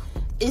country.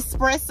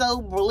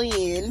 Espresso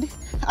blend.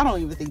 I don't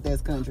even think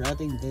that's country. I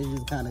think that's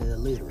just kind of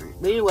illiterate.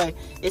 But anyway,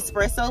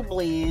 espresso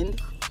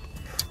blend,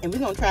 and we're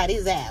gonna try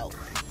this out.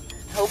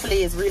 Hopefully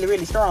it's really,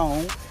 really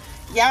strong.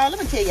 Y'all, let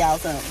me tell y'all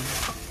something.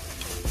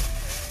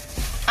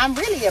 I'm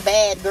really a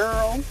bad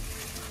girl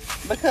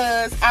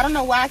because I don't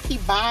know why I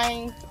keep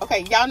buying.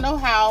 Okay, y'all know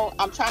how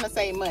I'm trying to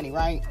save money,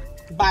 right?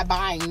 By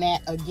buying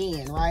that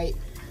again, right?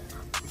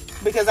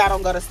 Because I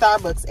don't go to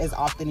Starbucks as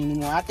often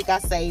anymore. I think I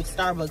save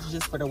Starbucks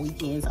just for the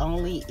weekends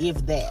only,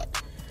 if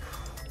that.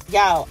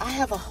 Y'all, I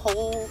have a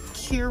whole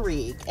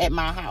Keurig at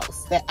my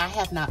house that I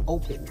have not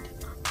opened.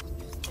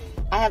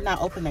 I have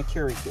not opened that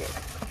Keurig yet.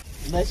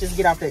 Let's just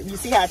get off that. You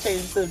see how I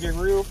changed the subject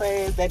real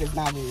fast? That is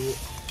not good.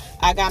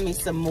 I got me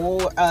some more.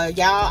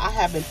 Y'all, I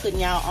have been putting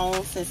y'all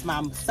on since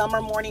my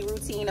summer morning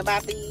routine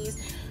about these.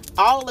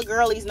 All the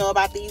girlies know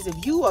about these.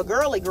 If you a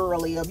girly,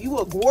 if you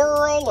a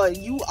girl, or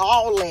you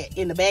all that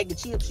in the bag of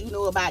chips, you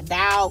know about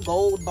Dial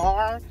Gold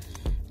Bar.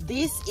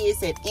 This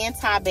is an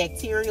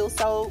antibacterial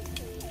soap.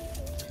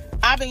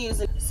 I've been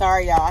using.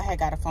 Sorry, y'all. I had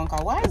got a phone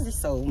call. Why is this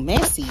so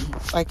messy?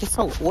 Like, it's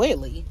so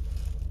oily.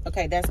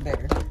 Okay, that's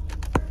better.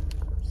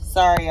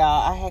 Sorry,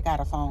 y'all. I had got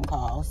a phone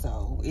call,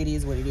 so it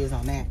is what it is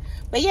on that.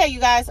 But yeah, you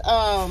guys,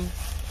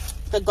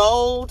 the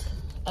gold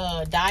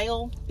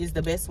dial is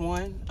the best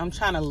one. I'm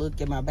trying to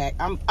look at my back.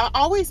 I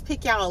always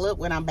pick y'all up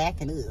when I'm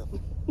backing up.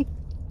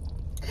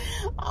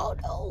 Oh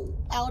no,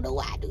 I don't know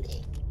why I do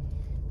that.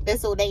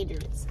 That's so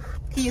dangerous.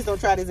 Kids don't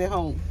try this at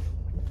home.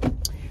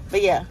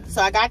 But yeah,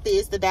 so I got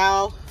this, the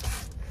Dow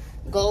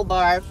Gold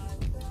Bar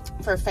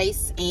for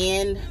face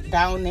and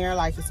down there,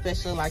 like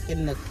especially like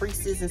in the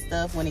creases and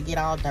stuff when it get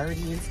all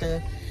dirty and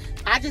stuff.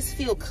 I just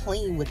feel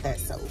clean with that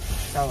soap.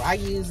 So I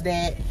use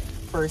that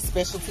for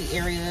specialty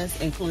areas,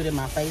 including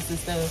my face and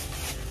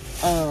stuff.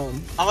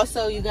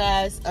 Also, you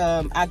guys,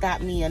 I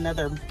got me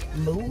another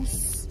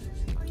mousse.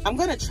 I'm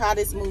gonna try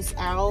this mousse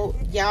out,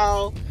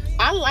 y'all.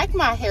 I like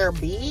my hair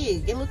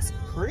big. It looks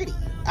pretty.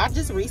 I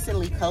just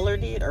recently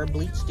colored it or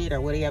bleached it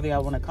or whatever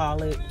y'all want to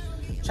call it.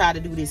 Try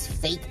to do this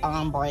fake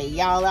ombre,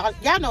 y'all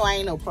know I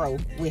ain't no pro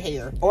with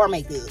hair or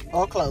makeup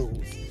or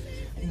clothes,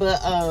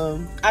 but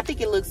I think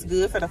it looks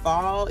good for the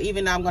fall,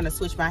 even though I'm going to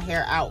switch my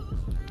hair out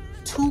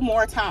 2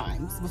 more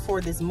times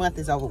before this month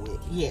is over with.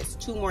 Yes,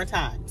 2 more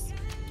times.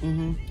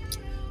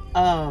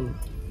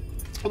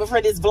 But for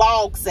this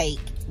vlog sake,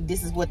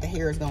 this is what the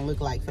hair is going to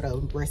look like for the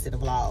rest of the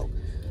vlog.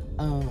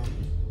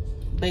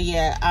 But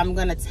yeah, I'm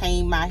gonna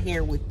tame my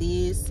hair with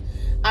this.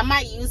 I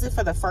might use it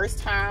for the first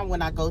time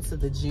when I go to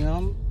the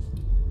gym.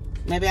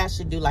 Maybe I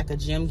should do like a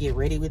gym get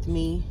ready with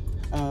me.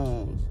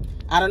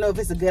 I don't know if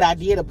it's a good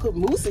idea to put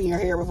mousse in your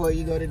hair before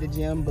you go to the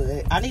gym,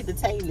 but I need to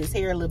tame this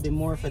hair a little bit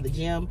more for the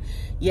gym.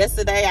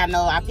 Yesterday, I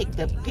know I picked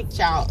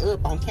y'all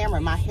up on camera.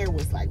 My hair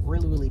was like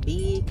really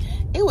big.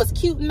 It was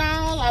cute and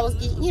all. I was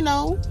getting, you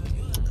know,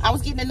 I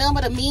was getting the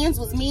number the men's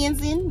was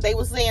mensing. They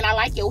was saying, I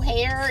like your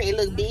hair. It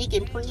looked big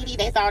and pretty.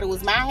 They thought it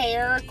was my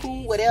hair.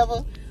 Cool,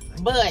 whatever.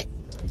 But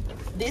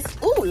this,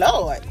 oh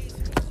Lord.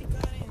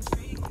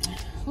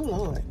 Oh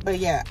Lord. But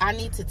yeah, I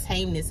need to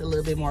tame this a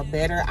little bit more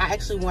better. I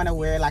actually want to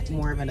wear like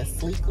more of a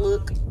sleek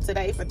look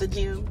today for the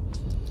gym.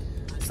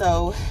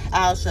 So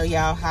I'll show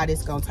y'all how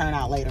this gonna turn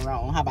out later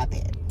on. How about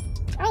that?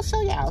 I'll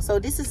show y'all. So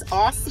this is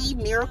Aussie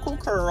Miracle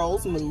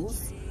Curls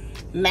Mousse.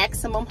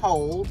 Maximum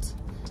Hold.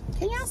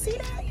 Can y'all see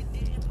that?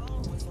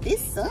 This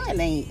sun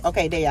ain't,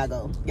 okay, there y'all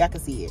go. Y'all can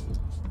see it.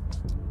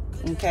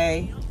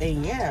 Okay,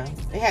 and yeah,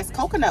 it has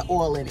coconut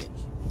oil in it.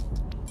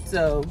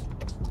 So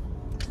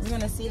we're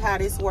gonna see how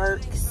this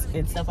works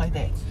and stuff like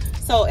that.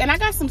 So, and I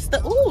got some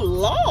stuff. Oh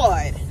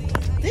Lord,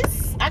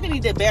 this, I can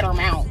need a better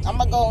amount. I'm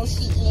gonna go on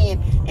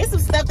Shein. It's some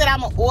stuff that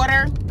I'm gonna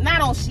order,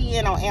 not on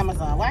Shein, on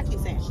Amazon. Why I keep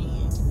saying Shein?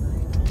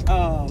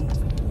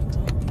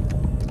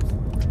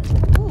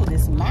 Ooh,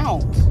 this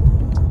mount.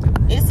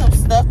 It's some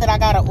stuff that I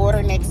gotta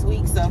order next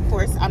week, so of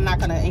course I'm not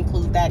gonna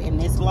include that in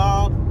this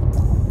vlog,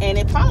 and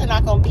it probably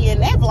not gonna be in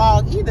that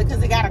vlog either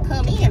because it gotta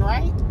come in,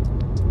 right?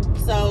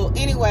 So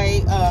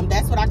anyway,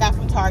 that's what I got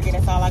from Target.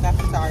 That's all I got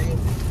from Target.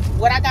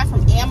 What I got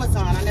from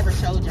Amazon, I never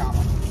showed y'all.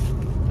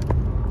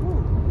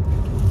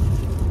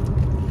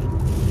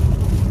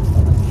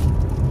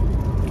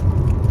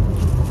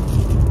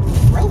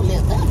 Roll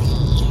it,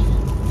 puppy.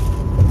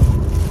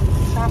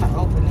 Trying to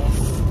open this.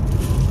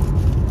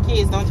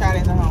 Kids, don't try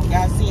this at home.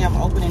 Y'all see I'm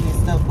opening this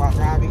stuff while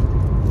driving.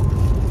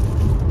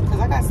 Because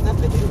I got stuff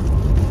to do.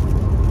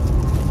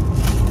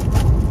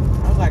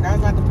 I was like, I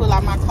was about to pull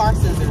out my car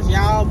scissors.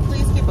 Y'all,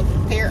 please keep a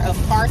pair of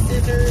car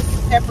scissors,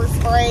 pepper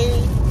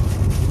spray.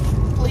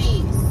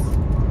 Please.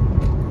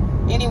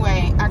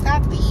 Anyway, I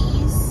got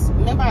these.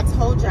 Remember I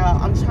told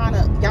y'all I'm trying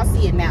to, y'all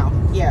see it now.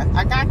 Yeah,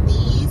 I got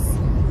these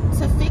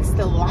to fix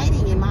the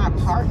lighting in my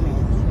apartment.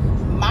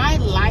 My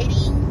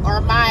lighting,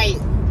 or my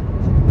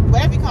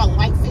whatever you call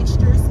light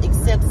fixtures,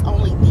 accepts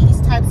only these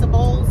types of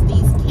bulbs,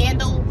 these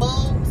candle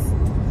bulbs.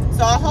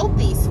 So I hope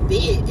these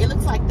fit. It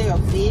looks like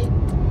they'll fit.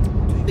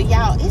 But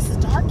y'all, it's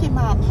dark in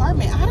my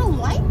apartment. I don't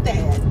like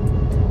that.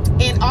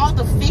 And all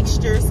the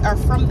fixtures are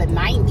from the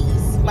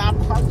 90s. My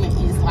apartment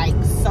is like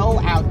so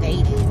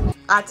outdated.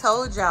 I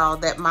told y'all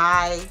that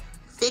my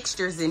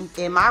fixtures in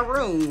my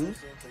room,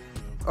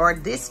 or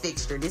this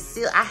fixture,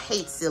 I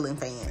hate ceiling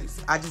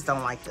fans. I just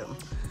don't like them.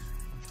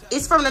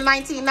 It's from the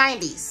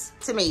 1990s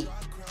to me.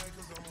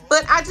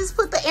 But I just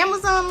put the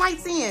Amazon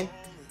lights in.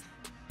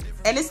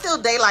 And it's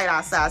still daylight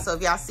outside. So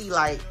if y'all see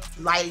like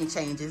lighting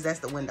changes, that's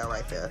the window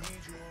right there.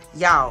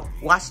 Y'all,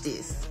 watch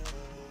this.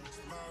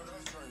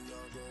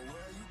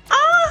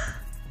 Ah!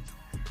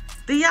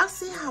 Do y'all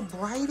see how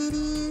bright it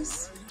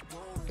is?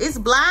 It's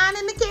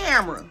blinding the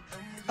camera.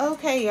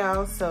 Okay,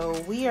 y'all.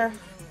 So we are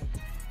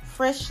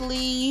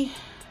freshly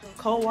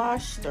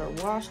co-washed or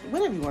washed,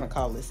 whatever you want to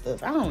call this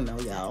stuff. I don't know,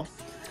 y'all.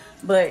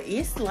 But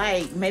it's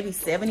like maybe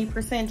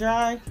 70%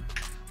 dry,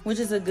 which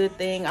is a good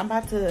thing. I'm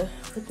about to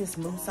put this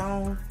mousse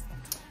on.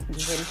 I'm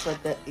just ready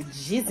for the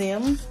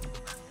jism.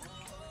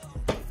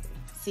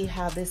 See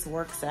how this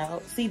works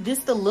out. See, this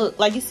the look.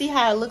 Like, you see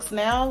how it looks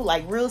now?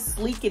 Like, real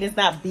sleek, and it's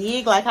not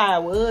big like how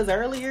it was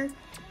earlier.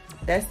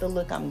 That's the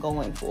look I'm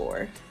going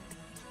for.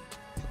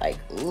 Like,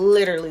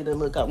 literally the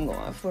look I'm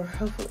going for.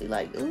 Hopefully,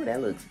 like, ooh,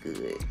 that looks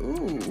good.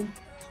 Ooh.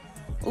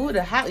 Ooh,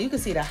 you can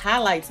see the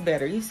highlights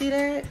better. You see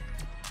that?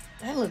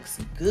 That looks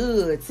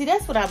good. See,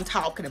 that's what I'm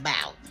talking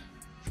about.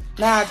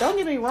 Now, don't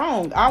get me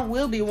wrong. I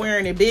will be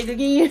wearing it big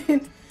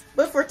again.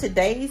 But for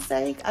today's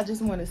sake, I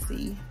just want to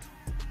see.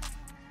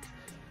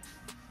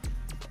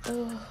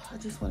 Oh, I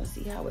just want to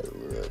see how it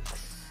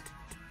looks.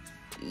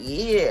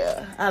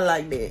 Yeah, I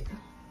like that.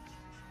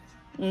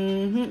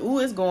 Ooh,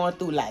 it's going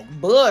through like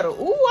butter.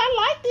 Ooh,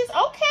 I like this.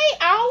 Okay,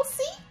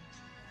 Aussie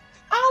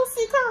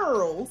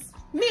curls.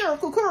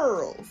 Miracle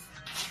curls.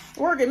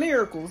 Working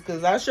miracles,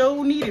 because I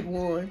sure needed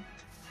one.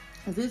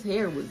 Because his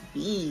hair was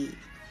big.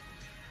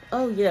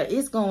 Oh, yeah,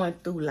 it's going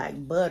through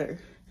like butter.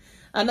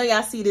 I know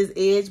y'all see this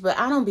edge, but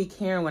I don't be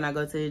caring when I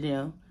go to the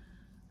gym.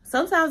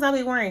 Sometimes I'll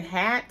be wearing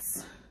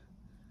hats,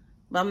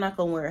 but I'm not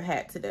going to wear a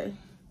hat today.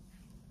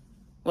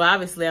 Well,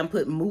 obviously, I'm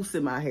putting mousse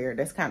in my hair.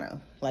 That's kind of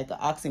like an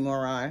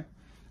oxymoron.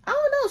 I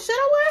don't know. Should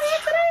I wear a hat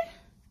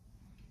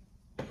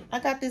today? I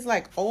got this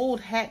like old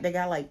hat that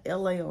got like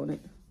LA on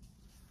it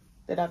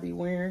that I be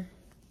wearing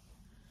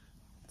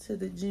to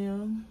the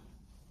gym.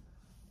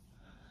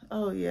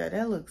 Oh, yeah,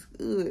 that looks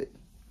good.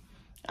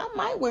 I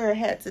might wear a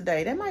hat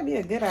today. That might be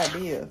a good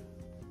idea.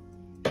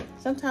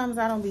 Sometimes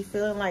I don't be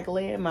feeling like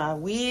laying my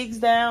wigs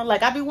down.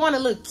 Like, I be wanting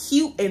to look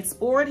cute and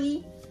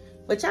sporty.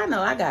 But y'all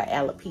know I got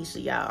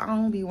alopecia, y'all. I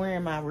don't be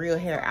wearing my real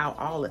hair out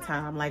all the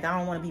time. Like, I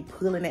don't want to be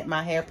pulling at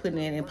my hair, putting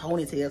it in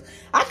ponytails.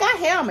 I got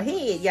hair on my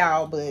head,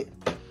 y'all, but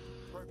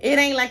it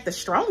ain't like the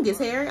strongest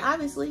hair.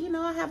 Obviously, you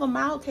know, I have a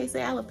mild case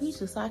of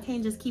alopecia, so I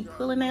can't just keep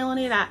pulling on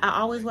it. I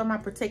always wear my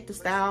protective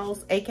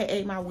styles,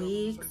 aka my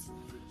wigs.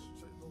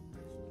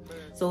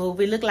 So if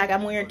it look like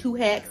I'm wearing two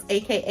hats,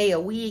 aka a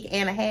wig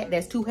and a hat,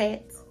 that's two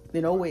hats,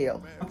 then oh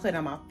well. I'm putting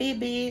on my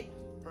Fitbit.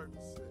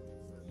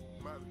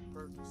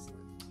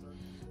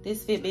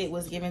 This Fitbit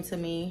was given to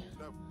me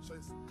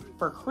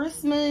for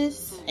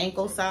Christmas.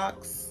 Ankle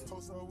socks.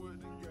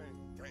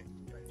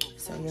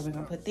 So yeah, we're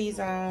gonna put these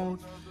on.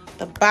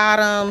 The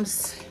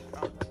bottoms,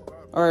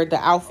 or the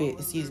outfit,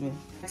 excuse me.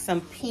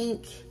 Some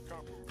pink,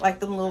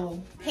 like them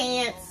little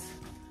pants,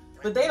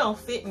 but they don't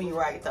fit me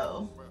right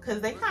though,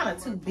 because they kind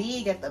of too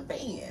big at the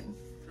band.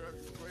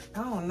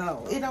 I don't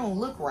know, it don't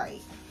look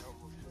right.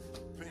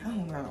 I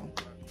don't know,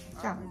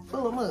 trying to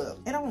pull them up,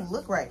 it don't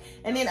look right.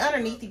 And then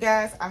underneath, you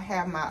guys, I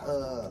have my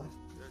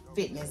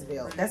fitness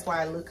belt. That's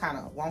why I look kind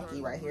of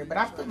wonky right here, but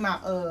I put my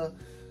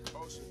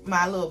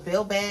my little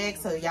belt bag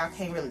so y'all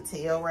can't really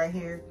tell right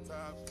here.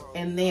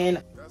 And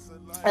then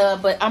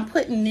but I'm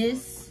putting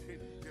this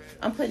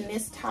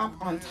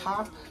top on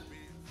top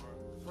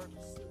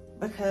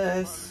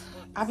because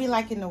I be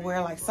liking to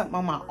wear like something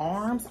on my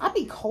arms. I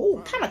be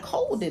cold, kind of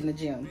cold in the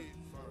gym,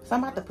 so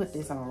I'm about to put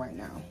this on right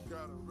now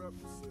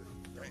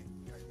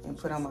and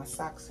put on my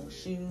socks and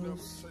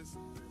shoes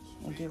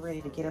and get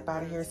ready to get up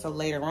out of here, so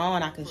later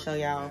on I can show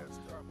y'all.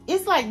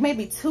 It's like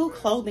maybe 2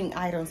 clothing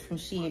items from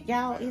Shein,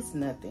 y'all. It's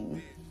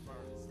nothing.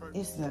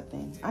 It's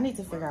nothing. I need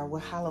to figure out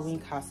what Halloween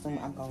costume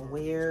I'm gonna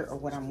wear, or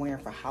what I'm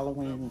wearing for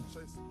Halloween.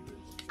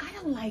 I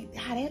don't like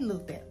how that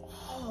looked at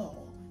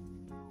all.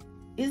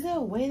 Is there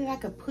a way that I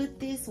could put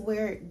this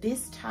where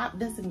this top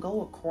doesn't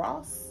go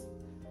across?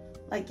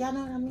 Like, y'all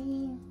know what I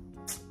mean?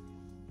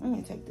 Let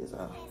me take this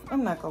off.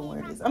 I'm not gonna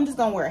wear this. I'm just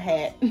gonna wear a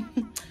hat.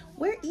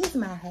 Where is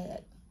my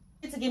hat?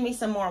 I need to give me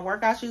some more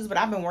workout shoes, but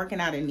I've been working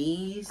out in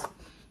these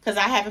because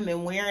I haven't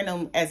been wearing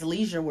them as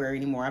leisure wear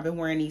anymore. I've been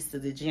wearing these to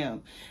the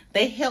gym.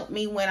 They help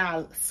me when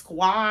I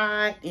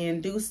squat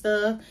and do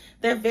stuff.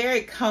 They're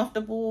very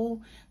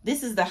comfortable.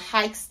 This is the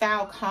hike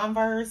style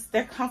Converse.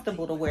 They're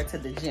comfortable to wear to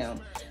the gym.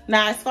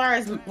 Now, as far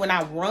as when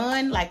I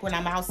run, like when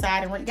I'm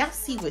outside and run, y'all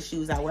see what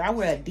shoes I wear. I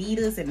wear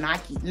Adidas and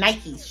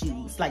Nike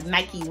shoes, like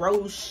Nike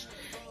Roche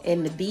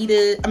and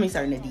Adidas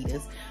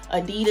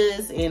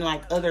and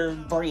like other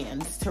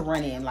brands to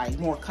run in, like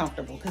more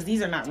comfortable, because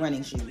these are not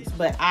running shoes.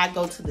 But I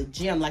go to the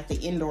gym, like the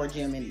indoor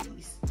gym, in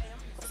these.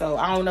 So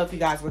I don't know if you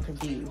guys were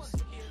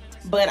confused,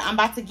 but I'm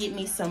about to get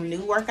me some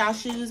new workout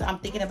shoes. I'm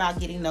thinking about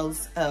getting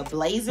those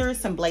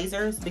some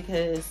blazers,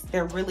 because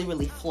they're really,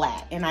 really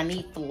flat, and I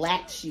need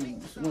flat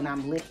shoes when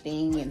I'm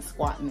lifting and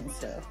squatting and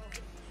stuff.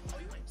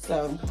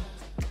 So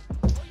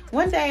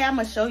one day I'm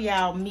gonna show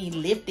y'all me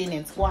lifting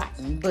and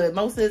squatting, but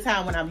most of the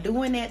time when I'm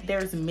doing that,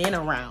 there's men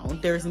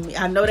around.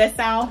 I know that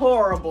sounds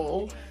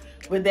horrible,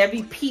 but there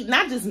be people,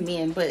 not just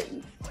men, but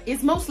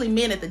it's mostly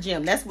men at the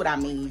gym. That's what I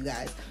mean, you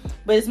guys.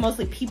 But it's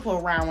mostly people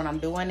around when I'm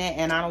doing it,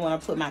 and I don't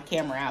want to put my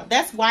camera out.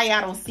 That's why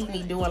y'all don't see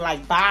me doing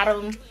like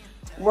bottom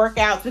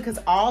workouts, because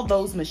all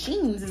those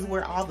machines is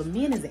where all the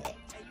men is at.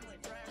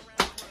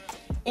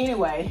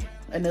 Anyway,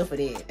 enough of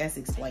that. That's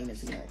explaining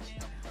too much.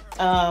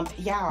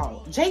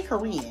 Y'all,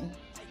 Korean.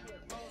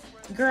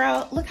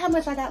 Girl, look how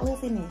much I got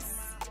left in this.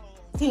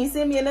 Can you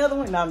send me another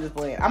one? No, I'm just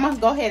playing. I'm gonna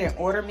go ahead and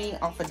order me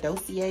off of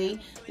Dossier.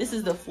 This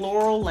is the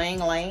Floral Lang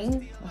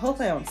Lang. I hope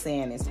I'm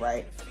saying this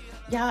right.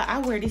 Y'all, I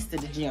wear this to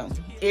the gym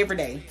every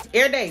day.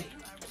 Every day.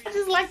 I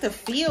just like to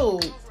feel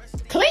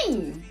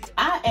clean.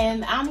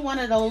 I'm one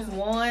of those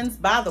ones,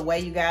 by the way,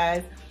 you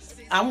guys,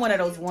 I'm one of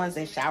those ones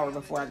that shower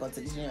before I go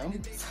to the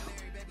gym.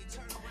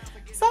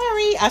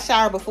 Sorry, I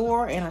shower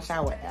before and I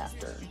shower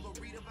after.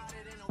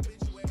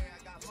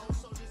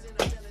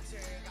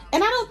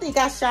 And I don't think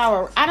I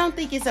shower. I don't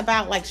think it's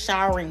about like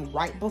showering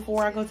right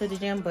before I go to the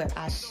gym, but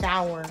I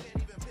shower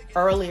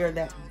earlier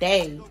that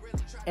day.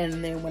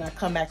 And then when I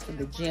come back to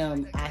the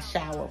gym, I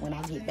shower when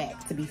I get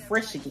back to be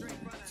fresh again.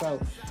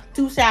 So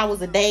 2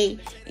 showers a day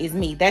is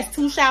me. That's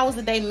 2 showers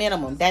a day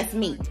minimum. That's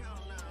me.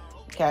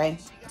 Okay.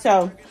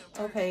 So,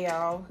 okay,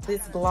 y'all.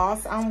 This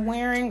gloss I'm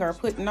wearing or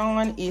putting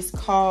on is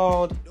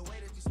called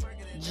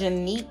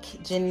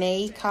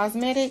Janae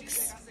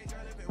Cosmetics.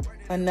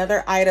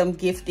 Another item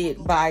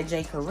gifted by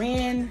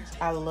Grwm.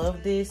 I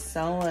love this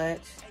so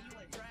much.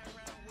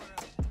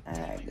 Oh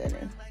my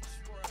goodness.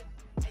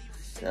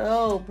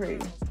 So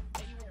pretty.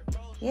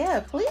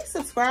 Yeah, please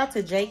subscribe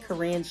to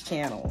Grwm's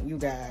channel, you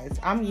guys.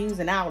 I'm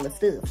using all the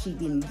stuff she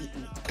didn't get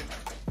me.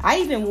 I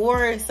even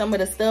wore some of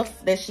the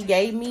stuff that she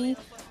gave me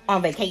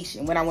on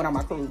vacation when I went on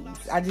my cruise.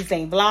 I just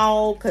ain't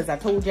vlog because I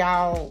told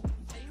y'all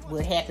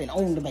what happened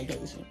on the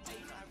vacation.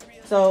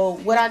 So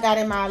what I got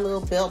in my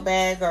little belt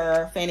bag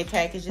or fanny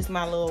pack is just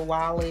my little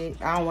wallet.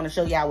 I don't want to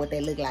show y'all what they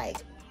look like.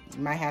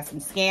 You might have some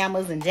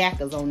scammers and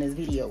jackers on this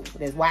video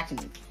that's watching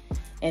me.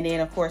 And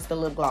then of course the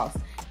lip gloss.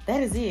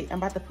 That is it. I'm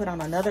about to put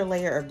on another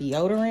layer of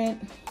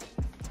deodorant.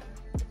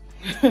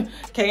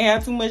 Can't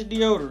have too much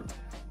deodorant.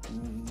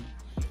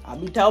 I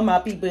be talking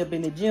about people up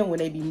in the gym when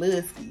they be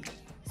musky.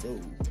 So,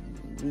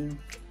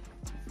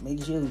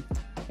 make sure.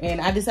 And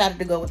I decided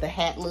to go with the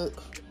hat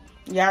look.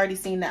 You already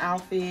seen the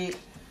outfit.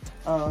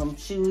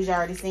 Shoes you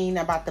already seen.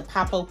 I'm about to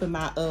pop open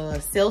my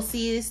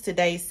Celsius.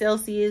 Today's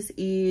Celsius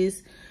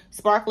is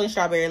sparkling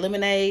strawberry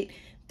lemonade.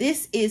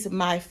 This is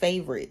my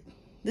favorite.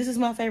 This is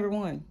my favorite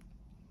one.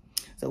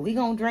 So we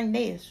gonna drink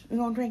this. We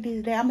gonna drink this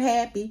today. I'm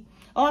happy.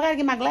 Oh, I gotta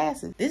get my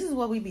glasses. This is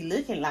what we be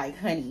looking like,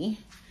 honey.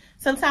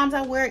 Sometimes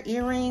I wear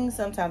earrings.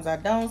 Sometimes I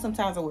don't.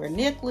 Sometimes I wear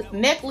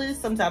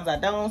necklace. Sometimes I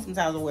don't.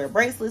 Sometimes I wear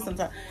bracelets.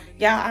 Sometimes,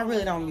 y'all, I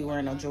really don't be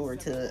wearing no jewelry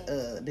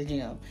to the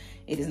gym.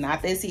 It is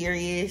not that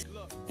serious.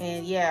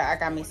 And yeah, I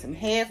got me some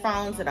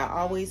headphones that I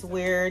always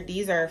wear.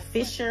 These are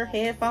Fisher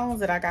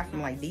headphones that I got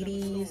from like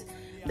DD's.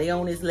 They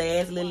on this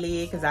last little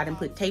leg because I didn't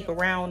put tape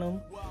around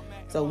them.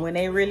 So when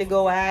they really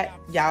go out,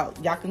 y'all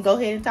can go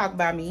ahead and talk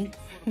about me.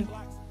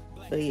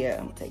 But yeah,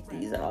 I'm gonna take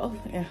these off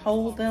and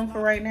hold them for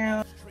right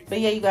now.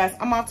 But yeah, you guys,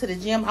 I'm off to the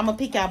gym. I'm gonna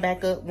pick y'all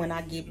back up when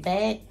I get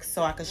back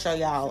so I can show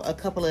y'all a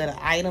couple of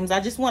the items. I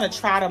just want to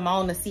try them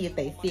on to see if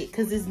they fit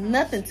because it's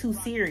nothing too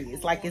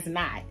serious. Like, it's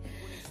not.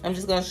 I'm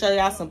just gonna show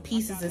y'all some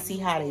pieces and see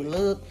how they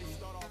look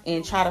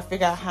and try to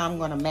figure out how I'm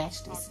gonna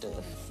match this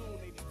stuff.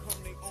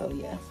 So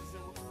yeah,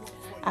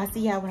 I'll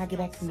see y'all when I get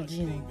back from the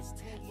gym.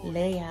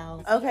 Lay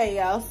out. Okay,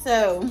 y'all,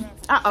 so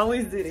I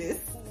always do this.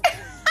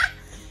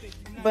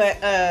 But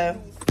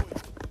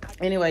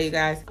anyway, you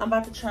guys, I'm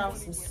about to try on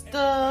some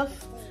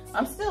stuff.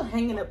 I'm still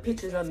hanging up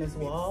pictures on this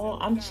wall.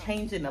 I'm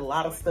changing a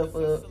lot of stuff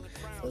up.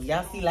 So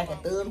y'all see like a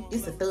thumb,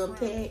 it's a thumb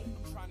tag.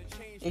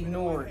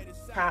 Ignore it.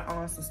 Try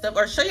on some stuff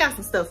or show y'all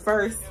some stuff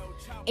first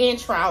and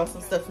try on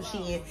some stuff for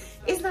Shein.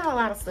 It's not a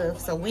lot of stuff,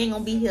 so we ain't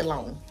gonna be here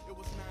long.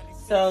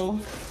 So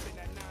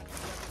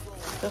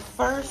the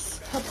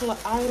first couple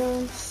of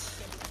items,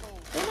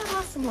 then I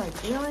got some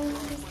like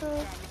earrings and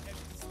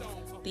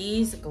stuff.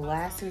 These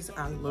glasses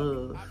I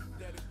love.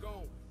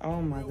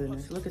 Oh my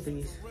goodness, look at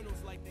these.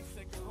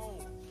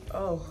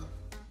 Oh,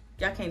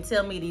 y'all can't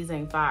tell me these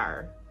ain't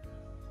fire.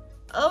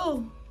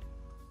 Oh,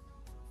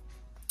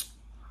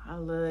 I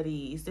love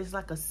these. There's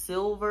like a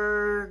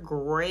silver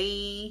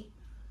gray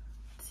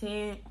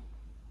tint.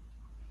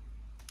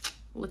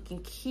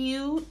 Looking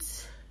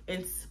cute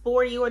and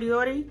sporty,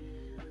 orty.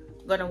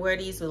 I'm gonna wear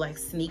these with like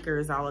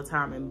sneakers all the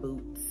time and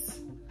boots.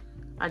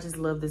 I just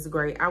love this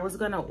gray. I was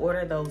gonna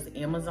order those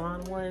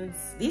Amazon ones.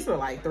 These were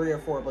like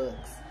 $3 or $4.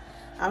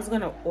 I was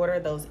gonna order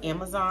those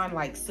Amazon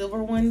like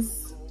silver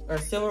ones or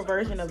silver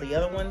version of the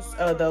other ones,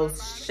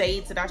 those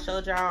shades that I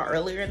showed y'all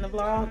earlier in the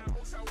vlog.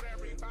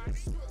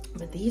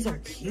 But these are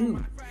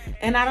cute.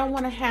 And I don't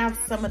wanna have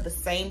some of the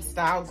same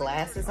style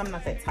glasses. I'm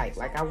not that type.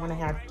 Like, I wanna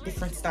have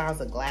different styles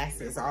of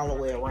glasses all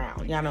the way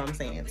around. Y'all know what I'm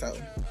saying? So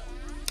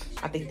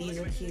I think these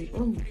are cute.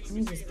 Ooh, let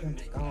me just put them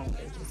back on.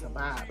 They're just a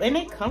vibe. And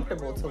they're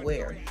comfortable to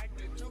wear.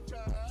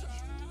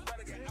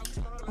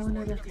 I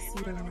wonder if I can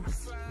see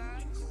those.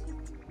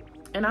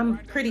 And I'm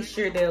pretty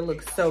sure they'll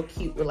look so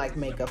cute with like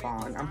makeup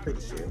on. I'm pretty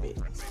sure of it.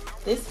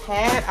 This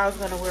hat I was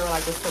gonna wear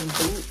like with some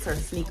boots or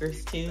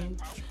sneakers too.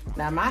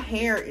 Now my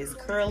hair is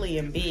curly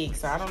and big,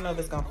 so I don't know if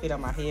it's gonna fit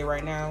on my head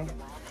right now.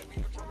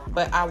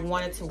 But I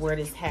wanted to wear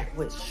this hat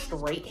with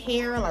straight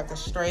hair, like a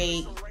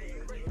straight,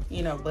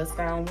 you know, bust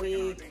down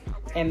wig.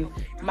 And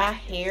my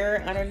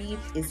hair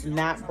underneath is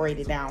not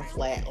braided down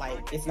flat.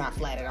 Like, it's not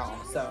flat at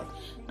all. So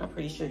I'm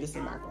pretty sure this is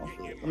not gonna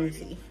fit. Let me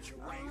see.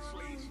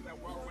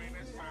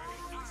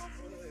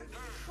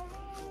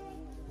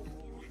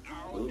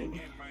 Ooh.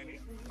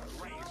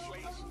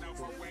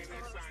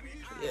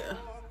 Yeah,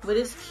 but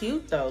it's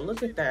cute though.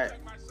 Look at that.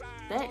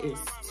 That is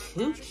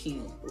too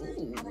cute.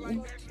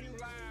 Ooh.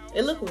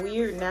 It look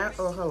weird now.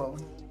 Oh, hold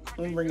on.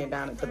 Let me bring it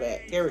down at the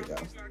back. There we go.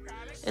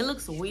 It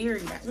looks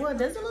weird now. Well,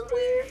 does it look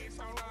weird?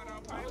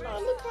 I don't know.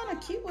 It look kind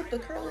of cute with the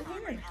curly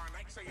hair.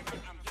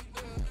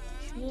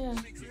 Yeah.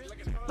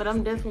 But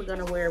I'm definitely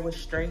gonna wear it with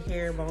straight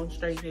hair, bone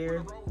straight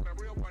hair.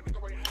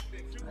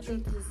 I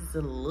think this is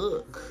a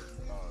look.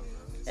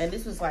 And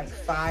this was like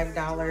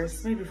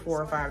 $5, maybe $4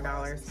 or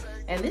 $5.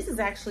 And this is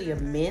actually a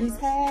men's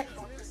hat.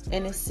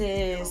 And it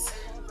says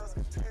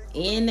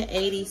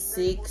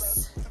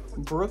E21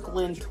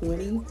 Brooklyn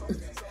 20.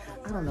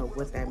 I don't know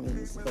what that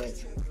means,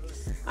 but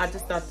I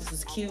just thought this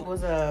was cute. It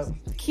was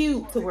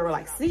cute to wear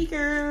like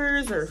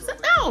sneakers or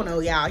something. I don't know,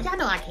 y'all. Y'all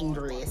know I can't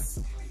dress.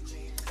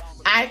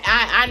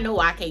 I know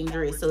I can't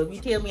dress. So if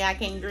you tell me I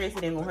can't dress,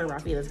 it ain't gonna hurt my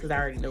feelings because I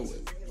already know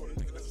it.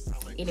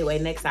 Anyway,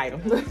 next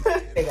item. There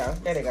you go.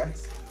 There they go.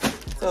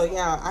 So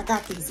yeah, I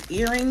got these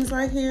earrings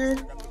right here.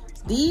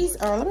 These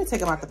are, let me take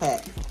them out the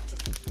pack.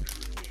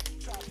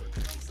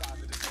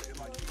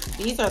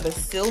 These are the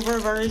silver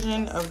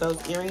version of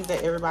those earrings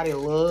that everybody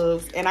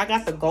loves. And I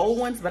got the gold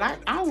ones, but I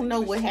don't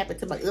know what happened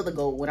to my other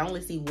gold one. I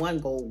only see one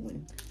gold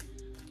one.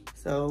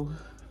 So,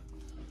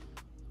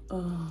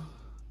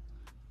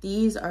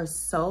 these are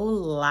so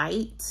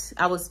light.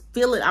 I was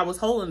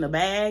holding the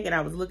bag and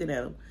I was looking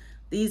at them.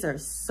 These are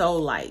so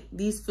light.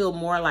 These feel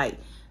more like,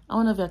 I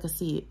don't know if y'all can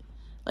see it.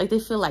 Like they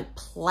feel like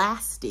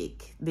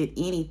plastic than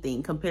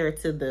anything compared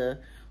to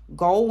the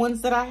gold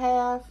ones that I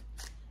have.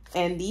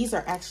 And these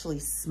are actually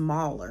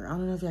smaller. I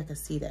don't know if y'all can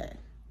see that.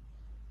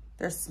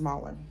 They're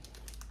smaller.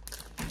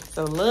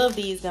 So love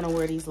these. Gonna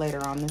wear these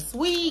later on this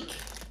week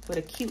with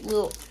a cute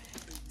little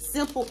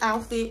simple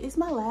outfit. Is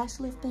my lash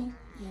lifting?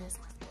 Yes.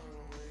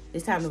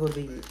 It's time to go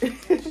to bed.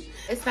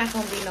 It's not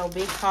gonna be no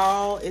big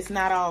haul. It's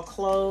not all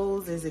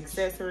clothes, it's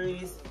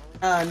accessories.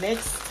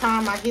 Next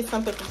time I get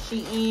something from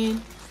Shein,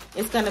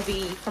 it's gonna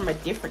be from a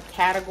different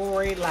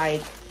category,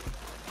 like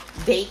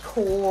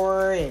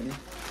decor and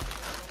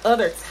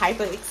other type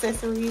of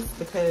accessories,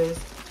 because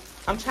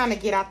I'm trying to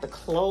get out the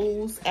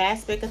clothes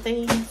aspect of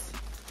things.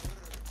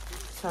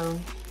 So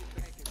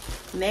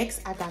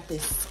next I got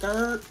this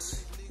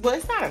skirt. Well,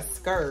 it's not a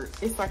skirt,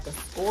 it's like a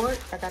skirt.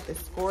 I got this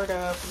skirt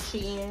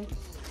from Shein.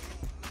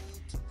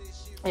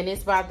 And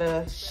it's by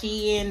the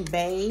Shein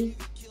Bay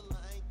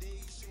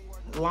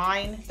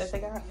line that they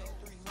got.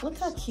 Look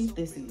how cute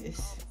this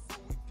is.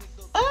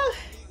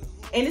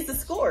 And it's a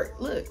skirt.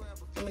 Look,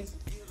 let me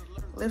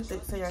lift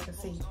it so y'all can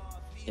see.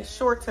 It's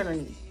shorts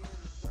underneath,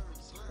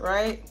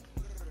 right?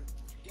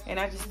 And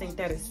I just think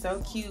that is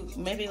so cute.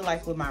 Maybe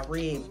like with my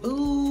red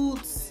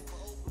boots,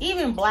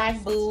 even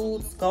black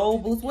boots,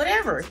 gold boots,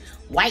 whatever.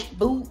 White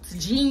boots,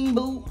 jean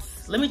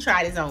boots. Let me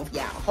try this on for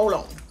y'all. Hold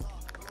on.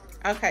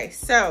 Okay,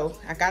 so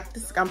I got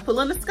this. I'm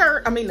pulling the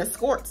skirt. I mean the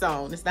skirts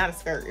on. It's not a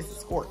skirt. It's a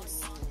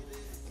skirts,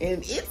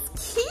 and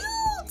it's cute.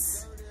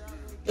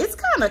 It's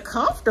kind of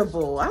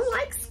comfortable. I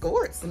like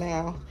skirts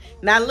now.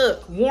 Now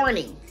look,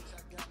 warning,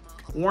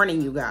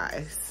 you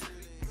guys.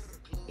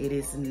 It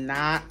is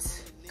not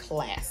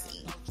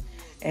classy,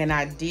 and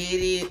I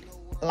did it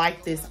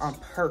like this on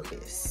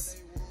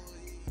purpose.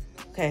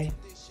 Okay,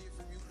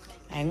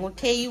 I ain't gonna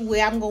tell you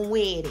where I'm gonna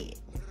wear it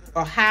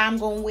or how I'm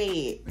gonna wear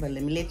it, but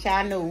let me let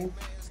y'all know.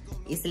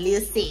 It's a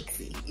little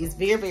sexy. It's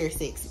very, very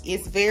sexy.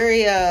 It's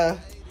very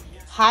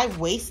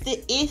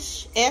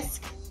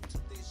high-waisted-ish-esque.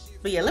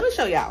 But yeah, let me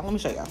show y'all. Let me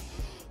show y'all.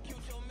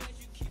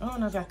 I don't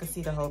know if y'all can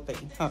see the whole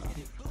thing. Hold on.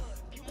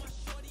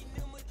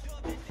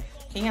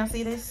 Can y'all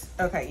see this?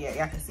 Okay, yeah,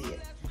 y'all can see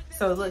it.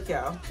 So look,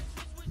 y'all.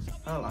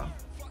 Hold on.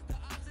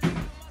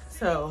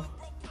 So,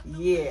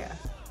 yeah.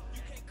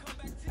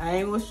 I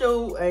ain't gonna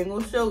show.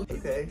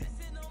 Okay.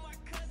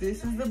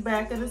 This is the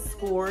back of the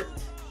skirt.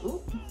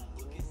 Oop.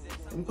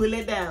 And pull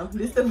it down.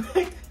 This is the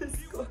back of the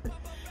skirt.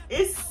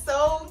 It's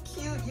so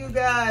cute, you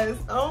guys.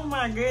 Oh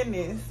my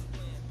goodness.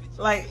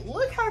 Like,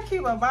 look how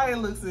cute my body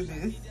looks in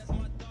this.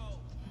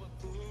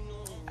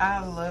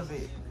 I love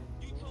it.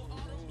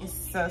 It's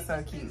so,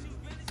 so cute.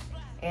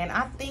 And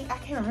I think, I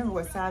can't remember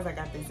what size I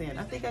got this in.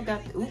 I think I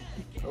got,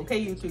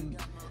 okay, YouTube.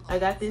 I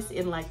got this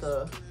in like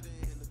a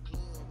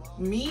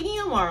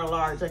medium or a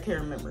large. I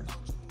can't remember.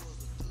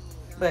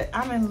 But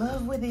I'm in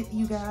love with it,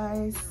 you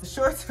guys. The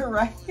shorts are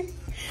right here.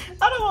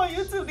 I don't want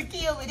YouTube to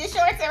kill me. The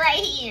shorts are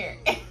right here.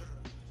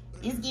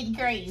 It's getting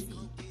crazy.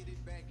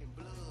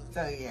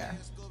 So yeah,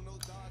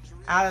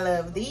 I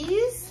love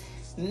these.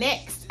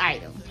 Next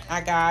item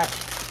I got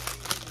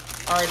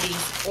are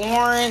these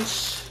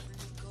orange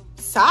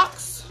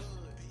socks.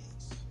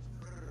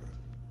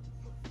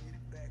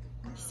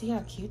 See how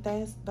cute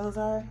those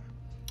are?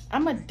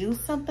 I'm gonna do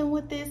something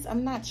with this.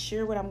 I'm not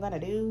sure what I'm gonna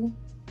do,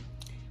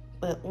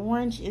 but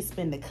orange has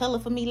been the color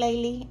for me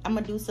lately. I'm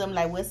gonna do something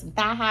like with some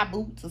thigh-high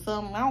boots or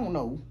something. I don't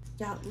know.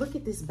 Y'all, look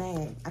at this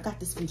bag. I got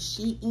this from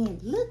Shein.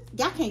 Look,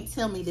 y'all can't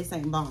tell me this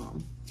ain't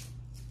bomb.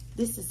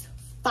 This is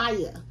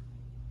fire.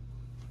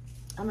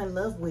 I'm in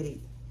love with it.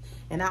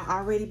 And I've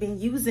already been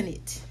using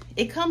it.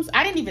 It comes,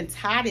 I didn't even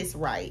tie this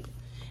right.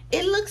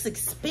 It looks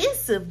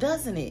expensive,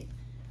 doesn't it?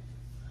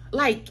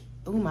 Like,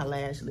 oh, my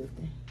lash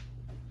lifting.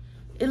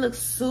 It looks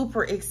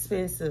super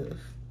expensive.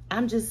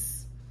 I'm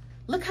just,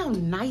 look how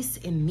nice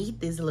and neat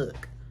this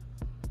look.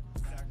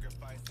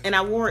 And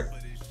I wore it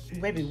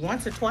maybe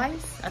once or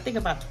twice. I think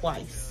about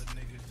twice.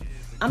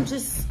 I'm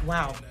just,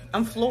 wow,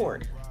 I'm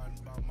floored.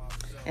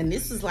 And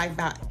this was like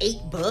about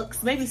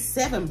 $8, maybe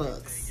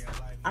 $7.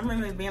 I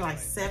remember it being like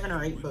 $7 or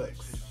 $8.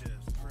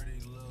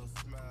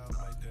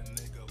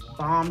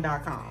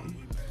 Bomb.com.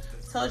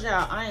 Told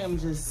y'all I am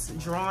just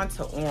drawn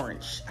to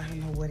orange. I don't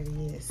know what it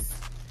is.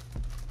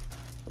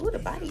 Ooh, the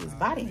body is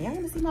body. Y'all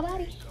wanna see my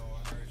body?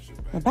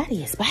 My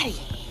body is body.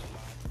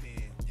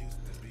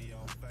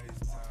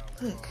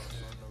 Look.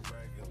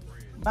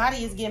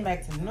 Body is getting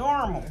back to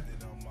normal.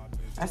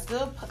 I'm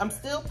still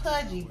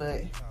pudgy,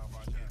 but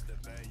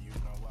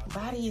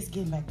body is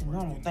getting back to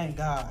normal, thank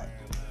God.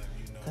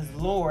 Cause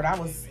Lord,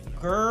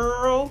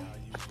 girl,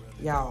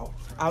 y'all,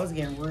 I was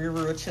getting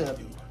real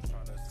chubby.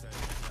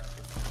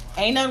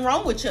 Ain't nothing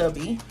wrong with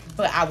chubby,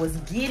 but I was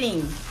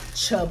getting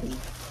chubby.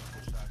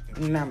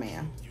 Nah,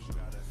 man.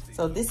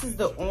 So this is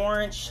the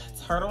orange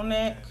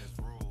turtleneck.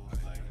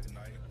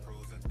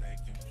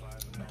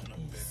 Look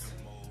at this.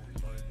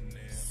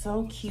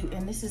 So cute.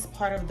 And this is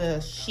part of the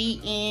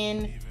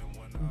Shein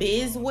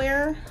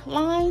Bizwear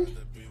line.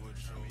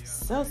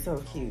 So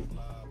cute.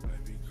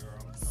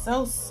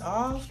 So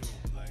soft.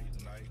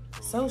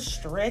 So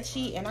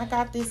stretchy. And I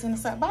got this in the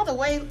side. By the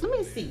way, let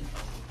me see.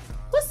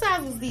 What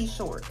size is these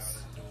shorts?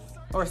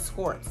 Or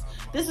skirts?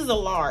 This is a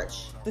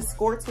large. The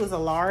skirts was a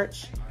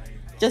large.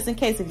 Just in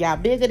case if y'all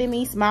bigger than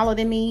me, smaller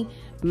than me,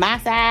 my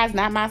size,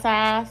 not my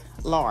size,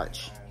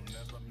 large.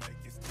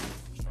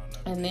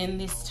 And then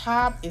this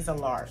top is a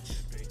large.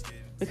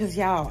 Because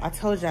y'all, I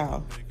told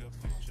y'all,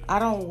 I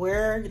don't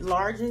wear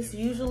larges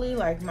usually,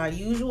 like my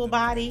usual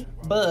body,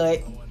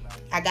 but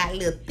I got a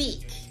little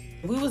thick.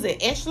 We was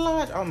at extra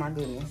large, oh my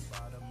goodness.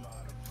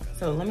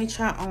 So let me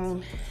try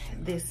on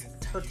this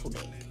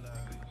turtleneck.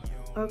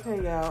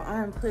 Okay, y'all,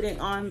 I'm putting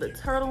on the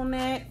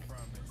turtleneck.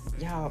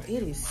 Y'all,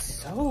 it is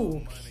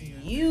so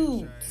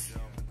cute.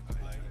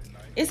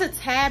 It's a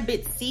tad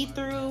bit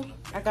see-through.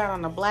 I got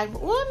on the black,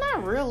 well,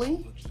 not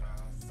really.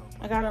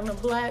 I got on the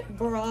black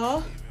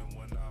bra.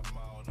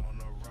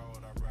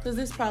 Cause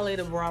this is probably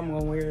the bra I'm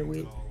gonna wear it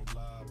with.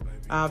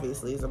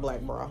 Obviously, it's a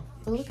black bra.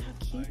 But look how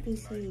cute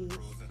this is.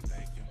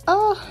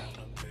 Oh,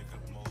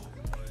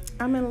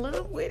 I'm in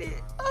love with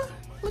it. Oh,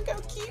 look how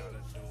cute.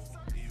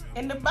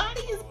 And the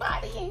body is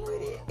bodying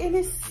with it. And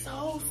it's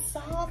so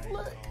soft,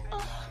 look.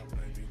 Oh,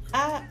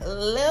 I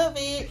love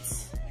it.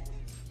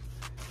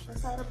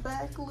 That's how the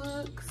back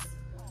looks.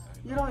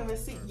 You don't even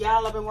see,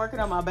 y'all, I've been working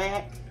on my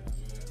back.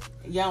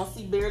 Y'all don't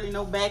see barely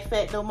no back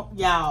fat no more.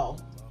 Y'all,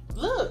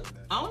 look,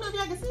 I don't know if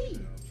y'all can see.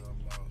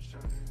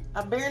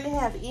 I barely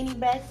have any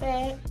back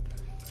fat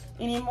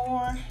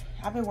anymore.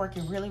 I've been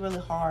working really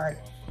hard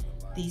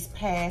these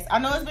past, I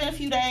know it's been a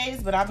few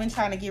days, but I've been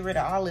trying to get rid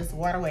of all this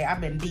waterway.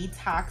 I've been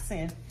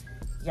detoxing,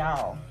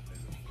 y'all.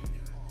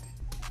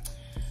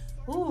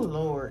 Ooh,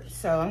 Lord.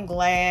 So I'm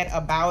glad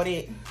about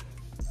it.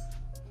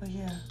 But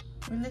yeah,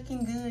 we're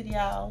looking good,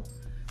 y'all.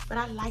 But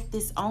I like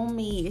this on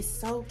me. It's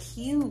so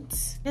cute.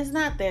 It's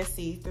not that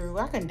see-through.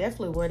 I can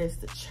definitely wear this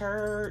to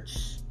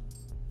church.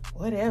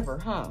 Whatever,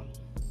 huh?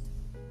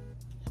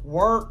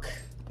 Work.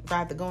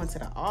 About to go into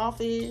the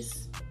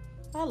office.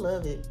 I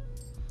love it.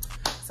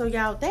 So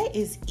y'all, that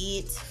is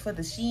it for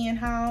the Shein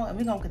haul. And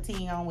we're gonna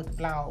continue on with the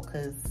vlog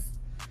because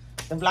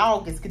the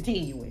vlog is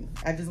continuing.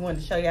 I just wanted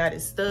to show y'all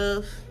this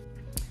stuff.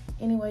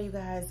 Anyway, you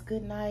guys,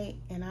 good night.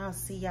 And I'll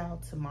see y'all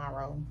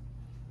tomorrow.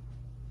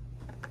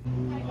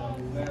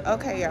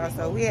 Okay, y'all,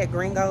 so we at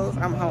Gringo's.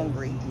 I'm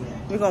hungry.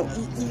 We're gonna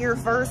eat here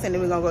first and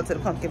then we're gonna go to the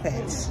pumpkin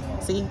patch.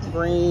 See,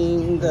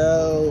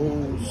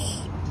 Gringo's.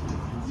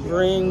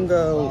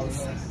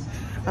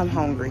 I'm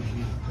hungry.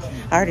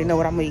 I already know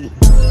what I'm gonna eat.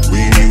 We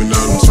ain't even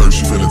know them search,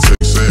 you finna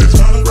take sands.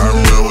 Riding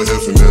around with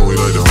F and then we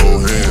like to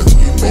hold hands.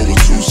 Over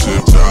 2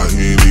 sips, out,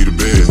 he ain't need a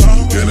bed.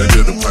 Then I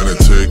did a pint of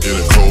tech in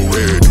a cold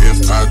red.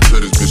 If I tell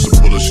this bitch to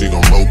pull her, she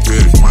gon' moped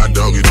it. My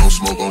doggy don't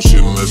smoke on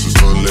shit unless it's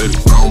unleaded.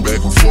 I don't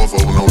back and forth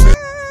over no net.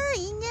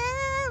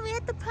 Yeah, we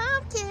at the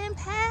pumpkin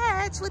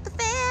patch with the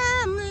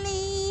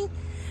family.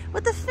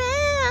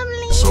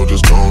 So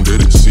just gon'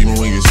 did it. See me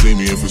when you see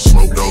me. If it's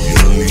smoke, doggy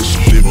unleashed.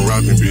 Living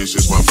rockin' bitch,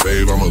 it's my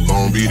fave. I'ma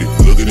gon' beat it.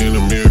 Lookin' in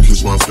the mirror,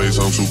 kiss my face.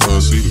 I'm too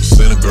conceited.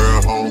 Send a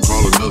girl home,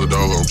 call another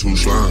dog. I'm too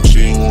slime.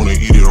 She ain't wanna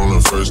eat it on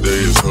the first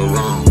day. It's her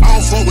wrong. I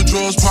don't fuck with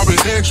drugs, poppin'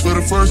 X for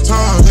the first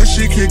time. That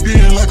shit kicked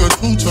in like a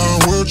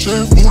 2-time world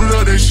champ. Booted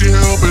up that shit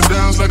hair up and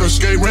down like a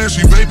skate ramp.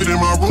 She vapid in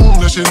my room.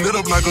 That shit lit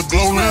up like a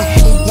glow lamp.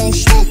 Won't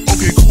smoke.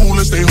 Okay, cool.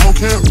 Let's stay whole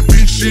camp.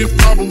 Big shit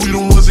proper. We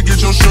the ones that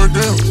get your shirt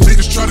down.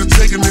 Niggas try to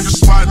take a nigga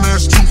spot. Now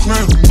it's 2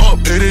 cramp. Up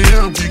 8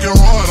 a.m. Geeking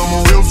hard. I'm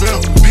a real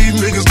vel. These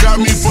niggas got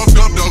me fucked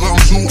up, dog. I'm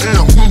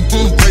 2M.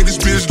 Take this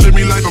bitch, lick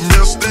me like a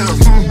male stamp.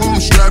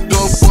 Strapped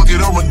up, fuck it,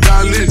 I'ma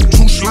die lit.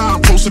 2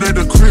 slime posted at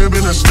the crib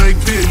in a snake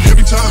pit.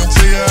 Every time I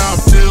tell you how I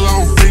feel,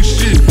 I don't think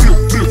shit.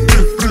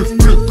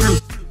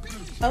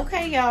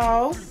 Okay,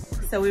 y'all.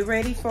 So we're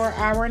ready for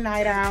our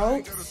night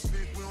out.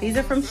 These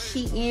are from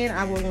Shein.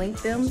 I will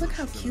link them. Look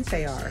how cute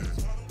they are.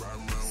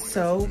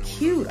 So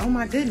cute. Oh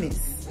my goodness.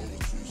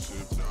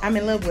 I'm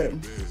in love with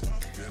them.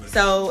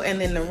 So, and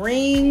then the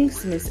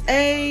rings, Miss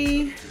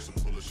A,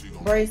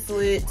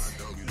 bracelet,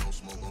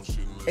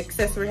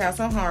 accessory house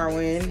on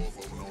Harwin,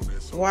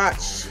 watch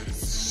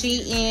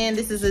Shein.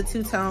 This is a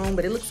 2-tone,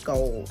 but it looks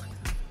gold.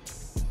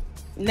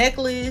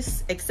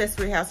 necklace,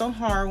 accessory house on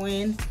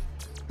Harwin.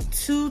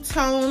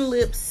 Two-tone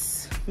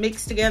lips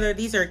mixed together.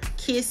 These are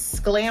Kiss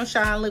Glam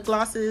Shine lip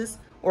glosses.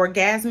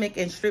 Orgasmic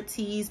and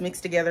Striptease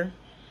mixed together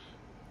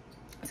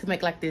to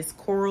make like this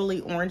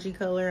corally orangey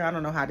color. I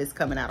don't know how this is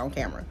coming out on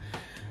camera.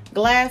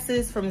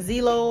 Glasses from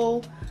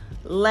Zillow.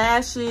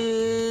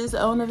 Lashes, I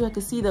don't know if y'all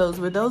can see those,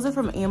 but those are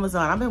from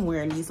Amazon. I've been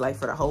wearing these like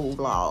for the whole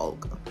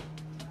vlog.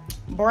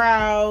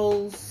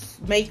 Brows,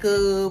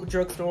 makeup,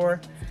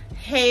 drugstore.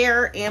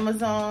 Hair,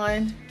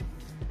 Amazon.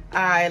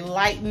 I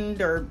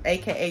lightened, or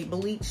aka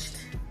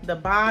bleached, the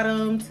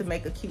bottom to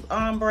make a cute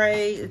ombre.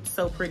 It's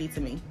so pretty to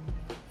me.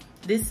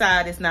 This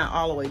side is not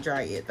all the way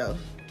dry yet though.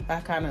 I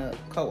kind of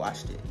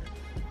co-washed it.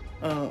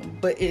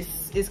 But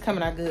it's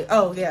coming out good.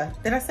 Oh yeah,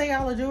 did I say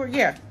all the jewelry?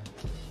 Yeah.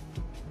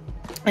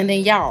 And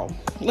then y'all,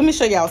 let me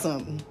show y'all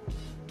something.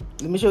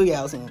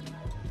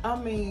 I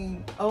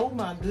mean, oh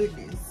my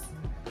goodness.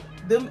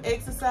 Them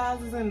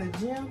exercises in the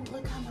gym,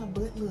 look how my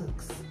butt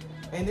looks.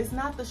 And it's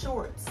not the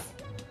shorts.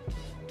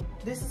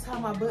 This is how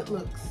my butt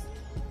looks.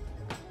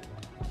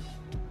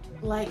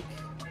 Like,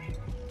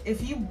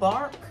 if you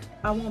bark,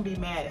 I won't be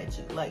mad at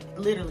you. Like,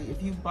 literally,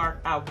 if you bark,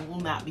 I will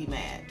not be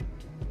mad.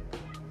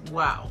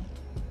 Wow.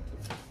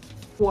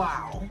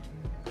 Wow.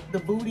 The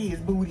booty is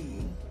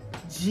bootying.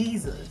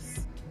 Jesus.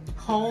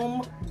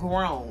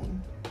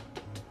 Homegrown.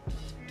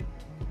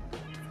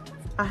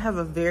 I have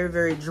a very,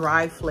 very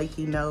dry,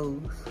 flaky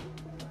nose.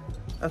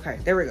 Okay,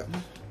 there we go.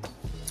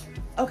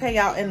 Okay,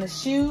 y'all, and the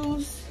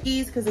shoes,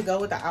 these, because they go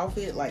with the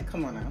outfit. Like,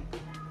 come on now.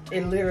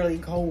 It literally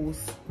goes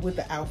with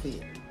the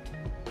outfit.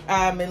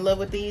 I'm in love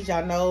with these.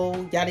 Y'all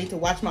know, y'all need to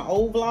watch my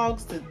old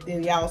vlogs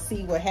to y'all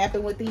see what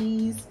happened with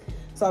these.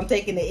 So I'm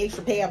taking the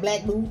extra pair of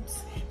black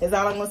boots. That's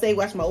all I'm gonna say.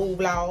 Watch my old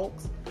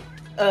vlogs.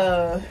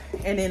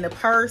 And then the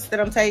purse that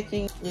I'm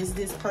taking is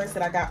this purse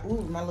that I got.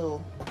 Ooh, my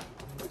little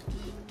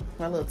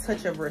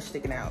touch-up brush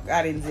sticking out.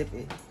 I didn't zip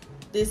it.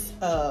 This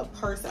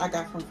purse I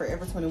got from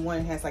Forever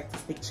 21 has like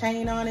this big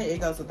chain on it.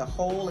 It goes with the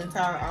whole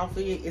entire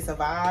outfit. It's a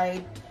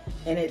vibe,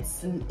 and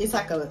it's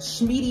like a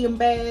medium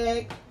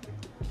bag.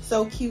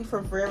 So cute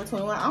from Forever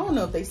 21. I don't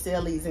know if they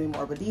sell these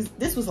anymore, but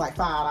this was like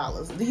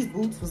 $5. These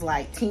boots was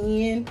like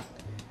 $10.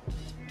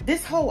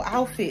 This whole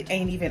outfit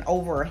ain't even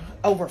over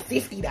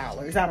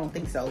 $50. I don't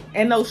think so.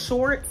 And those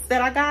shorts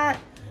that I got.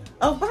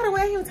 Oh, by the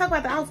way, I didn't even talk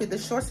about the outfit. The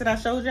shorts that I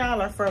showed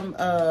y'all are from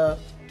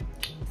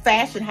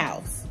Fashion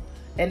House.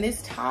 And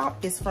this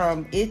top is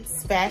from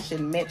It's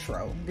Fashion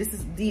Metro. This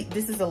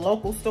is a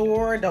local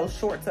store. Those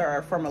shorts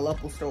are from a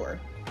local store.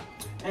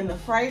 And the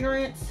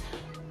fragrance,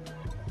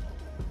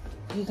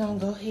 you're gonna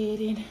go ahead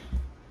and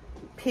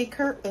pick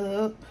her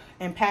up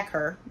and pack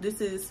her.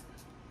 This is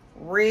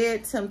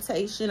Red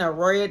Temptation, or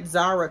Red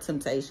Zara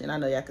Temptation. I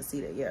know y'all can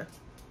see that, yeah.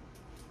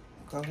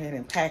 Go ahead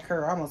and pack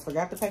her. I almost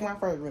forgot to pack my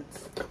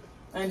fragrance.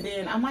 And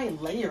then I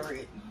might layer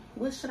it.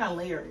 What should I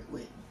layer it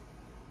with?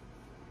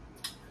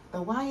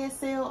 The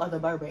YSL or the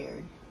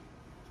Burberry?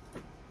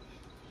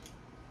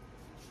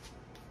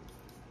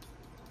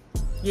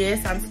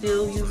 Yes, I'm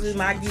still using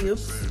my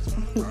gifts.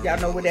 Y'all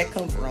know where that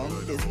come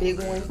from. This big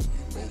one.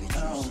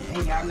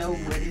 And y'all know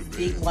where this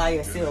big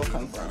YSL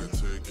come from.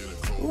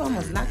 Ooh, I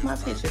almost knocked my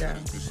picture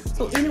down.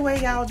 So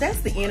anyway, y'all, that's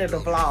the end of the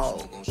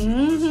vlog.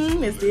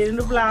 It's the end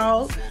of the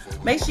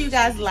vlog. Make sure you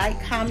guys like,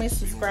 comment,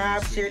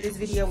 subscribe, share this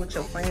video with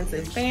your friends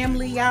and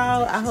family,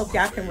 y'all. I hope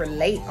y'all can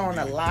relate on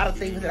a lot of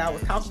things that I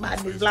was talking about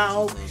in this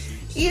vlog.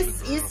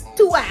 It's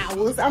 2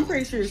 hours. I'm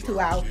pretty sure it's 2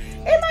 hours.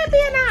 It might be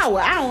an hour.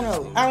 I don't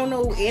know. I don't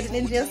know.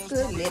 Editing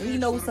Jessica, let me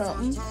know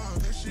something.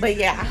 But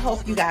yeah, I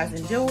hope you guys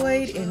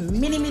enjoyed, and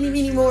many, many,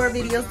 many more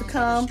videos to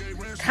come.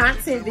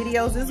 Content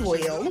videos as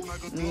well.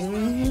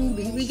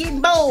 We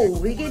getting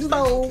bold. We getting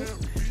bold.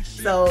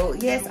 So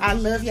yes, I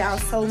love y'all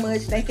so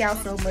much. Thank y'all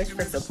so much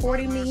for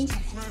supporting me.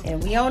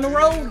 And we on the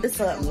road to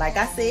something. Like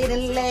I said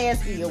in the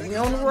last video, we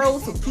on the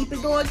road. So keep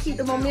it going. Keep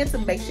the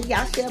momentum. Make sure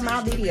y'all share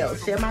my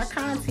videos. Share my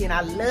content.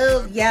 I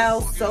love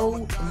y'all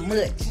so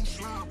much.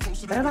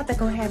 But I'm about to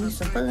go have me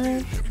some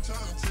fun,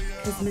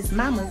 because Miss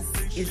Mama's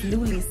is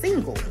newly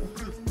single.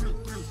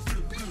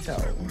 So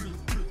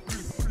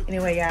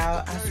anyway,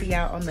 y'all, I'll see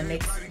y'all on the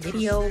next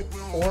video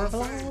or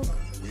vlog.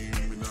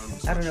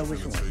 I don't know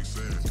which one.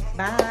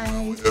 Bye.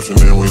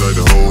 Man, we like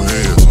to hold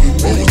hands.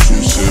 Over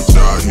 2 sips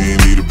out, he ain't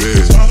need a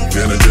bed.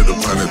 Then I did a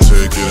pint of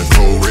take in a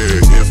cold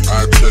red. If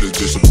I tell it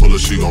just a puller,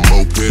 she gon'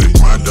 mo petty.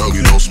 My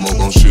doggy don't smoke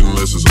on shit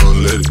unless it's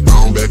unleaded.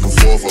 Gone back and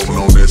forth over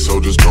on that,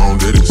 so just gon'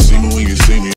 did it.